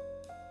you.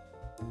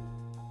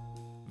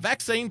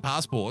 Vaccine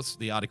passports,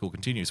 the article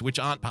continues, which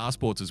aren't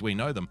passports as we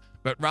know them,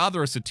 but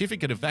rather a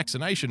certificate of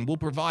vaccination, will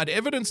provide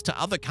evidence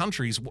to other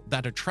countries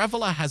that a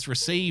traveller has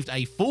received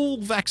a full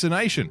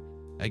vaccination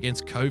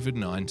against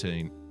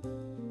COVID-19.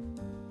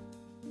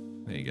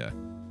 There you go.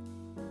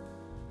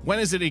 When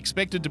is it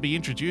expected to be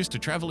introduced to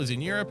travellers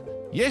in Europe?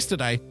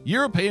 Yesterday,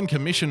 European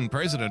Commission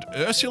President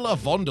Ursula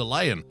von der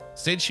Leyen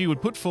said she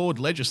would put forward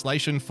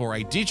legislation for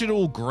a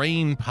digital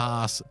green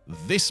pass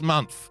this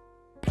month.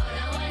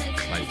 Ladies and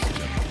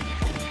gentlemen.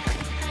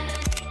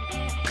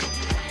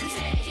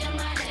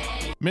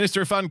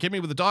 Minister of Fun,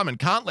 Kimmy with a diamond.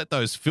 Can't let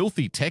those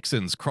filthy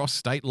Texans cross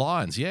state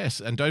lines.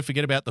 Yes, and don't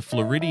forget about the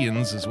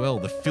Floridians as well.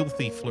 The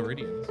filthy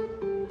Floridians.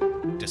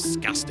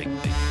 Disgusting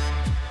thing.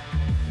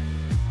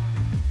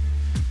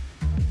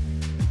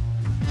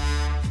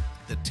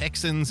 The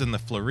Texans and the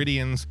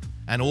Floridians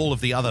and all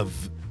of the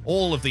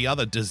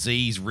other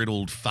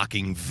disease-riddled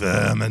fucking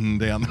vermin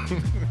down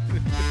there.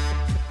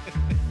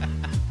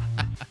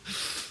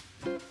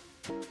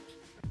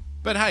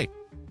 But hey,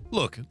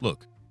 look,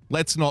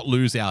 let's not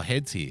lose our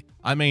heads here.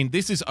 I mean,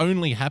 this is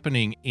only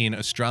happening in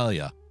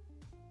Australia,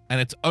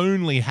 and it's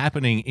only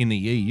happening in the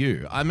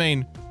EU. I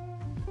mean,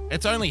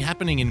 it's only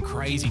happening in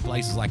crazy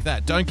places like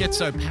that. Don't get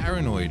so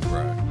paranoid,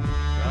 bro.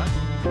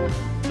 Right?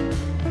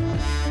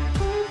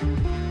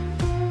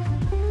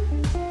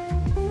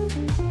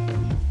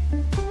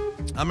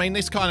 I mean,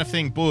 this kind of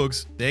thing,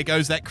 Boogs, there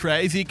goes that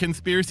crazy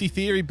conspiracy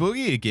theory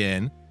boogie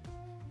again.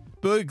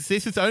 Boogs,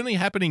 this is only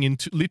happening in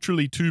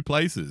literally two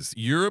places,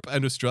 Europe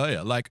and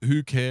Australia. Like,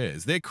 who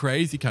cares? They're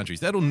crazy countries.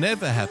 That'll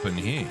never happen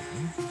here.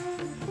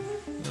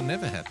 It'll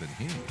never happen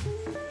here.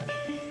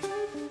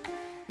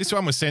 This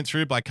one was sent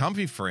through by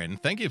Comfy Friend.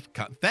 Thank you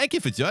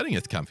for joining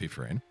us, Comfy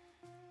Friend.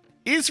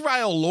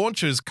 Israel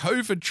launches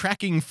COVID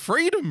tracking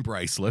freedom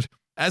bracelet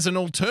as an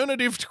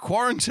alternative to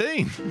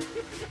quarantine.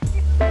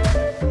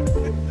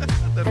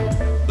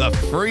 The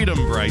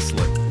freedom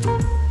bracelet.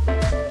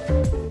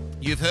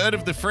 You've heard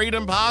of the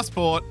freedom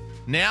passport.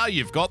 Now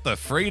you've got the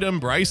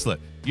freedom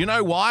bracelet. You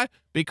know why?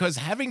 Because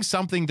having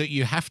something that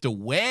you have to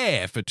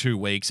wear for 2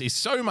 weeks is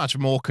so much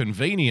more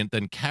convenient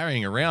than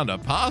carrying around a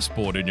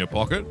passport in your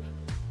pocket.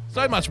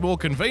 So much more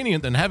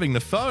convenient than having the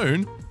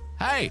phone.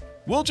 Hey,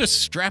 we'll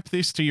just strap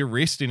this to your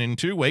wrist and in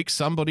 2 weeks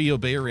somebody will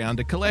be around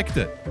to collect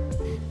it.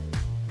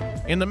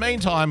 In the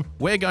meantime,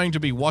 we're going to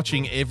be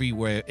watching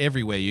everywhere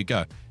you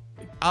go.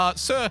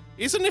 Sir,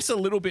 isn't this a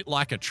little bit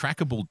like a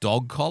trackable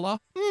dog collar?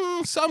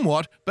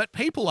 Somewhat, but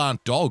people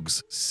aren't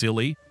dogs,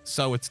 silly,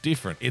 so it's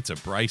different. It's a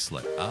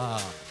bracelet.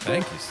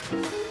 Thank you,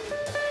 sir.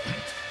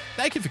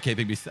 Thank you for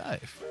keeping me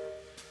safe.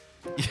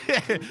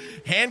 Yeah,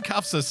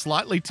 handcuffs are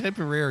slightly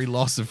temporary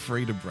loss of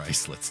freedom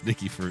bracelets.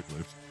 Nicky Fruit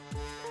Loops.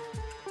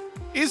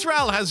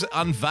 Israel has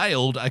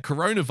unveiled a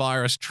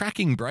coronavirus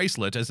tracking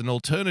bracelet as an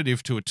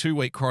alternative to a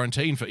 2-week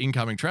quarantine for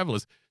incoming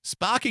travelers,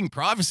 sparking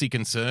privacy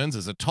concerns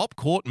as a top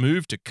court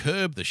move to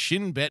curb the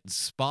Shin Bet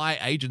spy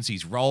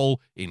agency's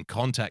role in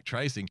contact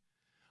tracing.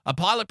 A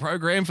pilot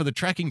program for the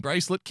tracking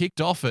bracelet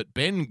kicked off at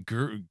Ben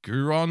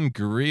Gurion,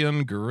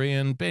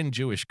 Ben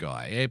Jewish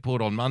guy,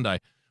 airport on Monday,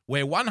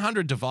 where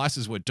 100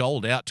 devices were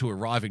doled out to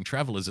arriving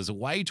travelers as a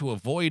way to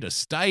avoid a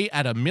stay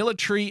at a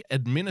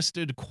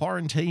military-administered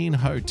quarantine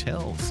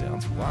hotel.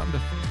 Sounds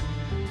wonderful.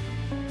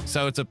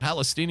 So it's a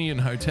Palestinian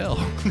hotel.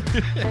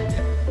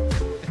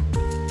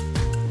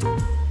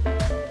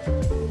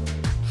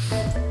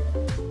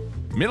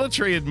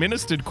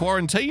 Military-administered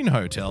quarantine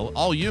hotel?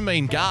 Oh, you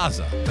mean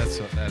Gaza. That's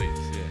what that is,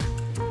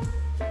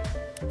 yeah.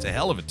 It's a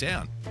hell of a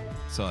town,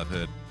 so I've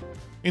heard.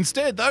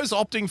 Instead, those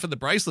opting for the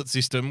bracelet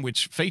system,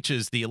 which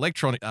features the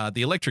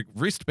electric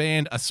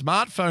wristband, a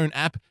smartphone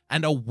app,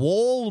 and a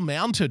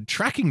wall-mounted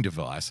tracking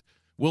device,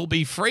 will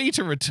be free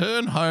to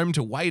return home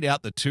to wait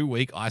out the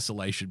 2-week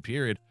isolation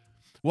period.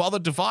 While the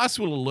device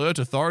will alert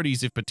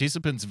authorities if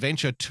participants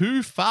venture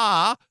too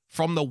far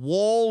from the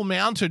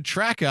wall-mounted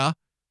tracker.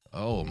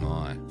 Oh,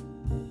 my.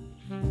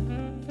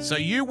 So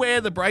you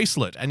wear the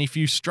bracelet, and if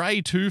you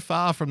stray too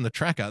far from the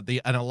tracker,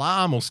 an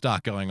alarm will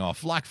start going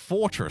off, like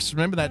Fortress.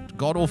 Remember that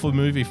god-awful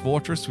movie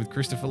Fortress with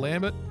Christopher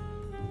Lambert?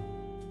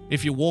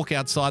 If you walk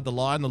outside the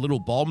line, the little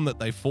bomb that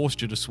they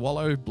forced you to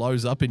swallow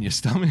blows up in your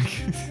stomach.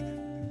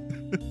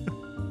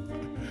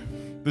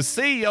 The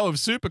CEO of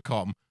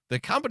Supercom, the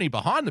company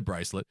behind the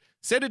bracelet,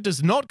 said it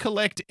does not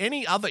collect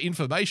any other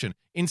information,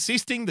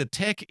 insisting the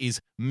tech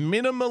is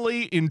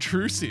minimally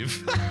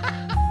intrusive.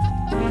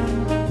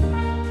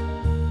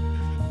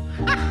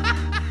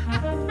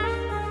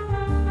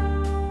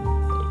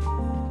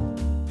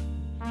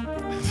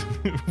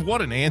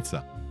 What an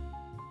answer.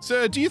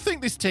 Sir, do you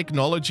think this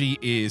technology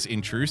is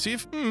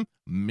intrusive?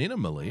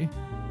 Minimally?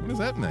 What does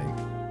that mean?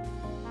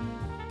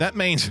 That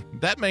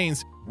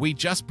means we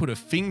just put a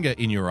finger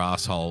in your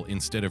asshole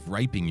instead of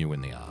raping you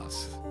in the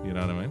ass. You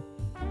know what I mean?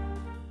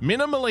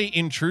 Minimally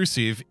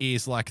intrusive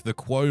is like the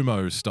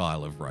Cuomo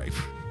style of rape.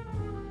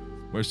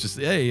 Where it's just,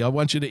 hey, I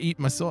want you to eat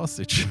my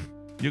sausage.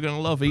 You're going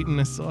to love eating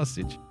this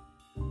sausage.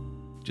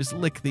 Just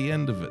lick the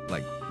end of it.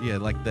 Like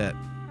that.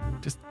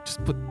 Just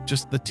put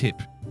just the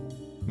tip.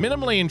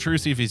 Minimally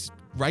intrusive is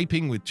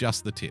raping with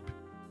just the tip.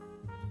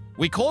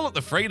 We call it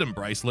the freedom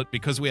bracelet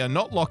because we are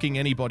not locking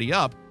anybody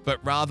up, but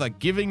rather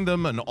giving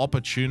them an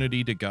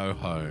opportunity to go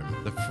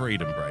home. The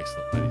freedom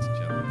bracelet, ladies and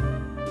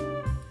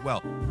gentlemen.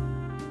 Well,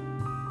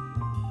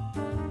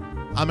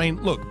 I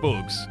mean, look,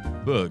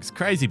 Boogs,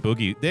 Crazy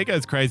Boogie. There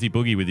goes Crazy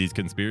Boogie with his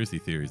conspiracy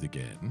theories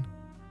again.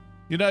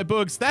 You know,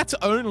 Boogs, that's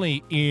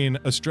only in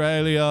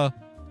Australia,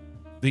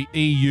 the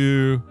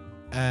EU,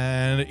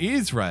 and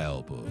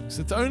Israel, Boogs.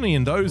 It's only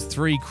in those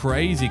 3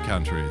 crazy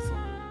countries.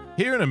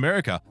 Here in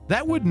America,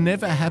 that would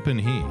never happen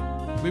here.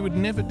 We would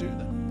never do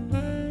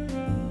that.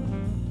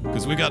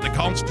 Because we got the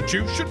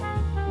Constitution.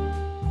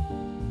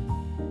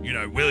 You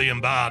know, William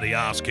Barr, the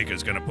ass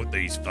kicker's going to put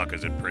these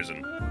fuckers in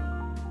prison.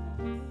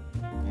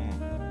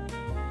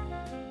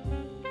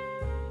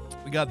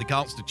 We got the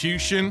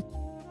Constitution.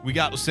 We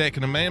got the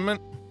Second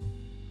Amendment.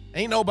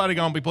 Ain't nobody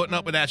going to be putting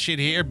up with that shit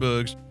here,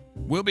 Bugs.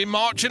 We'll be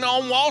marching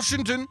on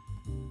Washington.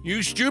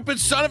 You stupid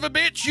son of a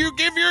bitch, you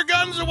give your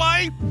guns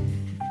away.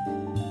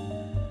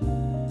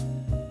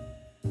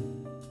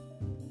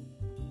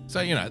 So,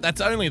 you know,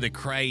 that's only the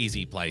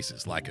crazy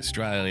places like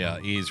Australia,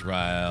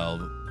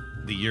 Israel,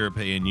 the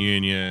European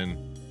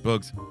Union.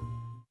 Bugs,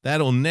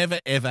 that'll never,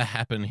 ever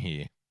happen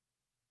here.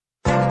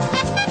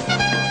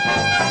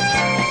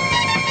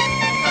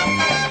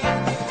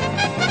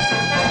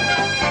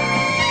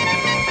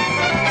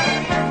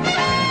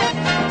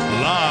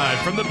 Live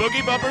from the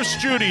Boogie Bumper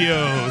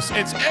Studios,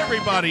 it's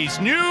everybody's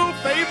new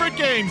favorite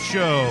game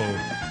show.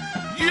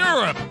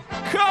 Europe,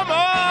 come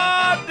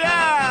on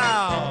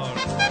down!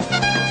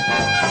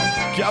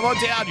 Come on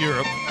down,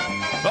 Europe.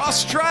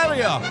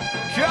 Australia,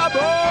 come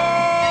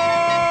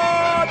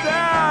on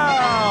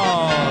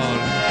down!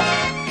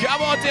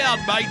 Come on down,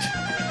 mate.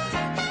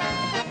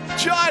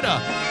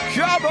 China,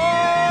 come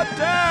on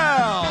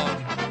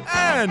down!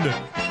 And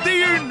the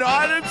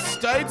United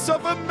States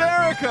of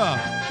America,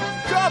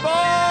 come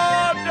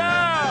on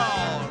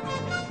down!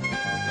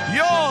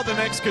 You're the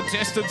next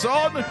contestants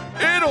on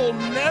It'll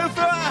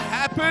Never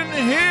Happen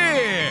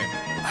Here!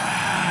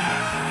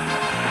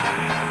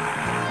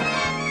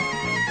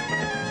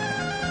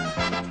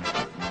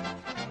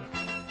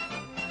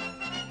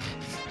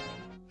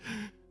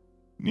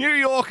 New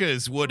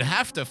Yorkers would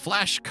have to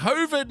flash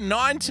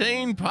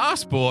COVID-19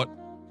 passport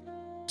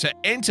to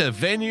enter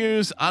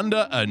venues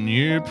under a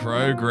new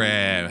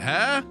program,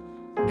 huh?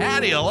 How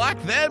do you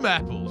like them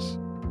apples?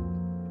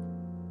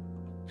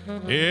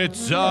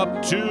 It's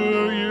up to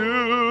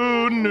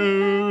you,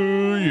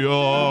 New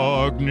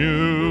York,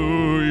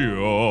 New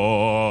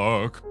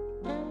York.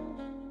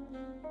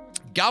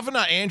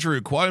 Governor Andrew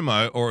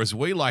Cuomo, or as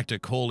we like to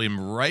call him,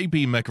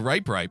 Rapey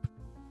McRape,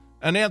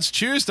 announced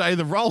Tuesday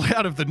the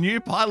rollout of the new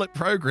pilot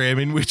program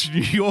in which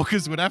New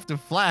Yorkers would have to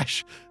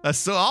flash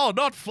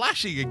not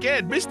flashing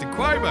again. Mr.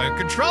 Cuomo,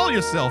 control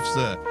yourself,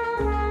 sir.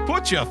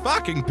 Put your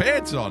fucking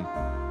pants on.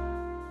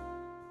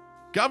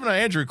 Governor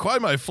Andrew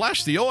Cuomo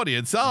flashed the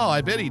audience. Oh,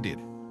 I bet he did.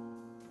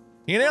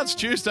 He announced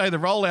Tuesday the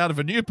rollout of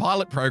a new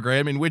pilot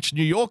program in which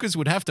New Yorkers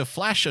would have to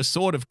flash a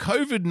sort of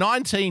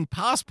COVID-19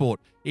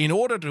 passport in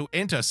order to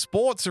enter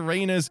sports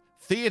arenas,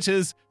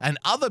 theaters, and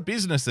other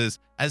businesses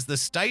as the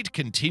state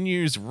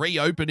continues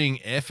reopening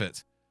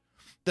efforts.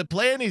 The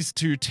plan is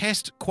to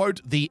test,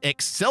 quote, the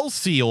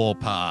Excelsior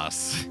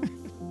Pass.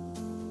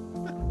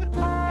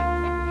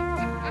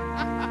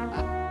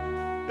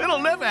 It'll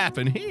never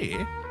happen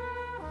here.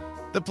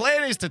 The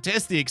plan is to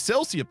test the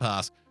Excelsior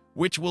Pass,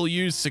 which will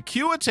use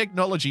secure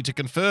technology to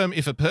confirm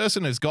if a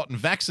person has gotten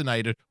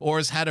vaccinated or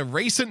has had a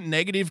recent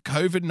negative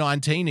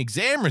COVID-19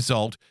 exam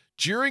result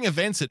during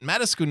events at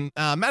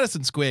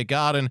Madison Square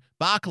Garden,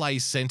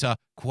 Barclays Center,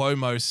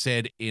 Cuomo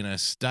said in a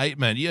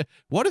statement. Yeah,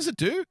 what does it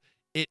do?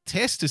 It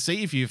tests to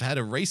see if you've had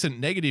a recent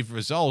negative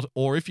result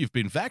or if you've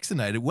been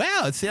vaccinated.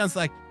 Wow, it sounds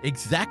like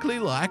exactly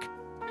like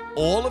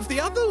all of the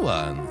other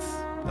ones.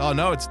 Oh,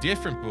 no, it's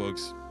different,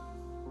 Boogs.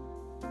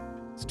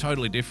 It's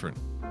totally different.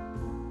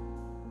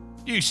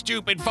 You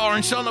stupid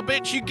foreign son of a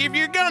bitch, you give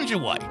your guns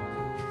away.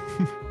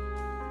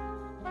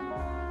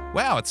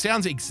 Wow, it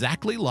sounds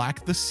exactly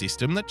like the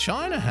system that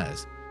China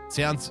has. It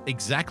sounds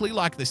exactly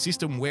like the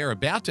system we're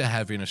about to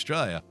have in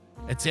Australia.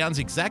 It sounds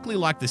exactly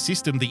like the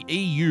system the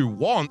EU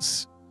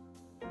wants.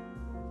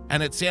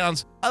 And it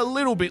sounds a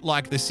little bit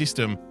like the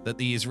system that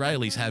the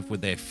Israelis have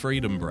with their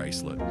freedom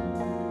bracelet.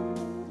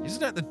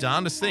 Isn't that the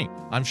darndest thing?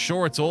 I'm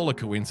sure it's all a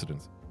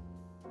coincidence.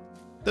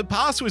 The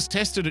pass was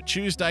tested at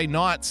Tuesday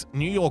night's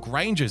New York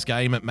Rangers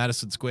game at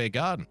Madison Square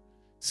Garden.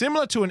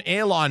 Similar to an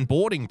airline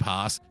boarding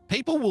pass,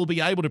 people will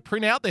be able to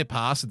print out their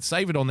pass and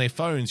save it on their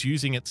phones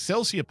using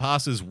Excelsior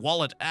Pass's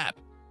wallet app.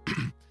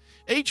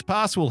 Each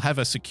pass will have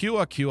a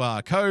secure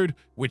QR code,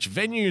 which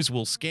venues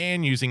will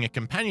scan using a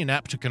companion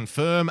app to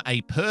confirm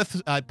a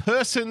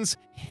person's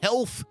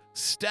health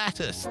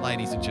status,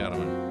 ladies and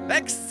gentlemen.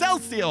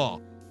 Excelsior!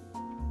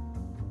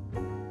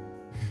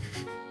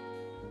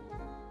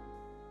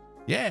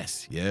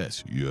 Yes.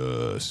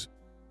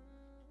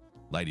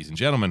 Ladies and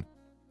gentlemen,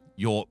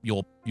 your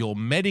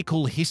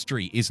medical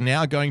history is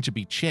now going to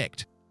be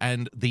checked,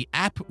 and the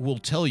app will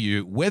tell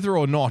you whether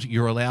or not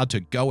you're allowed to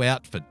go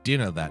out for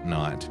dinner that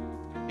night.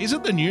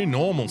 Isn't the new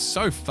normal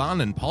so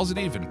fun and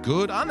positive and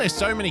good? Aren't there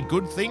so many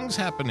good things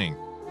happening?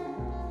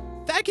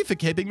 Thank you for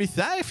keeping me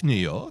safe, New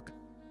York.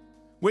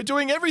 We're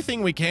doing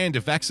everything we can to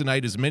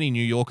vaccinate as many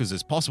New Yorkers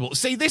as possible.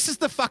 See, this is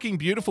the fucking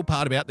beautiful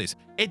part about this.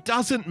 It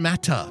doesn't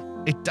matter.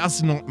 It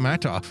does not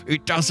matter.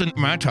 It doesn't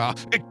matter.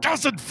 It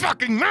doesn't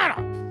fucking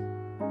matter.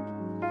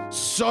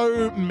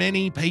 So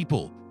many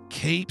people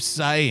keep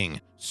saying,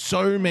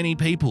 so many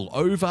people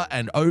over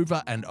and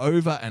over and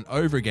over and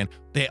over again,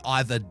 they're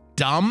either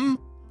dumb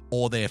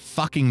or they're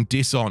fucking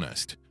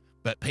dishonest.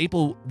 But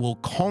people will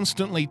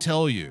constantly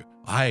tell you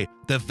Hey,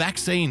 the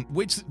vaccine,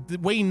 which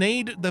we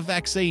need the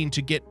vaccine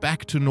to get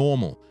back to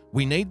normal.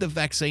 We need the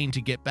vaccine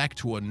to get back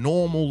to a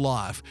normal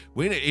life.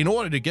 In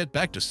order to get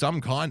back to some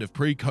kind of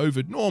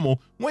pre-COVID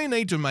normal, we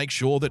need to make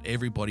sure that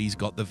everybody's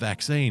got the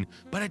vaccine.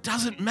 But it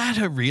doesn't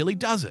matter, really,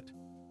 does it?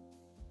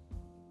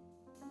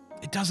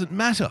 It doesn't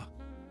matter.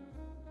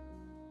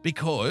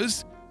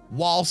 Because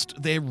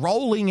whilst they're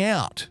rolling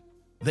out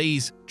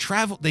these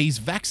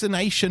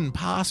vaccination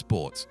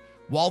passports,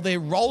 while they're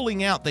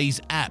rolling out these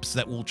apps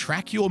that will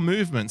track your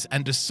movements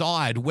and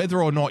decide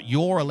whether or not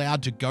you're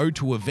allowed to go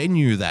to a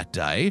venue that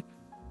day,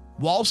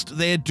 whilst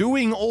they're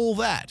doing all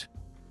that,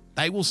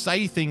 they will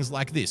say things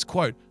like this,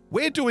 quote,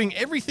 "We're doing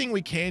everything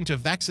we can to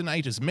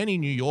vaccinate as many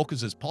New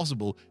Yorkers as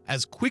possible,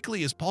 as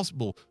quickly as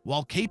possible,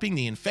 while keeping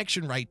the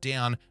infection rate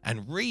down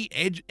and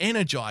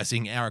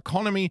re-energizing our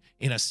economy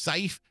in a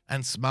safe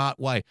and smart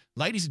way."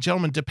 Ladies and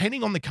gentlemen,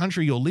 depending on the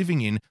country you're living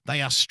in,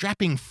 they are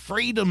strapping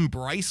freedom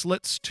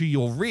bracelets to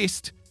your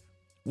wrist,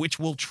 which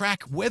will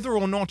track whether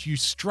or not you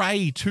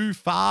stray too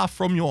far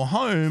from your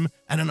home,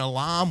 and an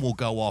alarm will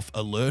go off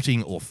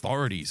alerting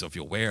authorities of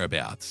your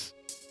whereabouts.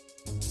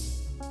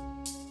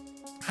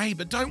 Hey,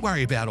 but don't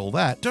worry about all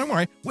that. Don't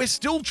worry. We're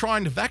still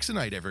trying to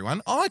vaccinate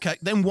everyone. Oh, okay,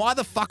 then why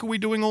the fuck are we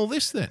doing all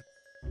this then?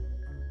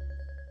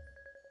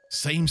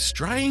 Seems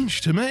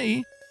strange to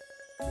me.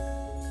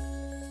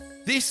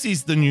 This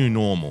is the new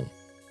normal,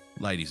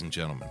 ladies and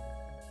gentlemen.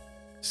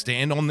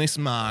 Stand on this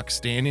mark,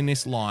 stand in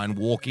this line,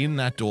 walk in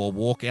that door,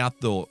 walk out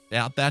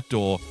that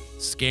door,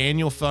 scan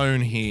your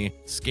phone here,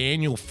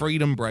 scan your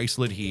freedom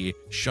bracelet here,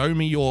 show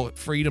me your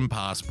freedom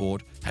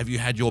passport. Have you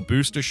had your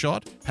booster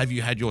shot? Have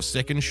you had your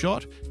second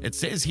shot? It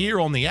says here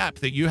on the app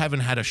that you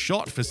haven't had a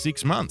shot for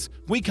 6 months.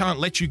 We can't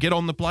let you get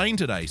on the plane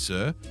today,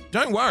 sir.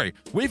 Don't worry,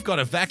 we've got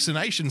a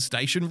vaccination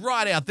station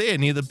right out there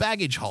near the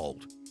baggage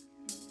hold.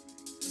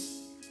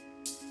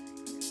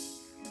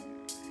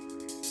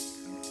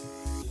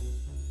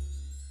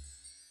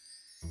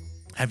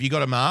 Have you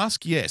got a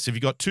mask? Yes. Have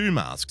you got 2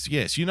 masks?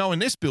 Yes. You know, in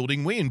this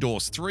building, we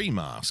endorse 3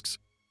 masks.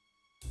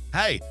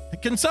 Hey,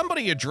 can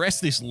somebody address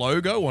this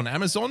logo on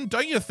Amazon?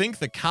 Don't you think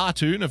the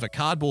cartoon of a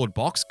cardboard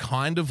box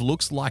kind of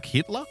looks like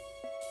Hitler?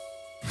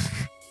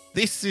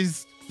 This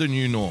is the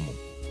new normal.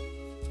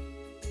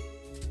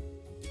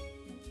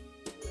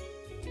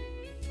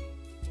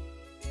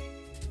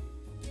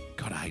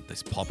 God, I hate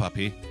this pop-up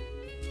here.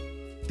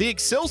 The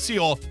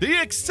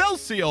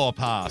Excelsior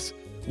Pass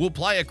will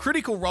play a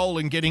critical role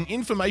in getting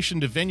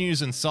information to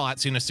venues and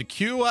sites in a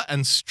secure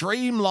and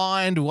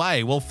streamlined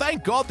way. Well,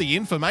 thank God the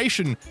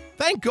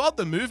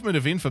movement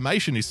of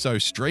information is so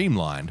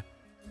streamlined.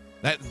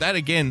 That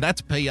again,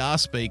 that's PR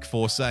speak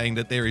for saying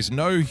that there is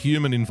no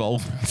human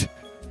involvement.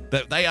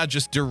 That they are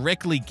just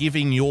directly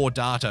giving your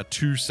data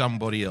to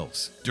somebody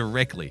else,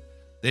 directly.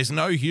 There's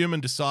no human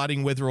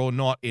deciding whether or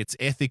not it's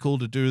ethical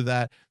to do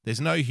that. There's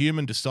no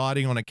human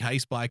deciding on a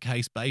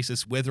case-by-case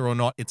basis whether or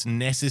not it's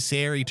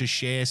necessary to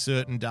share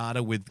certain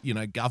data with,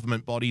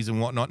 government bodies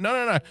and whatnot.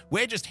 No.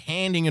 We're just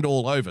handing it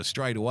all over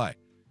straight away.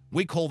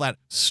 We call that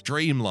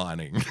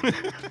streamlining.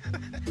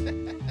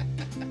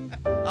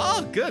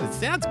 Oh, good. It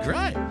sounds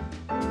great.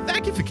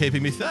 Thank you for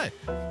keeping me safe.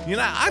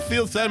 I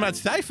feel so much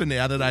safer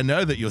now that I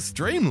know that you're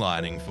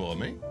streamlining for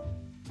me.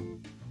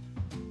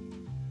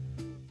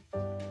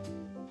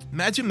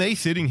 Imagine me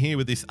sitting here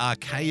with this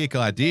archaic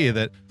idea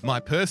that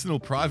my personal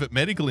private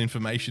medical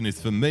information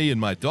is for me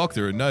and my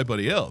doctor and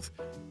nobody else.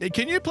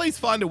 Can you please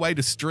find a way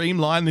to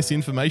streamline this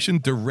information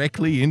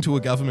directly into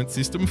a government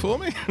system for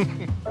me?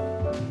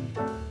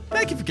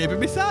 Thank you for keeping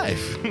me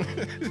safe.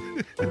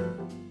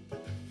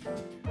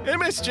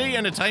 MSG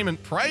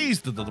Entertainment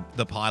praised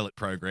the pilot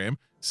program,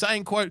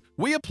 saying, quote,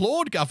 "We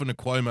applaud Governor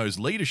Cuomo's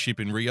leadership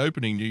in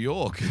reopening New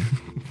York."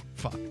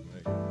 Fuck me.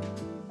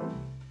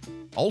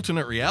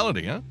 Alternate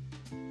reality, huh?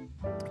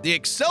 The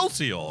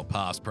Excelsior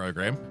Pass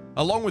program,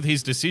 along with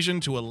his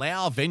decision to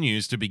allow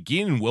venues to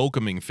begin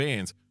welcoming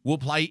fans, will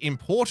play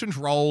important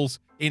roles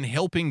in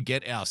helping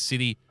get our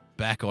city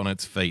back on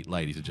its feet,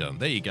 ladies and gentlemen.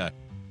 There you go.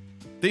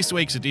 This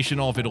week's edition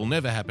of It'll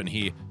Never Happen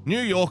Here,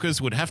 New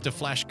Yorkers would have to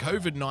flash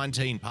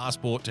COVID-19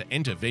 passport to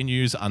enter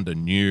venues under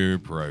new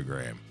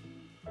program.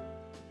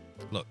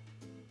 Look,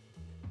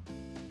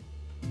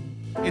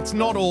 it's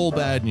not all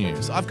bad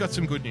news. I've got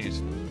some good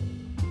news.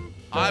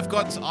 I've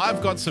got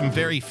some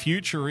very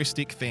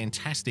futuristic,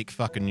 fantastic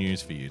fucking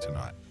news for you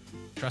tonight.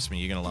 Trust me,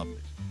 you're going to love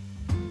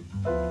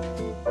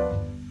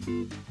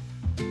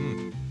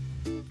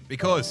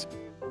this.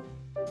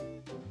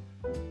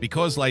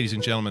 Because, ladies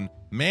and gentlemen,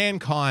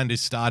 mankind is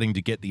starting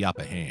to get the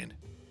upper hand.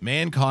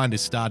 Mankind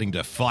is starting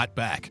to fight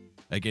back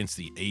against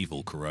the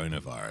evil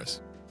coronavirus.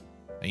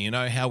 And you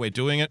know how we're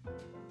doing it?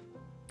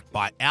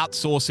 By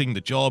outsourcing the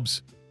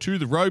jobs to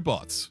the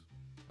robots.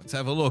 Let's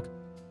have a look.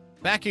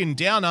 Back in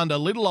down under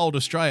little old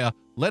Australia,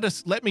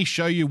 let me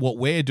show you what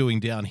we're doing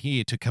down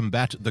here to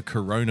combat the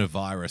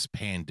coronavirus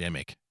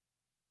pandemic.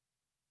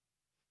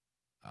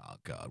 Oh,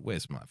 God,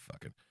 where's my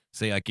fucking...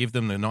 See, I give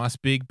them the nice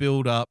big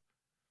build-up.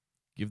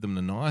 Give them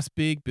the nice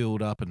big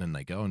build-up, and then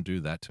they go and do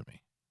that to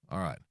me. All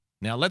right.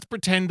 Now, let's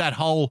pretend that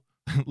whole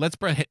let's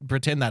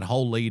pretend that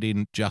whole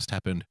lead-in just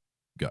happened.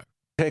 Go.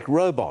 Tech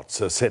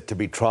robots are set to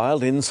be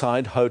trialled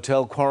inside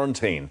hotel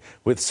quarantine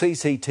with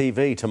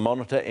CCTV to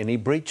monitor any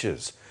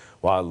breaches.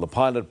 While the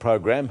pilot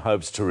program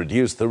hopes to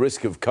reduce the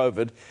risk of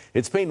COVID,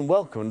 it's been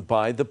welcomed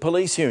by the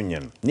police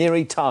union.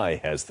 Neri Tai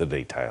has the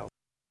details.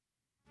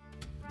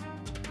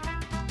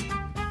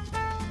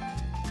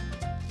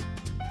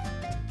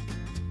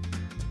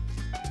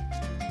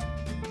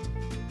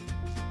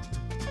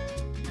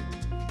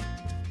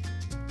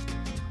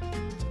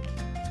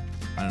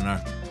 I don't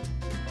know.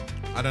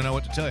 I don't know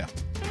what to tell you.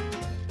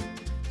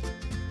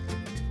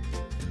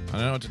 I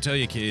don't know what to tell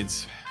you,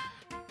 kids.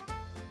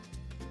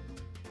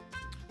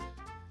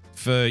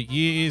 For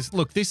years,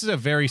 look, this is a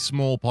very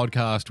small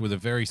podcast with a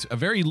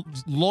very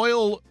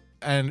loyal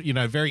and,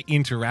 very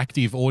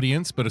interactive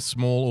audience, but a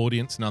small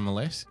audience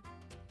nonetheless.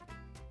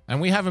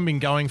 And we haven't been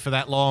going for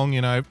that long,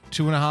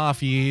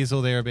 2.5 years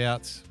or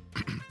thereabouts.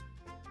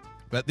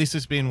 But this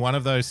has been one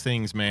of those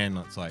things, man.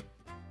 It's like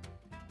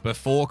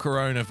before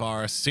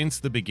coronavirus, since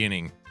the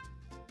beginning,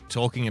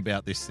 talking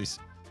about this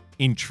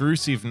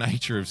intrusive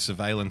nature of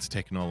surveillance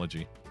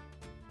technology.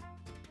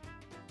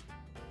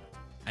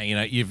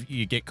 And,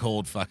 you get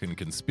called fucking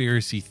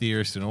conspiracy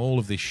theorist and all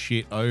of this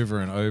shit over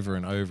and over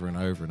and over and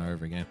over and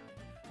over again.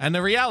 And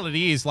the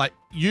reality is, like,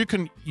 you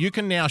can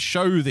now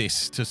show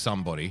this to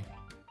somebody,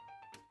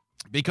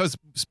 because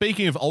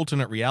speaking of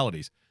alternate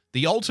realities,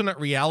 the alternate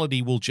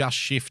reality will just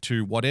shift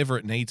to whatever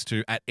it needs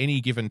to at any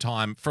given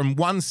time from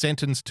one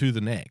sentence to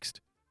the next.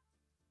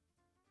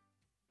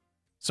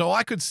 So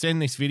I could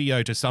send this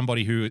video to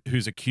somebody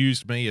who's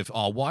accused me of,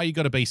 why you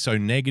got to be so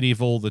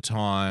negative all the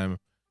time?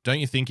 Don't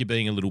you think you're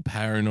being a little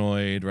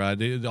paranoid, right?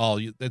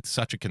 That's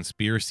such a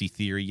conspiracy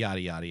theory,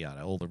 yada, yada,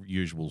 yada, all the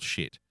usual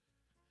shit.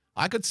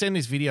 I could send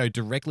this video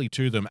directly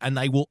to them and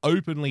they will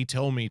openly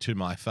tell me to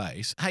my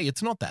face, hey,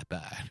 it's not that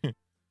bad.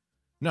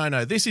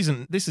 No, this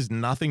is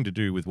nothing to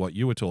do with what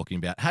you were talking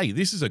about. Hey,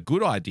 this is a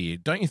good idea.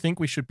 Don't you think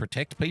we should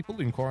protect people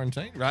in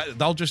quarantine? Right?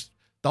 They'll just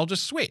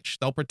switch.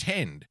 They'll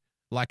pretend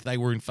like they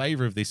were in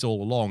favor of this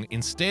all along,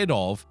 instead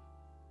of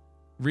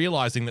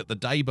realizing that the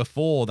day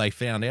before they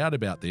found out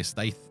about this,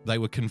 they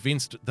were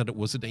convinced that it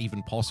wasn't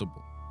even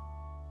possible.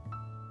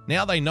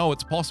 Now they know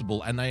it's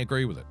possible and they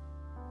agree with it.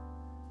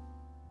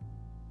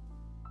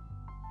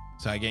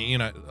 So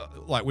again,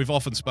 like we've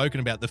often spoken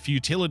about the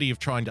futility of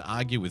trying to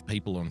argue with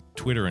people on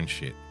Twitter and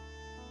shit.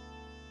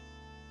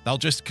 They'll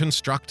just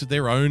construct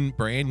their own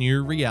brand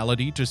new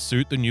reality to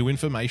suit the new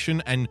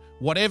information, and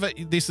whatever,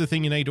 this is the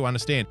thing you need to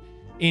understand.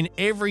 In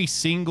every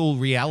single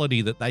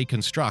reality that they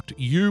construct,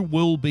 you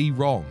will be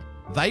wrong.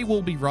 They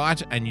will be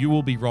right and you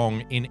will be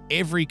wrong in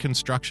every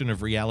construction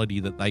of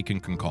reality that they can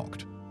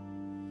concoct.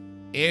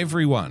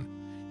 Everyone.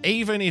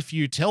 Even if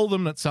you tell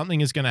them that something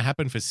is going to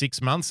happen for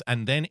 6 months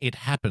and then it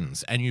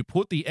happens, and you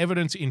put the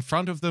evidence in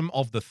front of them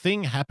of the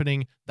thing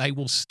happening, they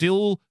will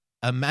still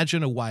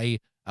imagine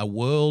a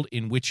world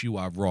in which you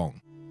are wrong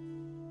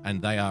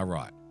and they are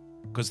right.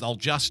 Because they'll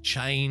just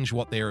change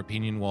what their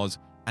opinion was,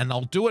 and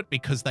they'll do it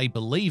because they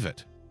believe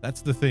it.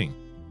 That's the thing.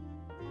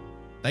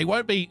 They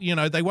won't be,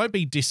 they won't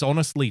be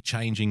dishonestly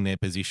changing their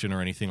position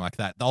or anything like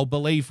that. They'll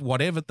believe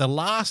whatever the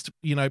last,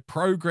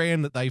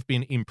 program that they've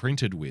been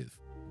imprinted with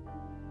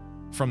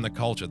from the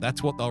culture.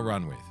 That's what they'll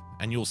run with.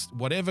 And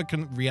whatever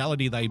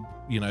reality they,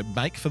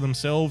 make for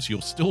themselves,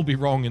 you'll still be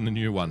wrong in the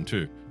new one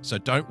too. So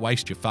don't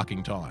waste your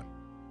fucking time.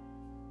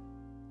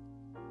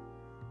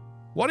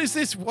 What is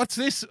this? What's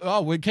this?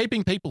 Oh, we're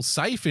keeping people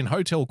safe in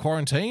hotel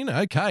quarantine?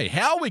 Okay.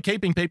 How are we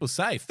keeping people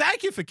safe?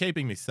 Thank you for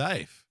keeping me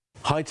safe.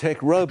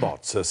 High-tech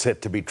robots are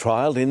set to be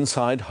trialled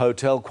inside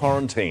hotel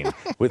quarantine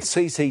with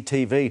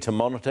CCTV to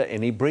monitor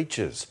any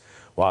breaches.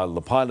 While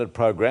the pilot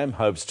program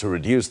hopes to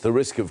reduce the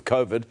risk of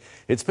COVID,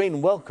 it's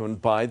been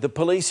welcomed by the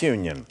police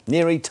union.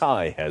 Neri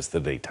Tai has the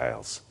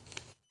details.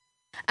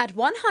 At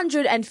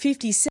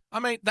 156... I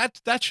mean,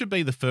 that should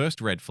be the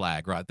first red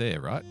flag right there,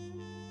 right?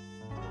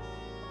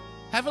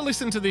 Have a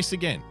listen to this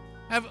again.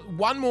 Have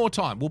one more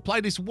time. We'll play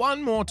this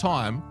one more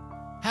time.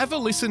 Have a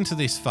listen to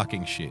this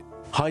fucking shit.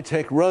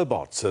 High-tech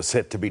robots are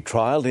set to be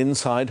trialled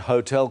inside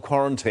hotel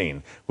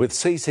quarantine with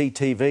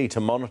CCTV to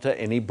monitor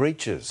any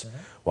breaches.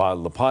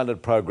 While the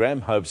pilot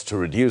program hopes to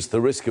reduce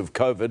the risk of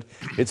COVID,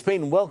 it's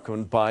been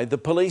welcomed by the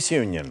police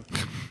union.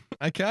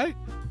 Okay.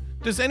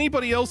 Does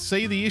anybody else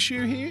see the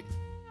issue here?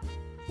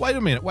 Wait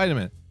a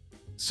minute.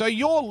 So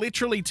you're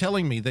literally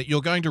telling me that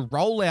you're going to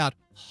roll out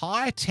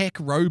high-tech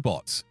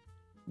robots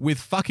with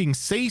fucking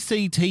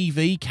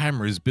CCTV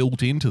cameras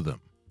built into them.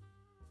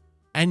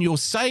 And you're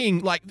saying,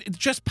 like,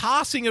 just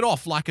passing it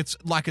off like it's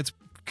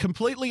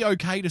completely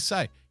okay to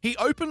say. He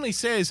openly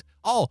says,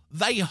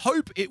 they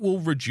hope it will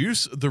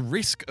reduce the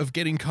risk of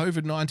getting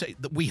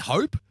COVID-19. We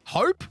hope?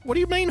 Hope? What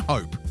do you mean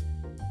hope?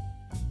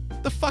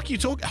 The fuck you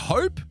talking?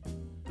 Hope?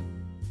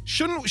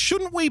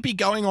 Shouldn't we be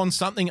going on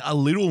something a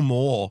little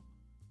more?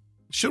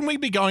 Shouldn't we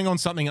be going on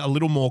something a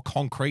little more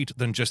concrete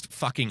than just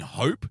fucking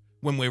hope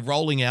when we're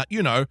rolling out,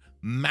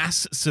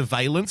 mass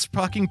surveillance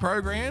fucking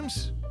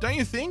programs? Don't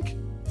you think?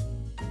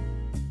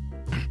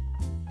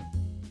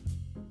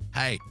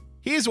 Hey,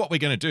 Here's what we're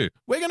going to do.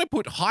 We're going to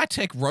put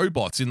high-tech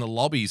robots in the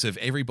lobbies of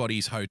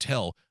everybody's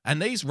hotel, and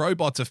these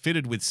robots are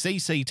fitted with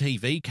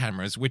CCTV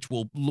cameras, which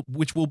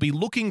will be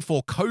looking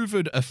for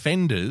COVID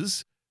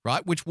offenders,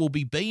 right? Which will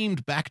be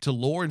beamed back to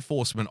law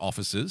enforcement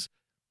officers.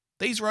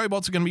 These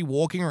robots are going to be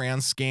walking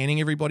around scanning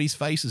everybody's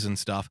faces and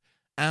stuff.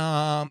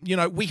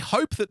 We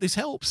hope that this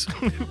helps.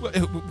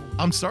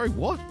 I'm sorry,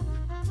 what?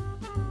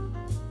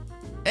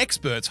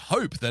 Experts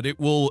hope that it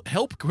will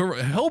help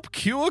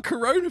cure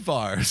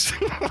coronavirus.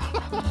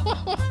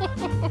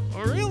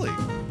 Really?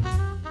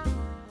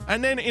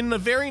 And then in the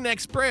very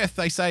next breath,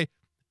 they say,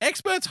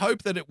 experts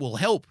hope that it will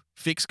help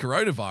fix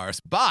coronavirus,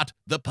 but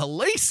the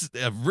police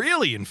are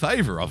really in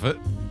favor of it.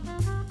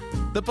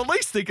 The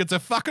police think it's a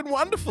fucking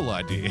wonderful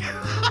idea.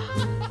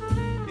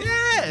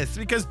 Yes,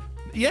 because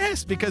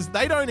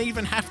they don't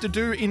even have to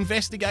do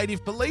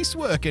investigative police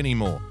work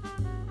anymore.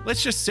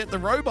 Let's just set the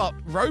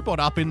robot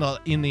up in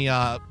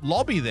the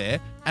lobby there,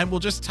 and we'll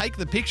just take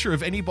the picture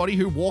of anybody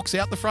who walks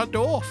out the front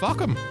door. Fuck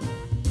them.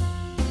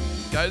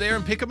 Go there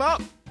and pick them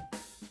up.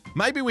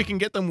 Maybe we can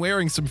get them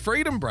wearing some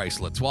freedom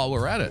bracelets while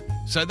we're at it.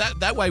 So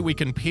that way we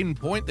can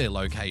pinpoint their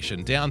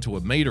location down to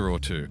a meter or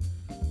two.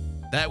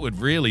 That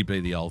would really be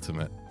the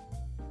ultimate.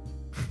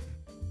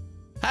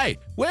 Hey,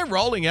 we're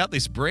rolling out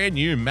this brand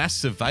new mass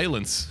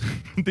surveillance,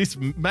 this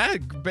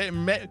brand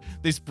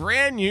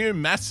new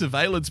mass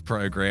surveillance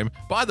program.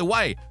 By the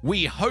way,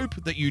 we hope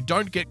that you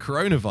don't get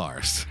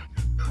coronavirus.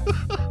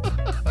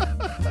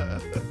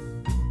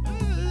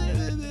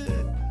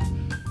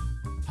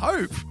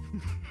 Hope.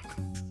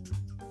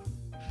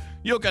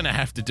 You're going to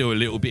have to do a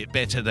little bit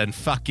better than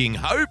fucking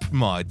hope,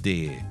 my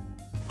dear.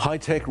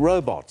 High-tech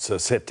robots are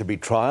set to be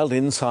trialled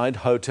inside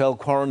hotel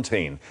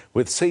quarantine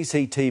with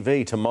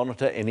CCTV to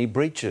monitor any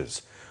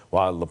breaches.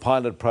 While the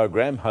pilot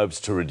program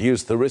hopes to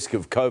reduce the risk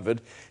of COVID,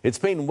 it's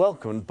been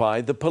welcomed by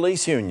the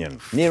police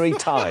union. Neri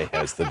Tai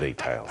has the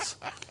details.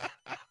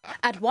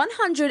 At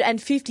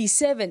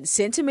 157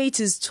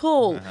 centimetres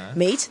tall,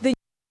 meet the...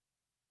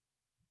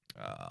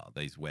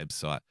 These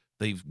website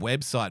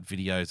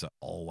videos are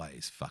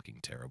always fucking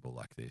terrible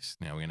like this.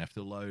 Now we're going to have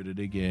to load it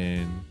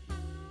again.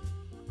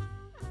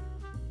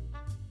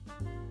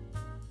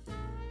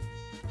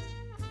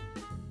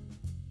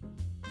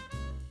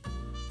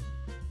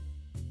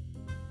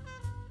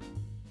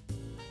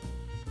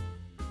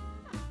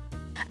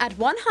 At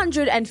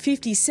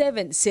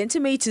 157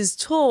 centimetres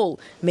tall,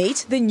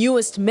 meet the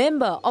newest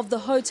member of the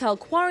hotel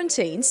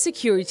quarantine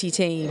security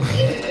team.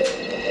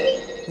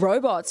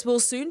 Robots will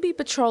soon be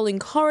patrolling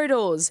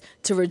corridors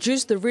to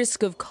reduce the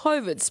risk of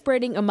COVID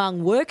spreading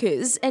among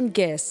workers and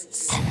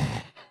guests.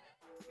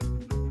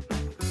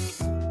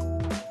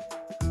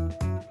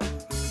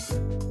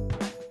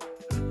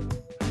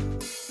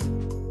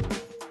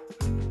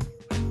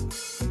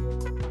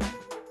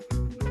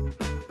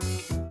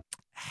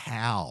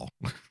 How?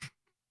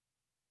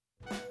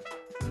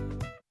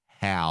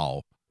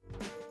 How?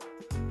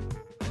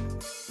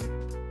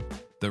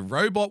 The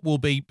robot will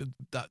be,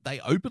 they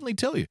openly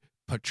tell you,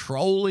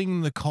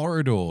 patrolling the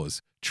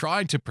corridors,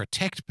 trying to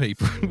protect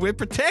people. We're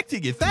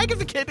protecting you. Thank you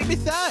for keeping me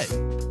safe.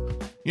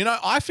 You know,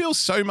 I feel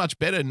so much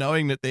better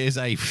knowing that there's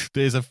a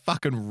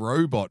fucking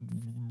robot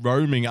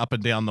roaming up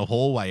and down the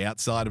hallway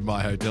outside of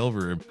my hotel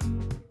room,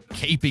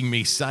 keeping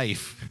me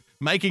safe.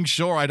 Making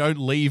sure I don't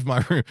leave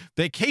my room.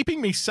 They're keeping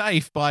me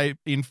safe by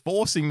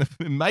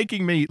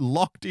making me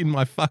locked in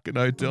my fucking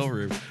hotel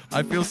room.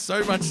 I feel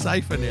so much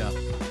safer now.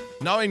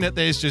 Knowing that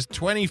there's just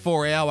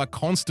 24-hour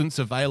constant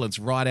surveillance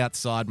right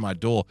outside my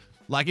door.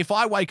 Like if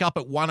I wake up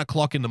at 1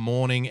 o'clock in the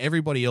morning,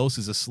 everybody else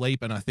is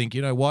asleep, and I think,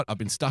 you know what? I've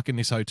been stuck in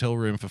this hotel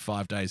room for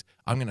 5 days.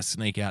 I'm going to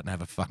sneak out and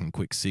have a fucking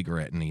quick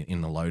cigarette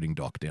in the loading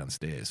dock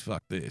downstairs.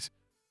 Fuck this.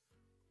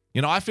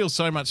 You know, I feel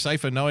so much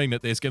safer knowing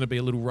that there's going to be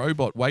a little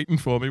robot waiting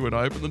for me when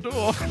I open the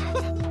door.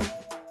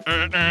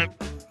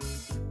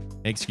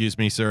 Excuse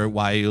me, sir,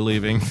 why are you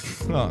leaving?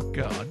 Oh,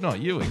 God, not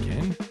you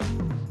again.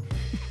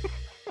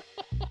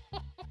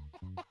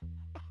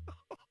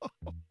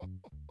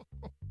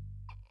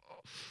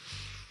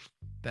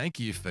 Thank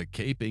you for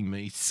keeping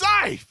me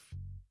safe.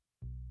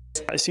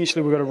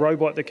 Essentially, we've got a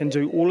robot that can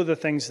do all of the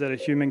things that a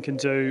human can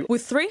do.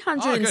 With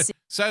 300...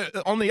 So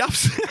on the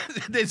upside,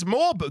 there's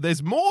more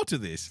to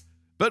this.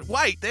 But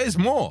wait, there's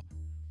more.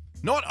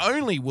 Not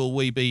only will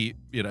we be,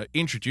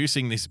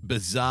 introducing this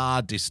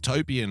bizarre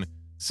dystopian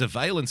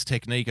surveillance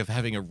technique of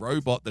having a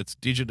robot that's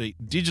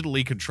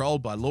digitally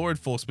controlled by law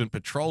enforcement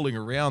patrolling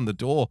around the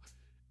door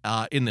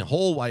in the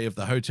hallway of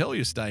the hotel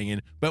you're staying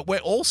in, but we're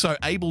also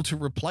able to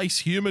replace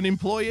human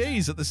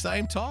employees at the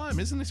same time.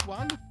 Isn't this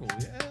wonderful?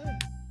 Yeah.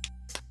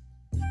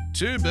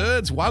 2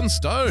 birds, 1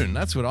 stone.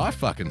 That's what I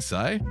fucking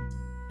say.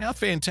 How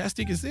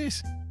fantastic is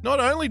this? Not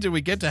only do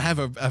we get to have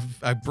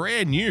a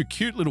brand new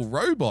cute little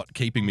robot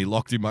keeping me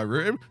locked in my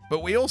room,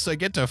 but we also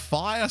get to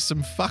fire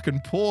some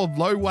fucking poor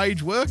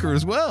low-wage worker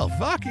as well.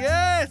 Fuck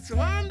yeah, it's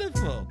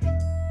wonderful.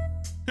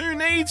 Who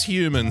needs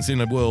humans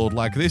in a world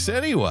like this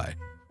anyway?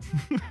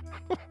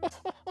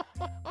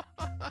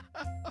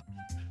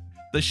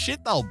 The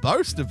shit they'll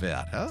boast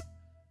about, huh?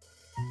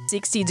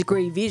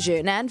 60-degree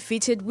vision and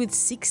fitted with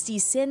 60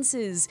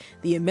 sensors,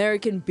 the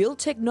American-built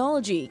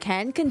technology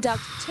can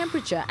conduct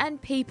temperature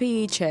and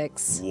PPE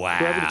checks. We're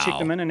able to check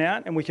them in and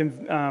out, and we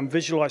can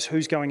visualise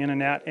who's going in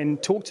and out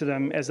and talk to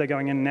them as they're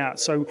going in and out.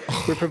 So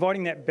we're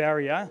providing that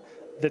barrier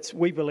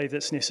we believe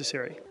that's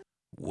necessary.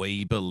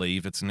 We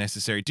believe it's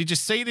necessary. Did you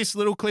see this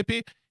little clip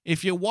here?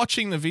 If you're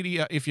watching the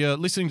video, if you're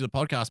listening to the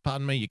podcast,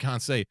 pardon me, you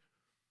can't see.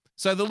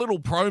 So the little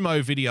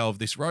promo video of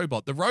this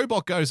robot, the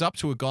robot goes up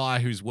to a guy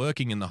who's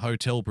working in the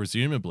hotel,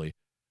 presumably,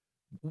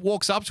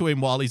 walks up to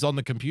him while he's on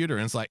the computer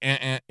and it's like,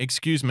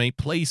 excuse me,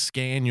 please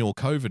scan your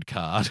COVID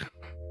card.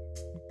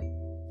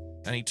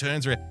 And he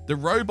turns around. The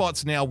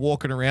robot's now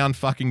walking around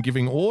fucking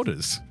giving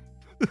orders.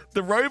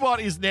 The robot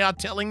is now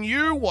telling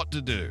you what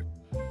to do.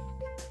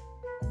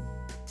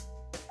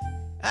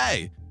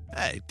 Hey,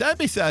 don't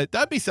be so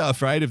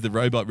afraid of the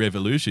robot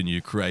revolution,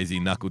 you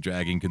crazy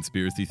knuckle-dragging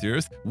conspiracy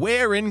theorist.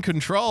 We're in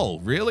control.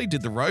 Really?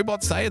 Did the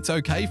robot say it's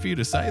okay for you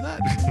to say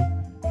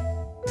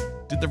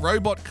that? Did the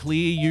robot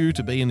clear you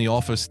to be in the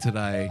office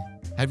today?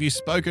 Have you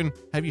spoken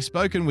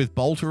with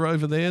Bolter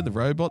over there, the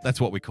robot? That's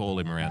what we call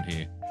him around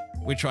here.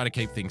 We try to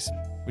keep things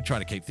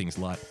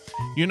light.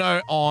 You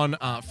know, on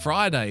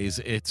Fridays,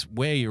 it's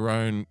wear your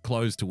own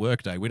clothes to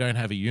work day. We don't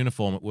have a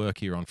uniform at work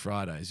here on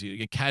Fridays. You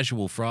get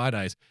casual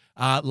Fridays.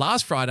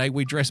 Last Friday,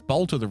 we dressed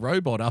Bolter the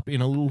robot up in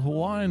a little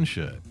Hawaiian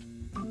shirt.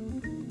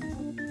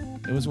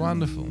 It was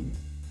wonderful.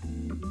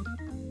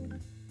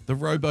 The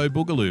Robo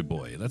Boogaloo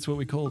Boy. That's what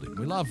we called him.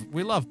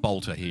 We love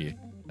Bolter here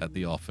at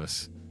the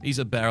office. He's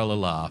a barrel of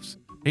laughs.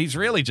 He's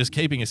really just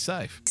keeping us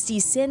safe. 60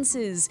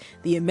 sensors.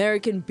 The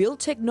American-built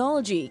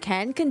technology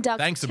can conduct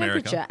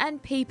temperature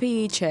and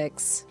PPE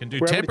checks. Can do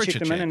We're able temperature to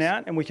check them in and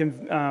out, and we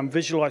can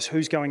visualise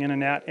who's going in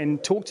and out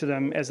and talk to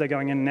them as they're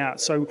going in and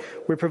out. So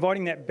we're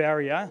providing that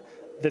barrier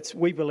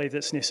we believe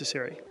that's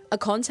necessary. A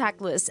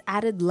contactless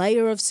added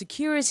layer of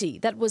security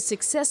that was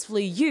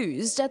successfully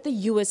used at the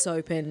US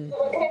Open.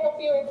 What can I help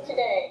you with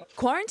today?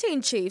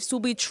 Quarantine chiefs will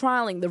be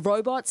trialling the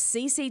robot's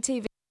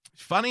CCTV.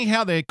 Funny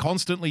how they're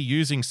constantly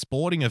using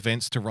sporting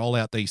events to roll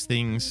out these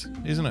things,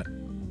 isn't it?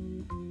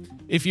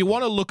 If you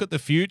want to look at the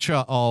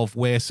future of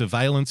where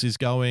surveillance is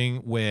going,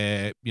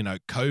 where,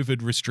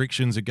 COVID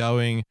restrictions are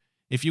going,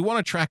 if you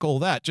want to track all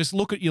that, just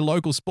look at your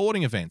local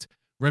sporting events.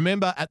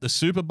 Remember at the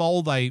Super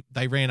Bowl, they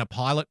ran a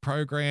pilot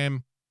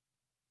program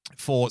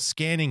for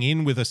scanning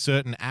in with a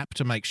certain app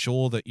to make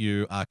sure that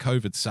you are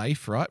COVID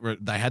safe, right?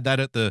 They had that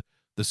at the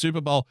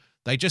Super Bowl.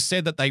 They just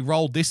said that they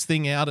rolled this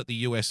thing out at the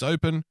US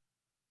Open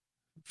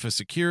for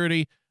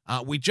security.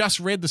 We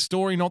just read the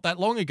story not that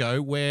long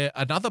ago where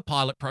another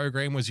pilot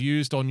program was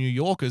used on New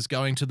Yorkers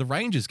going to the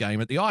Rangers game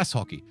at the ice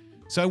hockey.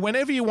 So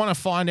whenever you want to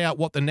find out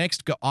what the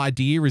next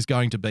idea is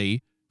going to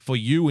be for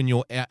you and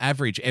your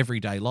average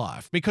everyday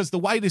life, because the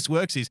way this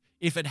works is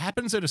if it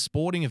happens at a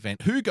sporting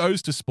event, who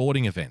goes to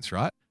sporting events,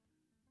 right?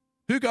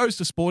 Who goes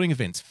to sporting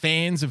events?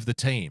 Fans of the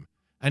team.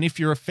 And if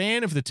you're a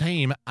fan of the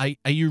team, are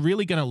you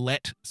really going to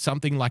let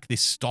something like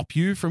this stop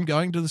you from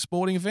going to the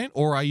sporting event?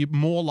 Or are you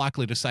more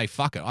likely to say,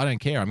 fuck it, I don't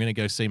care, I'm going to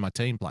go see my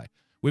team play?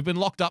 We've been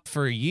locked up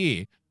for a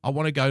year. I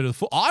want to go to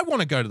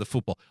the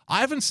football. I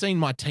haven't seen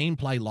my team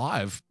play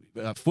live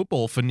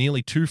football for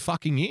nearly 2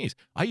 fucking years.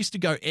 I used to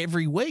go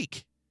every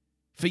week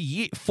for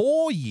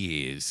 4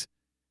 years.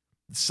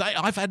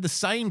 I've had the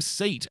same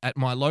seat at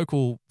my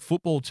local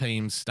football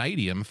team's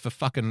stadium for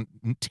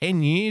fucking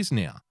 10 years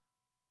now.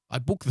 I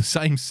book the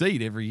same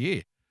seat every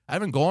year. I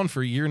haven't gone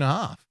for a year and a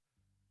half.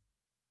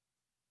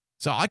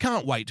 So I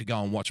can't wait to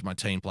go and watch my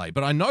team play,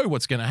 but I know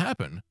what's going to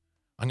happen.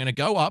 I'm going to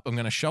go up, I'm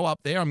going to show up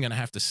there, I'm going to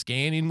have to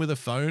scan in with a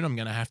phone, I'm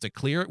going to have to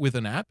clear it with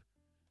an app,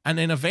 and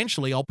then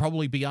eventually I'll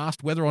probably be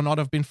asked whether or not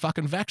I've been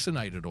fucking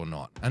vaccinated or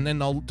not, and then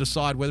they'll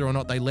decide whether or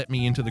not they let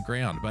me into the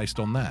ground based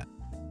on that.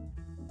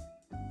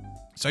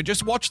 So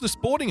just watch the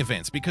sporting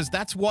events, because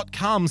that's what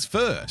comes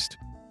first.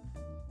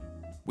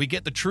 We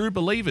get the true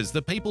believers,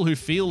 the people who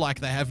feel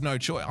like they have no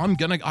choice. I'm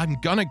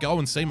gonna go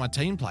and see my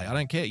team play. I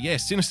don't care. Yeah,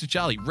 Sinister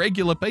Charlie,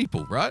 regular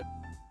people, right?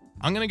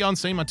 I'm gonna go and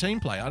see my team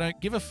play. I don't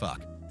give a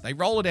fuck. They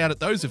roll it out at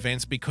those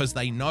events because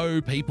they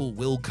know people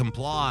will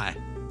comply.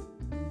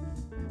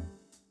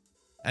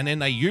 And then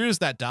they use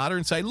that data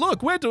and say,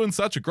 look, we're doing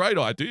such a great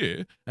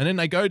idea. And then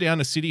they go down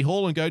to City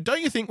Hall and go, don't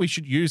you think we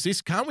should use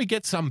this? Can't we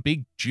get some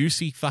big,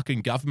 juicy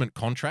fucking government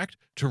contract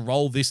to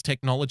roll this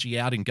technology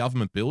out in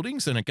government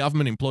buildings? And a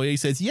government employee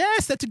says,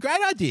 yes, that's a great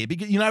idea.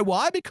 Because you know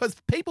why? Because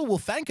people will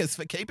thank us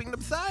for keeping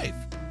them safe.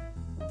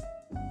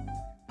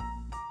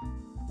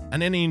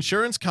 And then the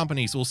insurance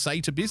companies will say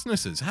to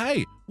businesses,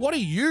 hey, what are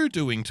you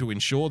doing to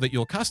ensure that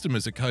your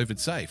customers are COVID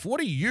safe?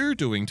 What are you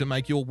doing to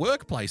make your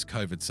workplace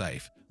COVID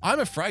safe? I'm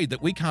afraid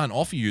that we can't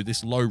offer you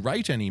this low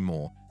rate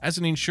anymore. As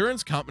an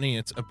insurance company,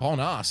 it's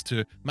upon us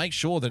to make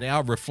sure that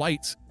our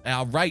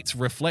rates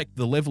reflect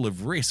the level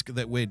of risk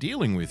that we're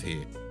dealing with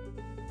here.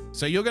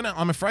 So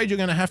I'm afraid you're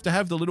going to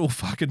have the little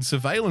fucking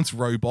surveillance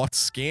robots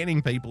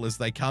scanning people as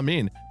they come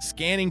in,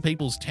 scanning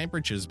people's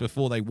temperatures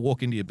before they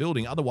walk into your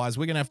building. Otherwise,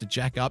 we're going to have to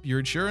jack up your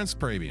insurance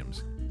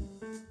premiums.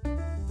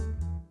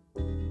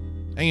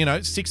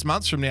 And, 6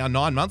 months from now,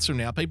 9 months from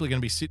now, people are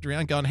going to be sitting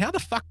around going, how the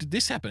fuck did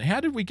this happen? How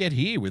did we get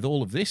here with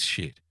all of this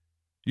shit?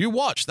 You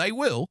watch, they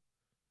will.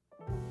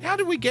 How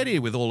did we get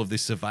here with all of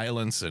this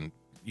surveillance and,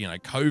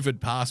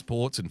 COVID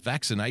passports and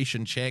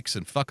vaccination checks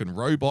and fucking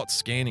robots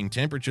scanning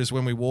temperatures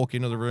when we walk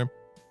into the room?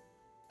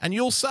 And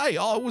you'll say,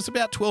 oh, it was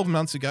about 12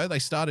 months ago they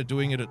started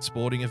doing it at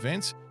sporting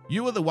events.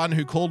 You were the one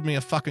who called me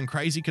a fucking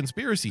crazy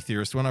conspiracy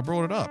theorist when I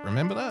brought it up.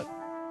 Remember that?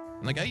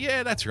 And they go,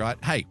 yeah, that's right.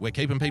 Hey, we're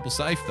keeping people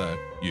safe, though,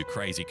 you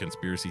crazy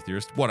conspiracy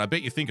theorist. What, I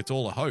bet you think it's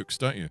all a hoax,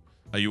 don't you?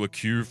 Are you a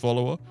Q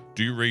follower?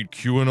 Do you read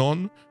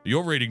QAnon?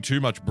 You're reading too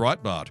much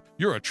Breitbart.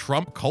 You're a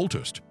Trump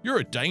cultist. You're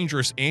a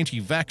dangerous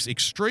anti-vax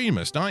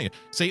extremist, aren't you?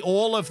 See,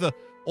 all of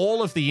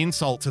the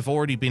insults have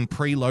already been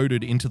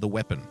preloaded into the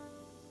weapon.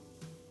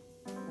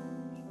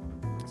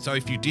 So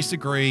if you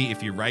disagree,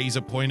 if you raise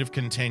a point of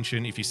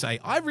contention, if you say,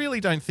 I really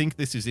don't think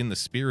this is in the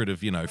spirit of,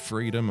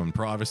 freedom and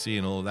privacy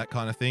and all of that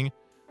kind of thing,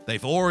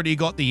 they've already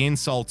got the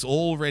insults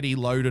already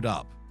loaded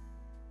up.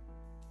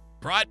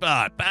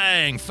 Breitbart,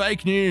 bang.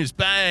 Fake news,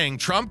 bang.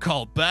 Trump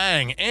cult,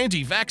 bang.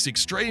 Anti-vax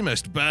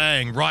extremist,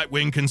 bang.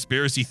 Right-wing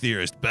conspiracy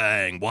theorist,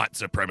 bang. White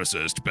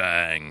supremacist,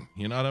 bang.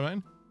 You know what I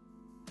mean?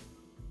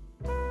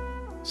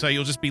 So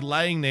you'll just be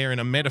laying there in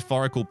a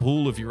metaphorical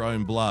pool of your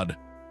own blood.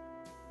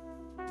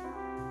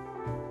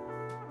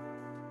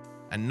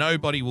 And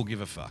nobody will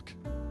give a fuck.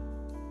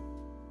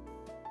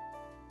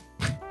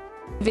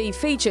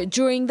 Feature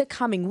during the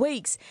coming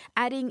weeks,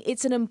 adding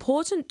it's an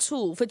important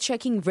tool for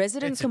checking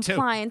resident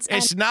compliance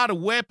it's not a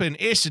weapon,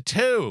 it's a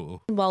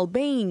tool.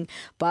 Well-being,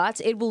 but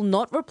it will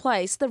not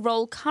replace the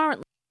role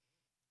currently.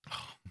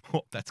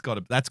 Oh, that's got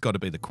to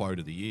be the quote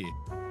of the year.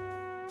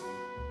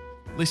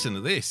 Listen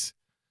to this.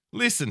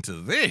 Listen to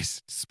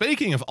this.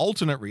 Speaking of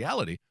alternate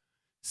reality,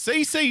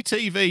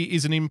 CCTV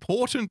is an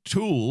important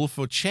tool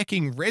for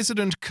checking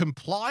resident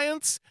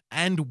compliance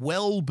and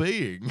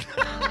well-being.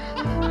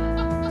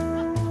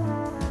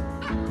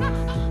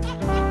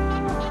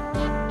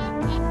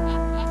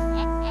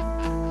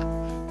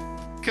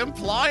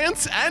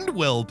 Compliance and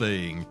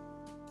well-being.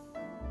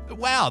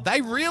 Wow,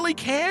 they really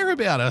care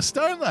about us,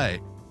 don't they?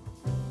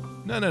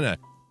 No.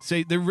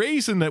 See, the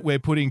reason that we're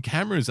putting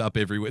cameras up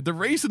everywhere, the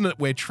reason that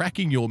we're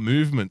tracking your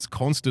movements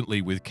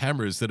constantly with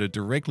cameras that are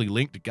directly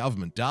linked to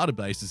government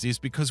databases is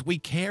because we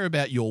care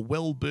about your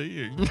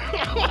well-being.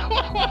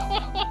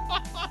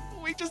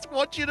 We just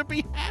want you to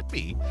be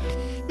happy.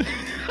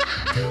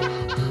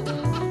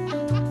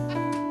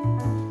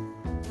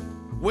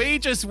 We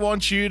just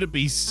want you to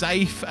be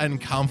safe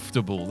and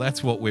comfortable.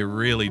 That's what we're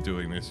really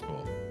doing this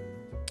for.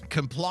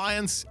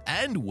 Compliance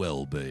and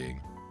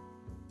well-being.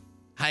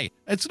 Hey,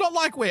 it's not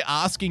like we're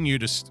asking you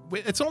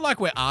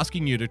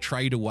to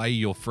trade away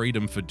your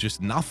freedom for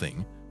just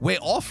nothing. We're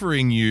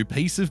offering you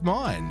peace of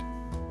mind.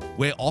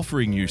 We're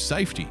offering you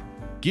safety.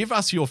 Give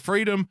us your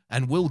freedom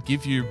and we'll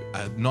give you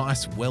a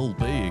nice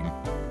well-being.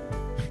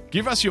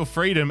 Give us your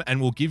freedom and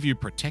we'll give you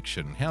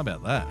protection. How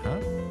about that, huh?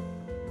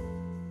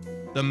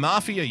 The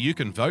mafia you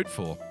can vote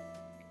for.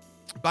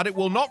 But it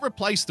will not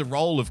replace the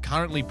role of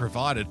currently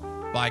provided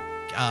by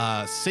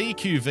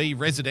CQV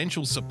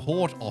residential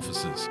support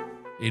officers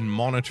in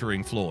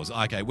monitoring floors.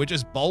 Okay, we're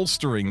just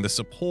bolstering the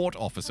support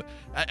officer.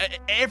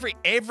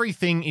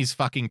 Everything is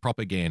fucking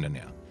propaganda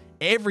now.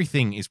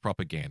 Everything is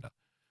propaganda.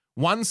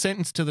 One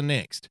sentence to the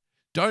next.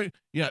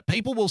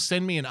 People will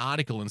send me an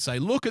article and say,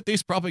 look at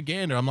this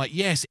propaganda. I'm like,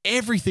 yes,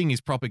 everything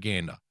is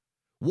propaganda.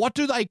 What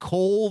do they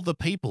call the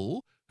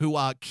people who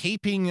are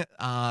keeping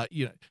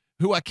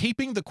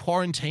the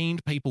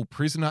quarantined people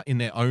prisoner in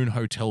their own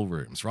hotel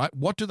rooms, right?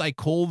 What do they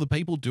call the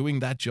people doing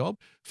that job?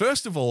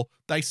 First of all,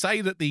 they say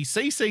that the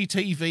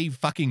CCTV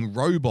fucking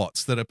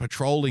robots that are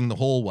patrolling the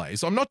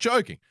hallways, I'm not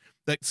joking,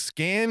 that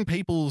scan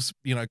people's,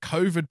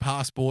 COVID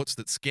passports,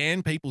 that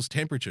scan people's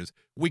temperatures,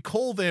 we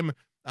call them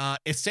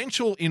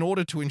essential in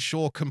order to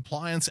ensure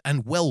compliance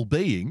and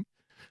well-being.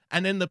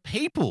 And then the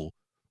people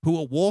who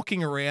are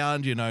walking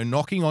around,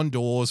 knocking on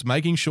doors,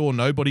 making sure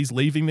nobody's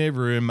leaving their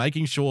room,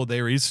 making sure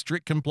there is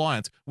strict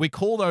compliance. We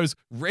call those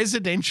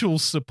residential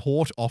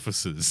support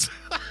officers.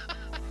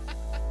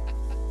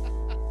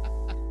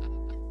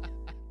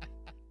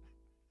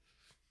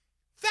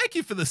 Thank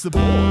you for the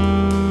support.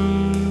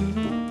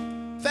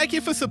 Thank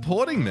you for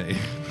supporting me.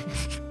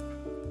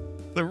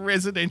 The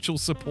residential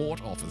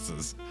support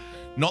officers,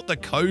 not the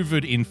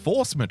COVID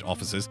enforcement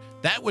officers.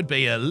 That would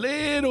be a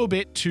little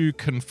bit too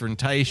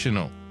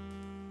confrontational.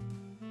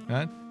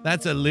 Right?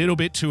 That's a little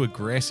bit too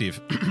aggressive.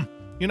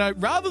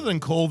 Rather than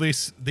call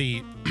this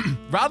the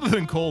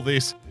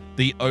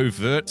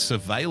overt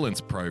surveillance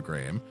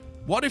program,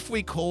 what if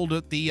we called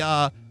it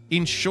the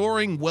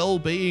ensuring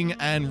well-being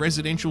and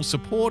residential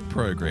support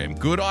program?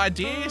 Good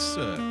idea,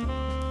 sir.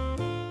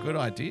 Good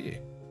idea.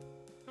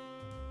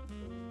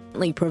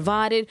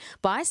 Provided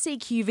by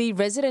CQV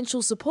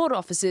residential support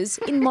officers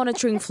in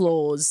monitoring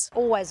floors.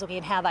 Always looking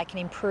at how they can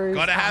improve.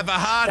 Got to have a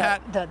hard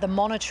hat. The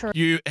monitoring.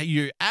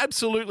 You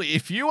absolutely,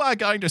 if you are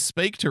going to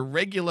speak to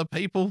regular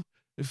people,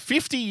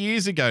 50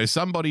 years ago,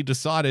 somebody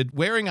decided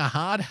wearing a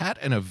hard hat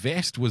and a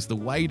vest was the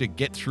way to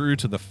get through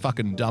to the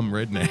fucking dumb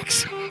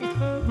rednecks.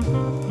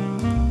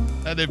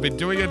 And they've been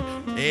doing it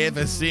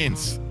ever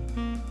since.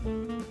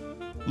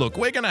 Look,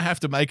 we're going to have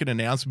to make an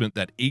announcement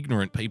that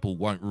ignorant people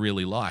won't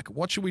really like.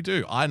 What should we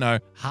do? I know,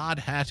 hard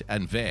hat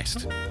and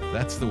vest.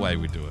 That's the way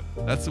we do it.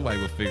 That's the way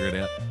we'll figure it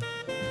out.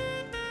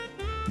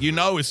 You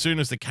know, as soon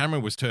as the camera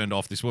was turned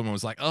off, this woman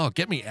was like, oh,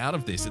 get me out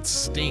of this. It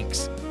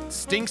stinks. It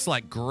stinks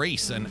like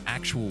grease and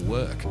actual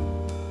work.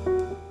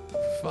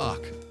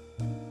 Fuck.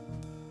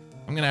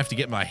 I'm going to have to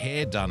get my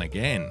hair done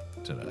again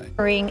today.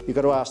 You've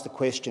got to ask the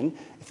question,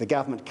 if the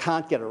government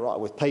can't get it right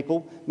with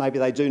people, maybe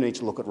they do need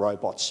to look at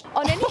robots.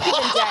 On any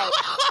given day.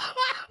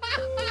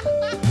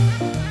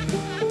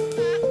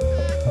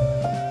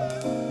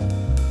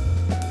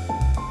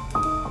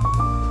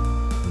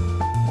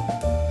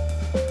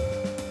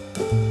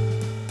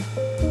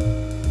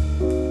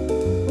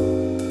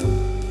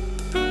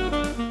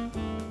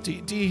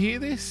 Do you hear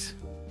this?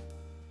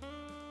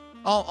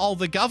 Oh,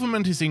 the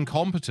government is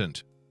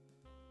incompetent.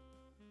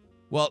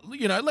 Well,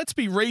 you know, let's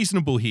be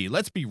reasonable here.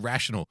 Let's be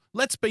rational.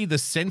 Let's be the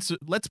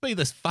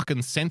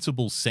fucking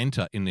sensible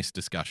center in this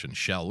discussion,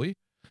 shall we?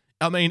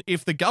 I mean,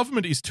 if the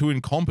government is too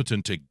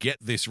incompetent to get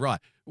this right,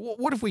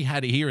 what have we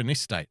had here in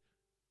this state?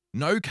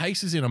 No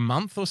cases in a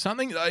month or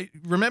something?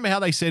 Remember how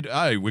they said,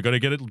 oh, we've got to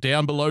get it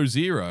down below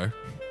 0.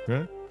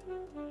 Huh?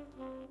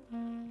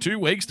 2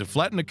 weeks to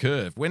flatten the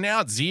curve. We're now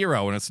at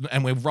 0,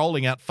 and we're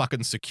rolling out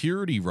fucking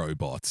security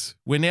robots.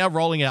 We're now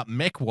rolling out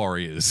mech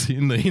warriors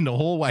in the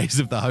hallways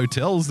of the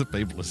hotels that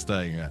people are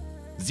staying at.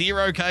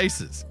 0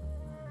 cases.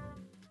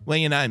 Well,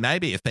 you know,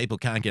 maybe if people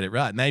can't get it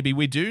right, maybe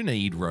we do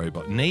need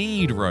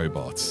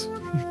robots.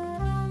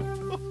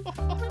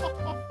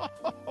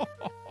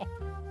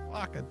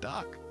 Fuck a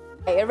duck.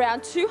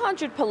 Around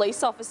 200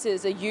 police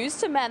officers are used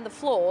to man the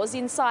floors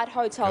inside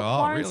hotel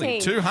quarantine. Really?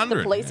 200?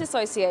 The Police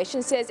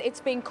Association says it's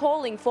been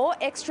calling for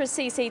extra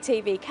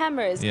CCTV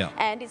cameras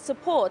and it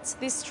supports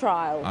this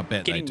trial. I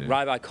bet Getting they do.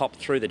 RoboCop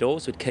through the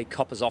doors would keep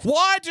coppers off.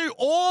 Why do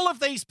all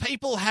of these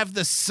people have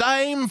the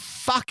same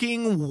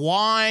fucking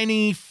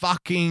whiny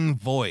fucking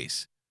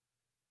voice?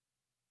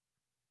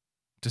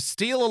 To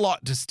steal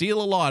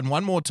a line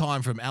one more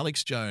time from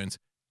Alex Jones,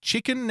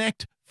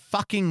 chicken-necked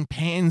fucking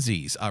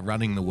pansies are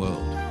running the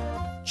world.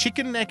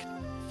 Chicken-necked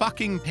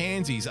fucking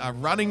pansies are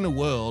running the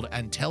world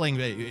and telling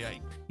me,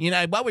 you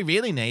know, what we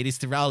really need is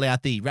to roll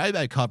out the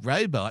RoboCop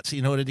robots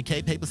in order to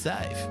keep people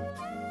safe.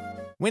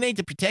 We need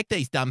to protect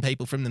these dumb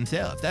people from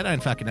themselves. They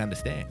don't fucking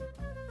understand.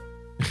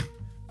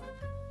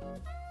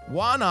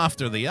 One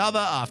after the other,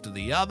 after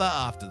the other,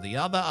 after the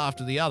other,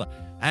 after the other.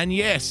 And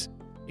yes,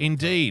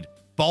 indeed,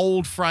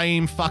 bold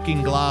frame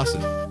fucking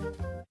glasses.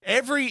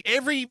 Every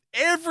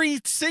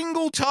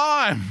single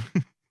time.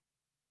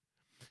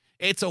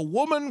 It's a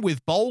woman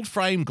with bold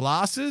frame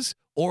glasses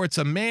or it's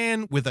a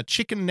man with a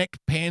chicken neck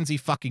pansy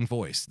fucking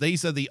voice.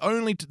 These are the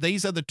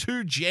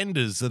 2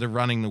 genders that are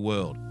running the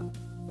world.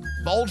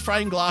 Bold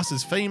frame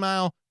glasses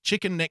female,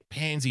 chicken neck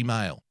pansy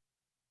male.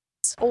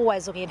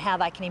 Always looking at how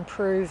they can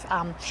improve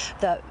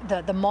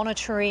the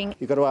monitoring.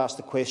 You've got to ask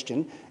the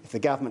question, if the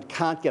government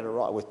can't get it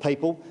right with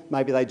people,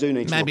 maybe they do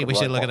need to look at robots. Maybe we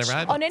should look at a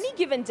robot. On any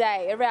given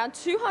day, around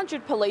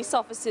 200 police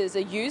officers are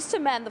used to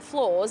man the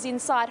floors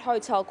inside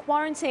hotel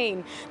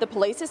quarantine. The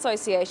Police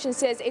Association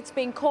says it's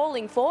been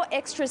calling for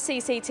extra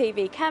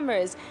CCTV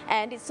cameras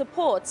and it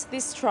supports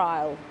this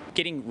trial.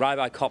 Getting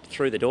RoboCop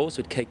through the doors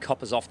would keep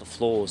coppers off the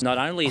floors. Not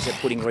only is it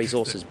putting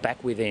resources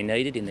back where they're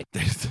needed in the...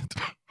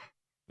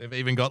 They've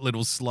even got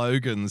little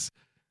slogans.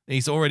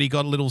 He's already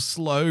got a little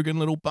slogan,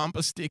 little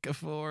bumper sticker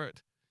for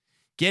it.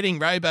 Getting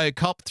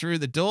RoboCop through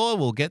the door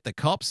will get the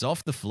cops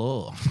off the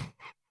floor.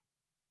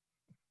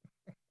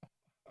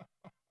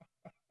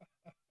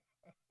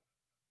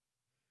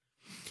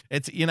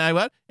 It's, you know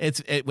what?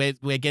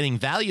 We're getting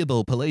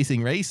valuable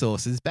policing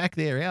resources back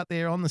there, out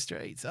there on the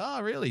streets.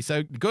 Oh, really?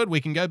 So good.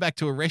 We can go back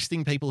to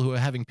arresting people who are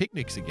having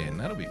picnics again.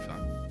 That'll be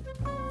fun.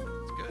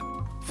 It's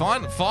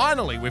good.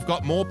 Finally, we've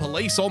got more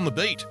police on the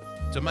beat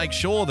to make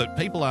sure that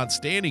people aren't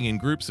standing in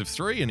groups of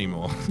 3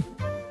 anymore.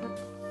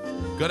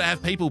 Got to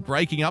have people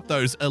breaking up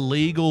those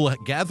illegal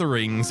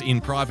gatherings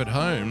in private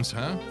homes,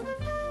 huh?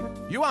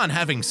 You aren't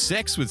having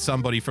sex with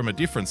somebody from a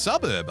different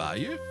suburb, are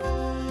you?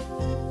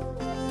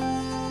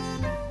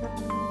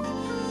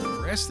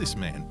 Arrest this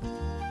man.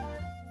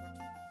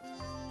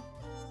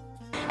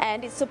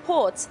 And it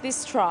supports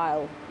this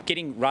trial.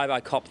 Getting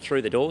RoboCop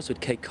through the doors would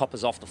keep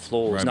coppers off the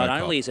floors. RoboCop.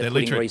 Not only is it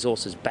putting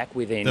resources back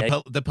where they're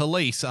needed. The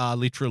police are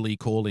literally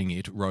calling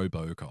it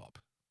RoboCop.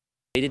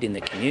 In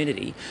the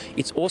community,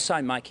 it's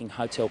also making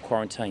hotel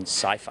quarantine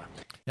safer.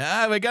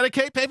 Ah, we've got to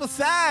keep people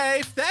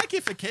safe. Thank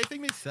you for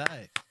keeping me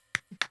safe.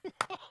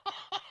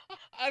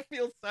 I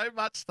feel so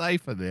much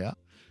safer now.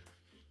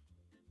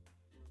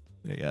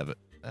 There you have it.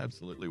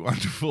 Absolutely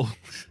wonderful.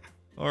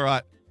 All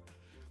right.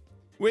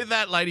 With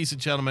that, ladies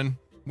and gentlemen,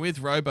 with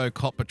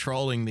RoboCop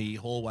patrolling the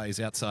hallways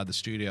outside the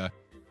studio,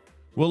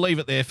 we'll leave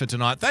it there for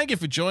tonight. Thank you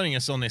for joining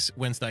us on this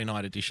Wednesday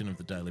night edition of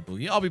the Daily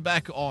Boogie. I'll be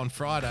back on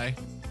Friday.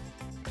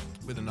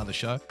 with another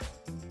show.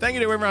 Thank you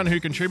to everyone who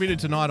contributed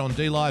tonight on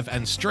DLive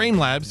and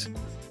Streamlabs.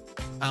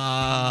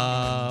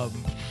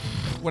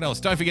 What else?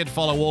 Don't forget to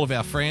follow all of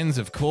our friends,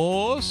 of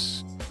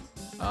course.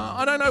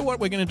 I don't know what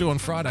we're going to do on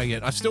Friday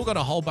yet. I've still got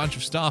a whole bunch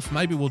of stuff.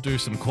 Maybe we'll do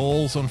some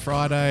calls on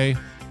Friday.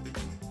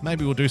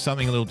 Maybe we'll do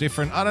something a little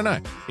different. I don't know.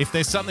 If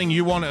there's something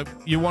you want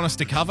us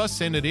to cover,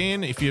 send it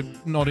in. If you're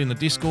not in the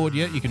Discord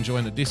yet, you can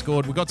join the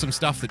Discord. We've got some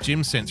stuff that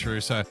Jim sent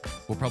through, so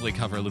we'll probably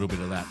cover a little bit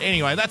of that.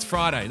 Anyway, that's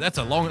Friday. That's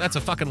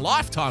a fucking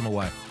lifetime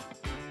away.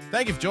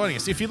 Thank you for joining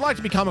us. If you'd like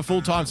to become a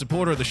full-time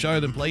supporter of the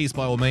show, then please,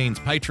 by all means,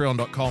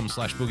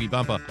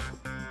 patreon.com/boogiebumper.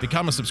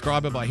 Become a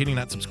subscriber by hitting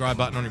that subscribe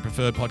button on your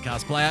preferred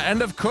podcast player.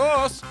 And of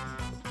course,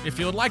 if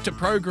you would like to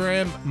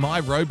program my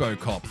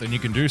RoboCop, then you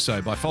can do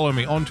so by following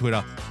me on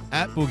Twitter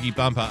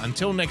 @BoogieBumper.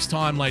 Until next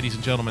time, ladies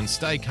and gentlemen,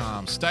 stay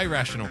calm, stay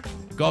rational.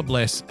 God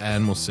bless,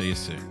 and we'll see you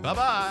soon.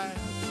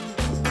 Bye-bye.